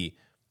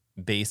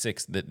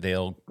basics that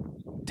they'll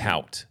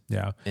tout.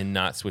 Yeah. And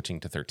not switching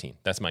to 13.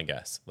 That's my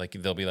guess. Like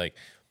they'll be like,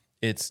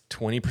 it's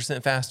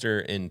 20% faster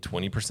and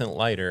 20%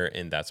 lighter,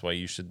 and that's why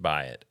you should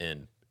buy it.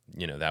 And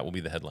that will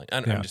be the headline.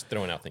 I'm just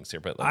throwing out things here,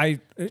 but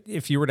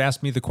if you were to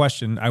ask me the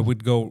question, I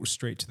would go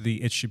straight to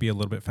it should be a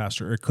little bit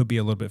faster, or it could be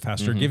a little bit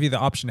faster. Give you the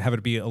option to have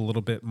it be a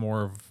little bit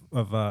more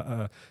of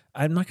a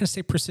I'm not going to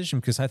say precision,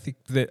 because I think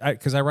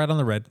because I ride on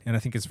the red and I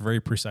think it's very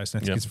precise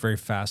and I think it's very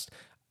fast.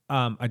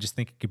 I just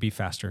think it could be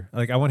faster.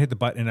 Like I want to hit the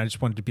button and I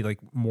just want it to be like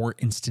more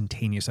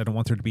instantaneous. I don't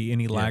want there to be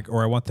any lag,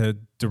 or I want the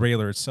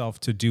derailleur itself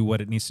to do what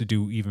it needs to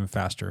do even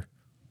faster.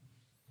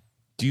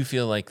 Do you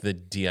feel like the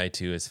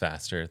Di2 is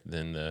faster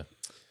than the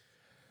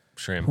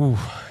SRAM? Ooh,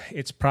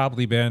 it's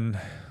probably been.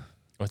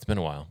 Oh, it's been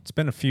a while. It's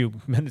been a few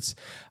minutes.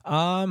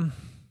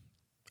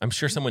 I'm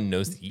sure someone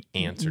knows the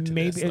answer to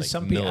maybe this. Like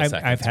some people. milliseconds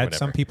I've or had whatever.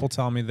 some people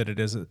tell me that it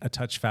is a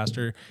touch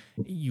faster.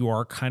 You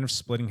are kind of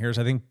splitting hairs.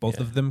 I think both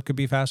of them could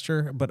be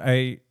faster, but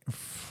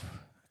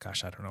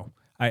gosh, I don't know.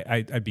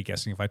 I'd be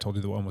guessing if I told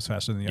you the one was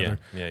faster than the other.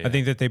 Yeah. I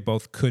think that they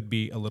both could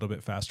be a little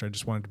bit faster. I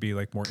just want it to be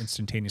like more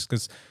instantaneous,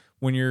 because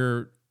when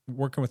you're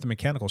working with a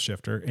mechanical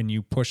shifter and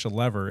you push a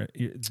lever,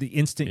 the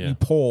instant you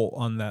pull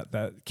on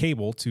that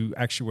cable to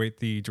actuate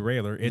the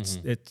derailleur,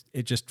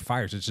 it just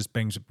fires. It just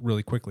bangs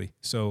really quickly.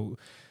 So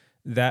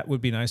that would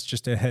be nice,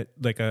 just to hit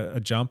like a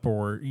jump,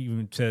 or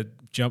even to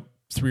jump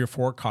 3 or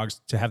 4 cogs,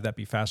 to have that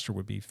be faster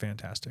would be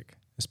fantastic,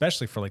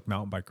 especially for like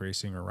mountain bike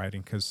racing or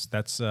riding, because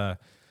that's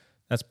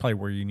probably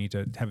where you need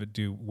to have it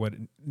do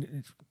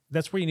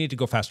that's where you need to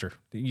go faster.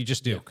 You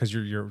just do, because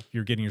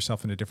you're getting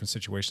yourself into different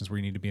situations where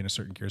you need to be in a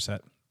certain gear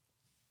set.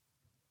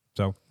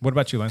 So what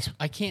about you, Lance?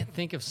 I can't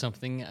think of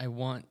something I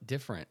want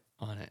different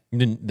on it.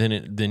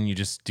 Then you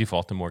just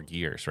default to more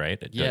gears, right?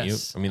 Don't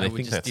Yes. you? I mean, I would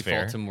think just that's default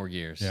fair. to more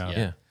gears. Yeah.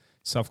 Yeah.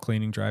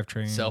 Self-cleaning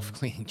drivetrain.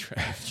 Self-cleaning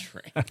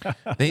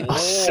drivetrain. They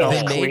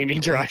Self-cleaning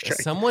made- drivetrain.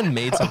 Someone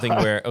made something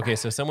where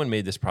so someone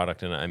made this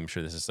product, and I'm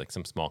sure this is like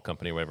some small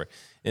company or whatever.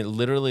 It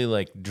literally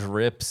like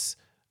drips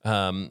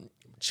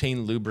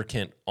chain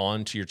lubricant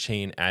onto your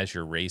chain as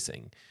you're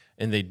racing,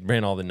 and they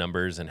ran all the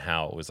numbers and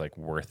how it was like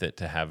worth it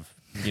to have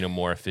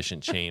more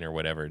efficient chain or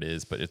whatever it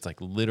is. But it's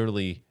like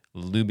literally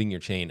lubing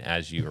your chain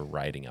as you are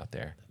riding out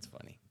there. That's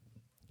funny.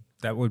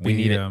 That would be. We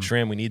need it,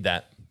 SRAM. We need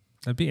that.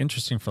 That'd be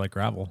interesting for like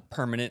gravel.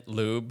 Permanent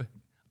lube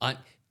on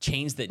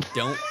chains that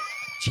don't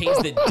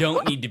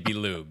need to be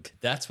lubed.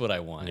 That's what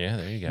I want. Yeah,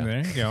 there you go.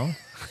 There you go.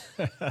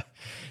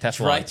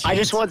 Teflon. Right. I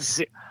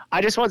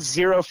just want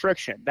zero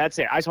friction. That's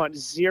it. I just want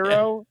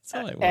zero, that's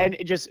all I want.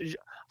 and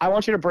I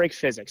want you to break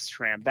physics,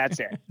 SRAM.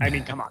 That's it. I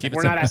mean, come on. Keep it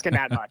We're not asking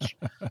that much.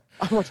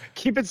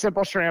 Keep it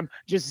simple, SRAM.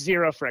 Just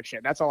zero friction.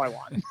 That's all I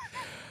want.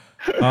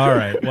 All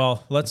right.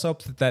 Well, let's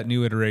hope that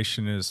new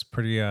iteration is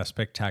pretty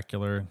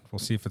spectacular. We'll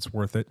see if it's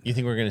worth it. You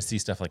think we're going to see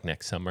stuff like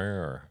next summer,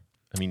 or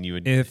I mean, you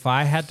would? If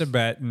I had to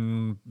bet,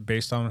 and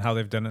based on how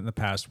they've done it in the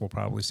past, we'll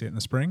probably see it in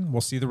the spring. We'll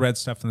see the red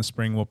stuff in the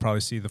spring. We'll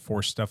probably see the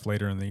Force stuff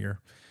later in the year.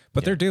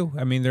 But they're due.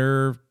 I mean,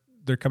 they're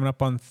coming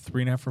up on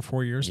 3.5 or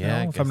 4 years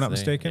now, if I'm not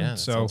mistaken. Yeah, that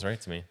so sounds right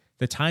to me.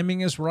 the timing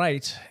is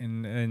right,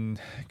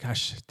 and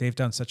gosh, they've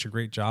done such a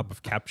great job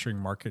of capturing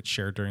market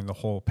share during the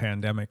whole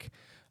pandemic.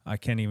 I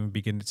can't even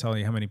begin to tell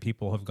you how many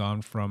people have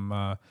gone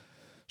from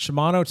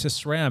Shimano to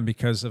SRAM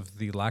because of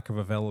the lack of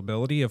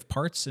availability of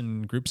parts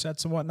and group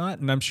sets and whatnot.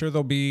 And I'm sure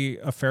there'll be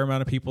a fair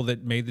amount of people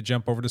that made the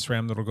jump over to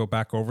SRAM that'll go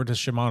back over to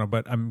Shimano.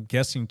 But I'm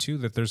guessing too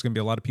that there's going to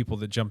be a lot of people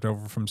that jumped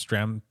over from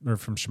SRAM or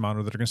from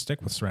Shimano that are going to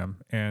stick with SRAM.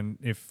 And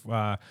if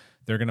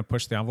they're going to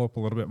push the envelope a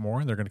little bit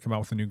more, and they're going to come out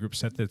with a new group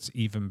set that's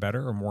even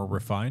better or more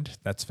refined,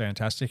 that's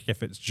fantastic.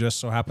 If it just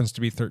so happens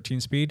to be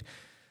 13 speed,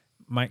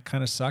 might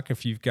kind of suck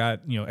if you've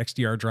got,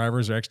 XDR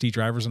drivers or XD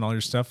drivers and all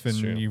your stuff, and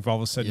you've all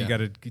of a sudden you got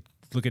to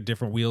look at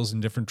different wheels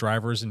and different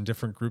drivers and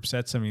different group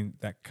sets. I mean,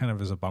 that kind of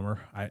is a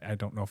bummer. I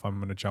don't know if I'm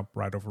going to jump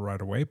right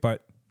away,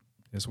 but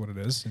it is what it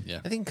is.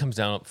 Yeah. I think it comes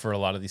down for a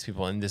lot of these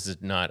people, and this is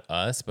not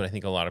us, but I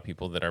think a lot of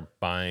people that are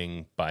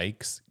buying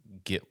bikes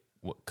get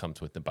what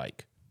comes with the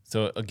bike.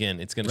 So again,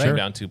 it's going to come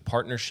down to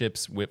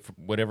partnerships with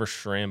whatever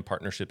SRAM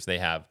partnerships they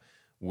have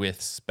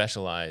with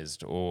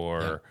Specialized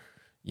or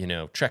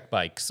Trek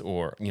bikes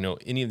or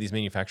any of these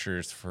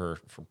manufacturers for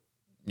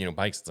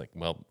bikes. It's like,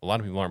 well, a lot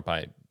of people aren't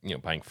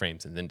buying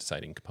frames and then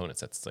deciding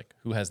components. That's like,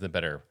 who has the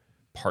better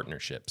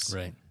partnerships,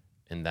 Right.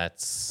 And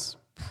that's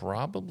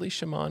probably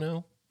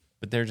Shimano,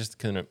 but they're just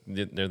they're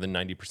the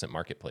 90%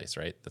 marketplace,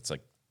 right? That's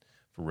like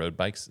for road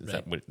bikes.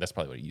 That's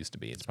probably what it used to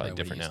be. It's probably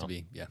different now.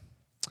 Yeah.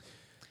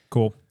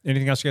 Cool.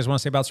 Anything else you guys want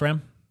to say about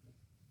SRAM?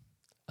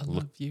 I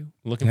love you.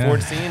 Looking forward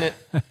to seeing it.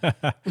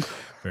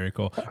 Very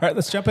cool. All right,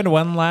 let's jump into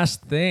one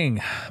last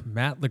thing.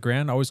 Matt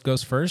Legrand always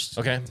goes first.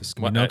 Okay. This is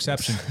no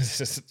exception.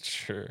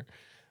 Sure.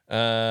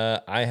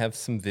 I have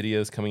some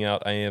videos coming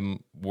out. I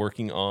am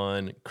working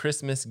on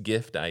Christmas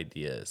gift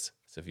ideas.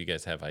 So if you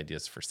guys have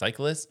ideas for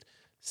cyclists,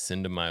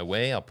 send them my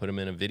way. I'll put them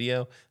in a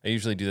video. I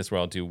usually do this where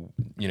I'll do,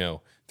 3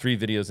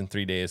 videos in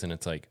 3 days, and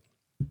it's like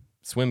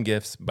swim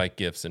gifts, bike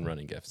gifts, and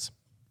running gifts.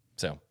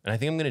 So, and I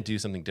think I'm going to do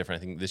something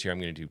different. I think this year I'm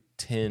going to do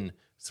 10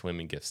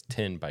 swimming gifts,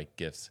 10 bike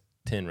gifts,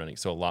 10 running.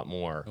 So a lot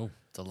more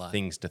it's a lot.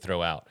 things to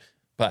throw out.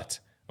 But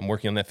I'm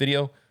working on that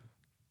video.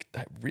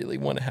 I really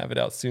want to have it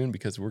out soon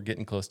because we're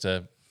getting close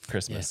to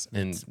Christmas,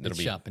 and it'll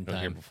be shopping here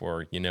time.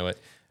 before you know it.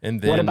 And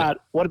then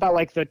What about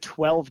like the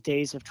 12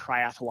 days of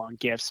triathlon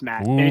gifts,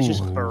 Matt? And it's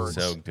just birds.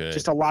 so good.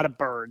 Just a lot of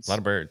birds. A lot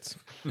of birds,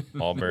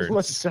 all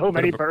birds. So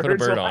many birds. Put a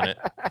bird on it.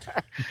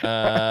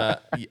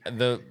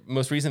 The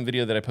most recent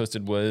video that I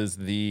posted was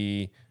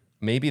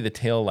maybe the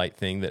tail light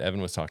thing that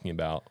Evan was talking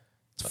about.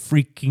 It's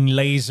freaking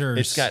lasers.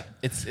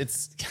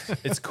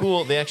 It's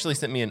cool. They actually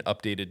sent me an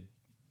updated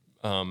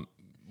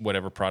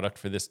whatever product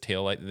for this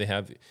tail light that they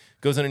have. It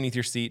goes underneath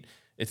your seat.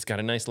 It's got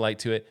a nice light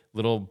to it.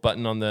 Little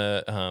button on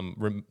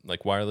the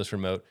like wireless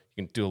remote.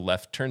 You can do a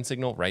left turn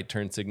signal, right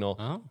turn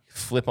signal.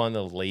 Flip on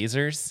the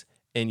lasers,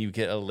 and you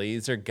get a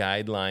laser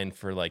guideline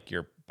for like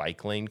your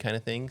bike lane kind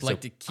of thing. Like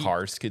so to keep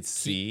cars could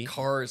see.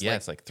 cars, Yeah, like-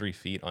 it's like 3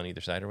 feet on either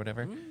side or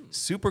whatever.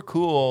 Super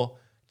cool.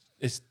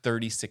 It's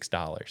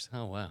 $36.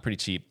 Oh, wow. Pretty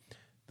cheap.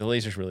 The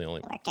lasers really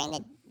only. We're trying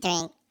to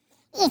drink.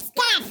 It's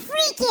got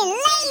freaking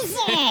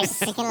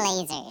lasers!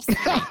 Freaking lasers.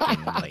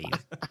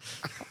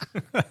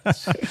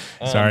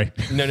 Sorry.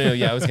 No.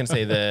 Yeah, I was gonna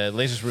say the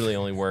lasers really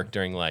only work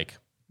during like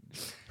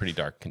pretty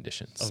dark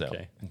conditions. So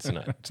Okay.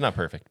 it's not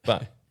perfect,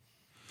 but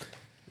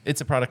it's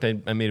a product.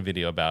 I made a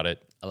video about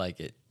it. I like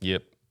it.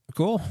 Yep.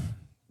 Cool.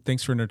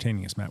 Thanks for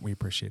entertaining us, Matt. We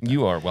appreciate that.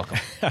 You are welcome.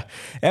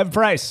 Evan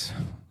Price.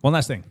 One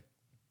last thing.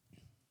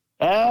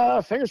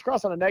 Fingers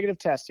crossed on a negative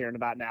test here in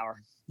about an hour.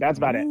 That's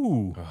about it.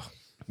 Ooh.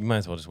 You might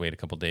as well just wait a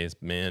couple days,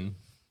 man.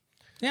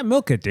 Yeah,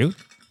 milk it, dude.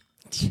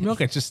 Milk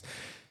it. Just,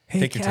 hey,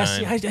 Take your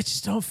Cassie, time. I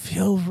just don't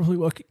feel really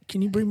well.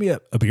 Can you bring me a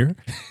beer?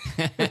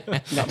 I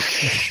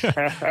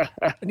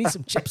need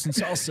some chips and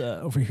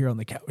salsa over here on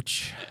the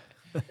couch.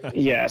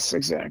 Yes,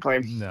 exactly.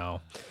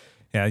 No.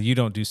 Yeah, you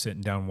don't do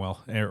sitting down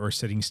well or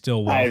sitting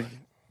still well.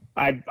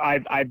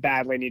 I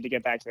badly need to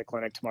get back to the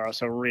clinic tomorrow,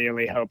 so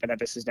really hoping that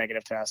this is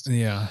negative test.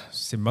 Yeah.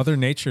 See, Mother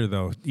Nature,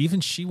 though,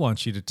 even she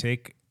wants you to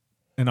take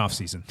an off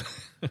season.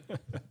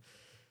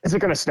 Is it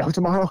going to snow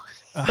tomorrow?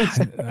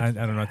 I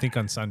don't know. I think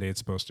on Sunday it's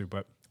supposed to,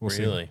 but we'll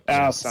Really?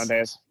 Oh,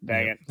 Sundays.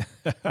 Dang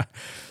it.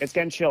 It's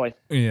getting chilly.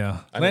 see.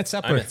 Yeah. I'm Lance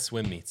at Epler.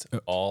 swim meets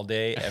all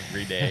day,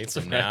 every day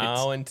from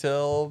now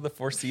until the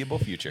foreseeable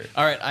future.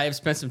 All right, I have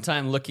spent some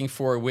time looking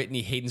for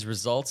Whitney Hayden's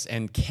results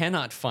and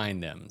cannot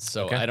find them.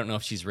 So Okay. I don't know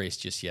if she's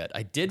raced just yet.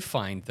 I did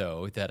find,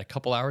 though, that a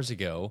couple hours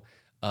ago,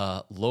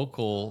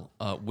 local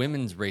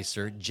women's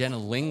racer Jenna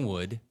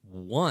Lingwood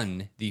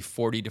won the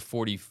 40 to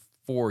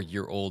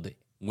 44-year-old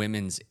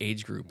women's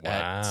age group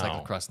at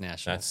Cyclocross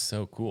Nationals. That's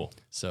so cool.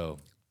 So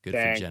good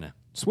Dang. for Jenna.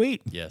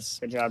 Sweet. Yes.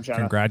 Good job, Jenna.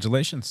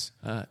 Congratulations.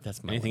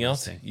 That's my Anything one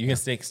else? to say. You can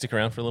stick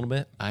around for a little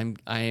bit? I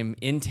am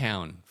in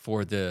town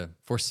for the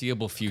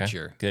foreseeable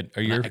future. good.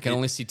 I can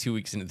only see 2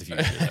 weeks into the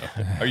future,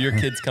 though. Are your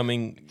kids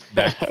coming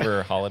back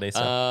for holiday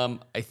stuff?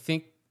 I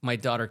think my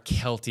daughter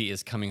Kelty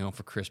is coming home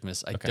for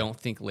Christmas. I don't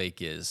think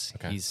Lake is.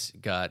 Okay. He's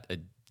got a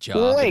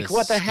job Lake, at a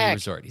what the ski heck?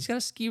 resort. He's got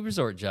a ski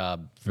resort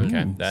job. For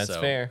Okay, that's so,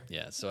 fair.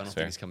 Yeah, so I don't That's think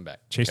fair. he's coming back.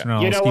 Chasing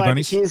around You all know ski what?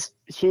 bunnies.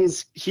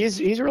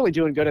 He's really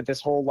doing good at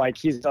this whole, like,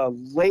 he's a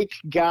lake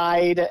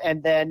guide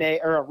and then a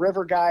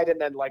river guide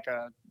and then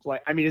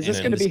I mean, is this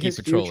then going to the be ski his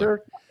patroller.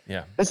 future?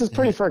 Yeah. This is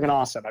pretty freaking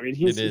awesome. I mean,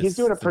 he's It is.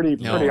 doing it pretty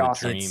No,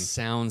 awesome. dream. It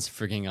sounds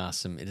freaking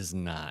awesome. It is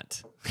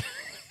not.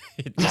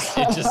 it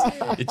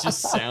just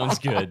sounds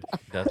good.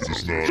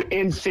 That's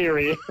In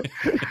theory.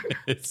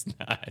 It's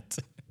not.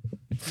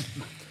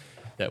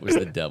 That was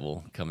the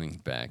devil coming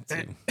back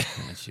to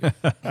punish you.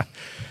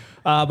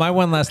 My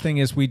one last thing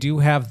is we do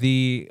have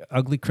the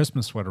ugly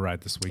Christmas sweater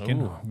ride this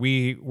weekend.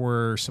 We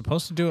were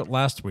supposed to do it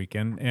last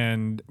weekend,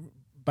 and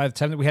by the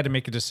time that we had to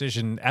make a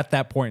decision, at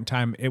that point in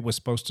time, it was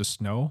supposed to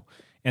snow.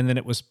 And then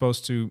it was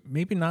supposed to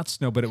maybe not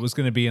snow, but it was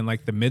going to be in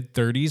like the mid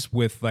 30s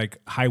with like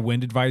high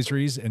wind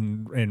advisories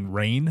and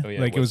rain.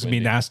 yeah, Like it it was was going to be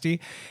windy. nasty.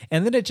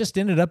 And then it just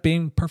ended up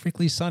being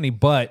perfectly sunny.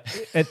 But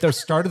at the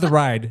start of the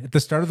ride,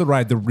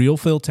 the real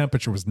field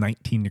temperature was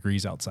 19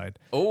 degrees outside.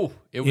 Oh,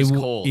 it was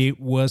cold. It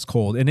was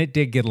cold, and it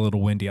did get a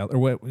little windy out. Or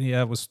what?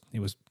 Yeah, it was.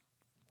 Yeah,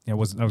 it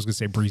wasn't. I was going to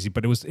say breezy,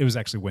 but it was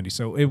actually windy.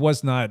 So it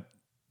was not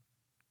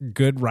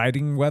good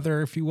riding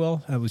weather, if you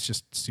will. It was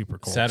just super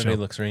cold. Saturday So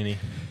looks rainy.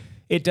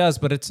 it does,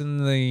 but it's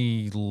in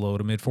the low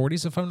to mid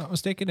 40s, if I'm not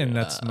mistaken, and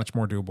that's much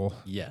more doable.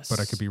 Yes. but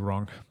I could be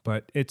wrong.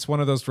 But it's one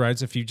of those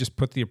rides. If you just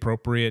put the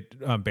appropriate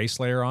base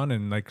layer on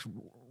and like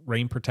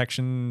rain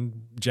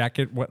protection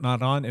jacket,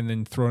 whatnot on, and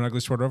then throw an ugly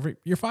sweater over it,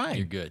 you're fine.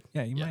 You're good.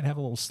 Yeah, you might have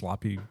a little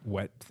sloppy,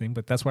 wet thing,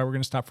 but that's why we're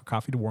going to stop for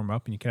coffee to warm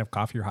up, and you can have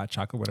coffee or hot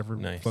chocolate, whatever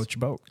Nice. floats your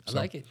boat. I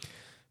like it.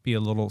 Be a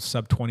little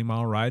sub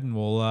 20-mile ride, and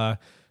we'll go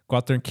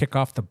out there and kick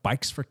off the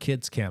Bikes for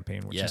Kids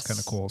campaign, which is Yes. kind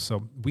of cool.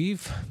 So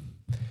we've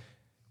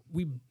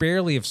we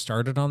barely have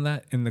started on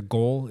that, and the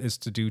goal is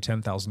to do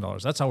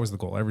 $10,000. That's always the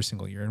goal every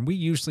single year, and we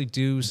usually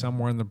do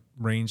somewhere in the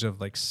range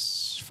of like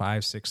 $5,000,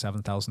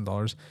 $6,000,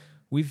 $7,000.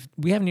 We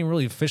haven't even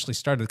really officially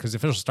started because the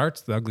official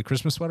start's the Ugly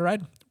Christmas Sweater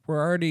Ride.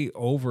 We're already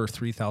over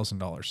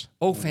 $3,000.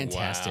 Oh,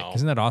 fantastic! Wow.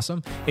 Isn't that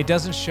awesome? It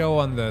doesn't show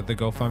on the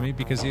GoFundMe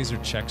because these are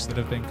checks that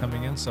have been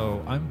coming in.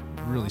 So I'm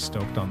really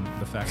stoked on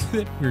the fact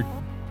that we're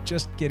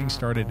just getting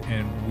started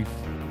and we've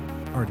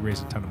already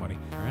raised a ton of money.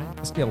 All right.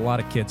 Let's get a lot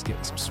of kids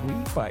getting some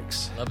sweet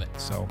bikes. Love it.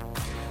 So,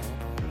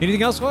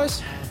 anything else,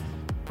 boys?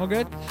 All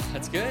good?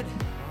 That's good.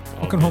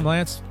 Welcome home,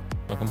 Lance.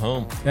 Welcome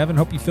home. Evan,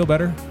 hope you feel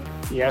better.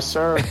 Yes,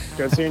 sir.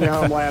 Good seeing you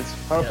home, Lance.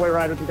 Hopefully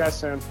ride with you guys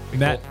soon.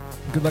 Matt,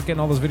 good luck getting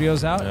all those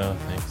videos out. Oh,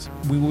 thanks.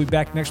 We will be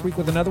back next week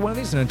with another one of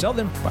these. And until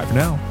then, bye for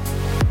now.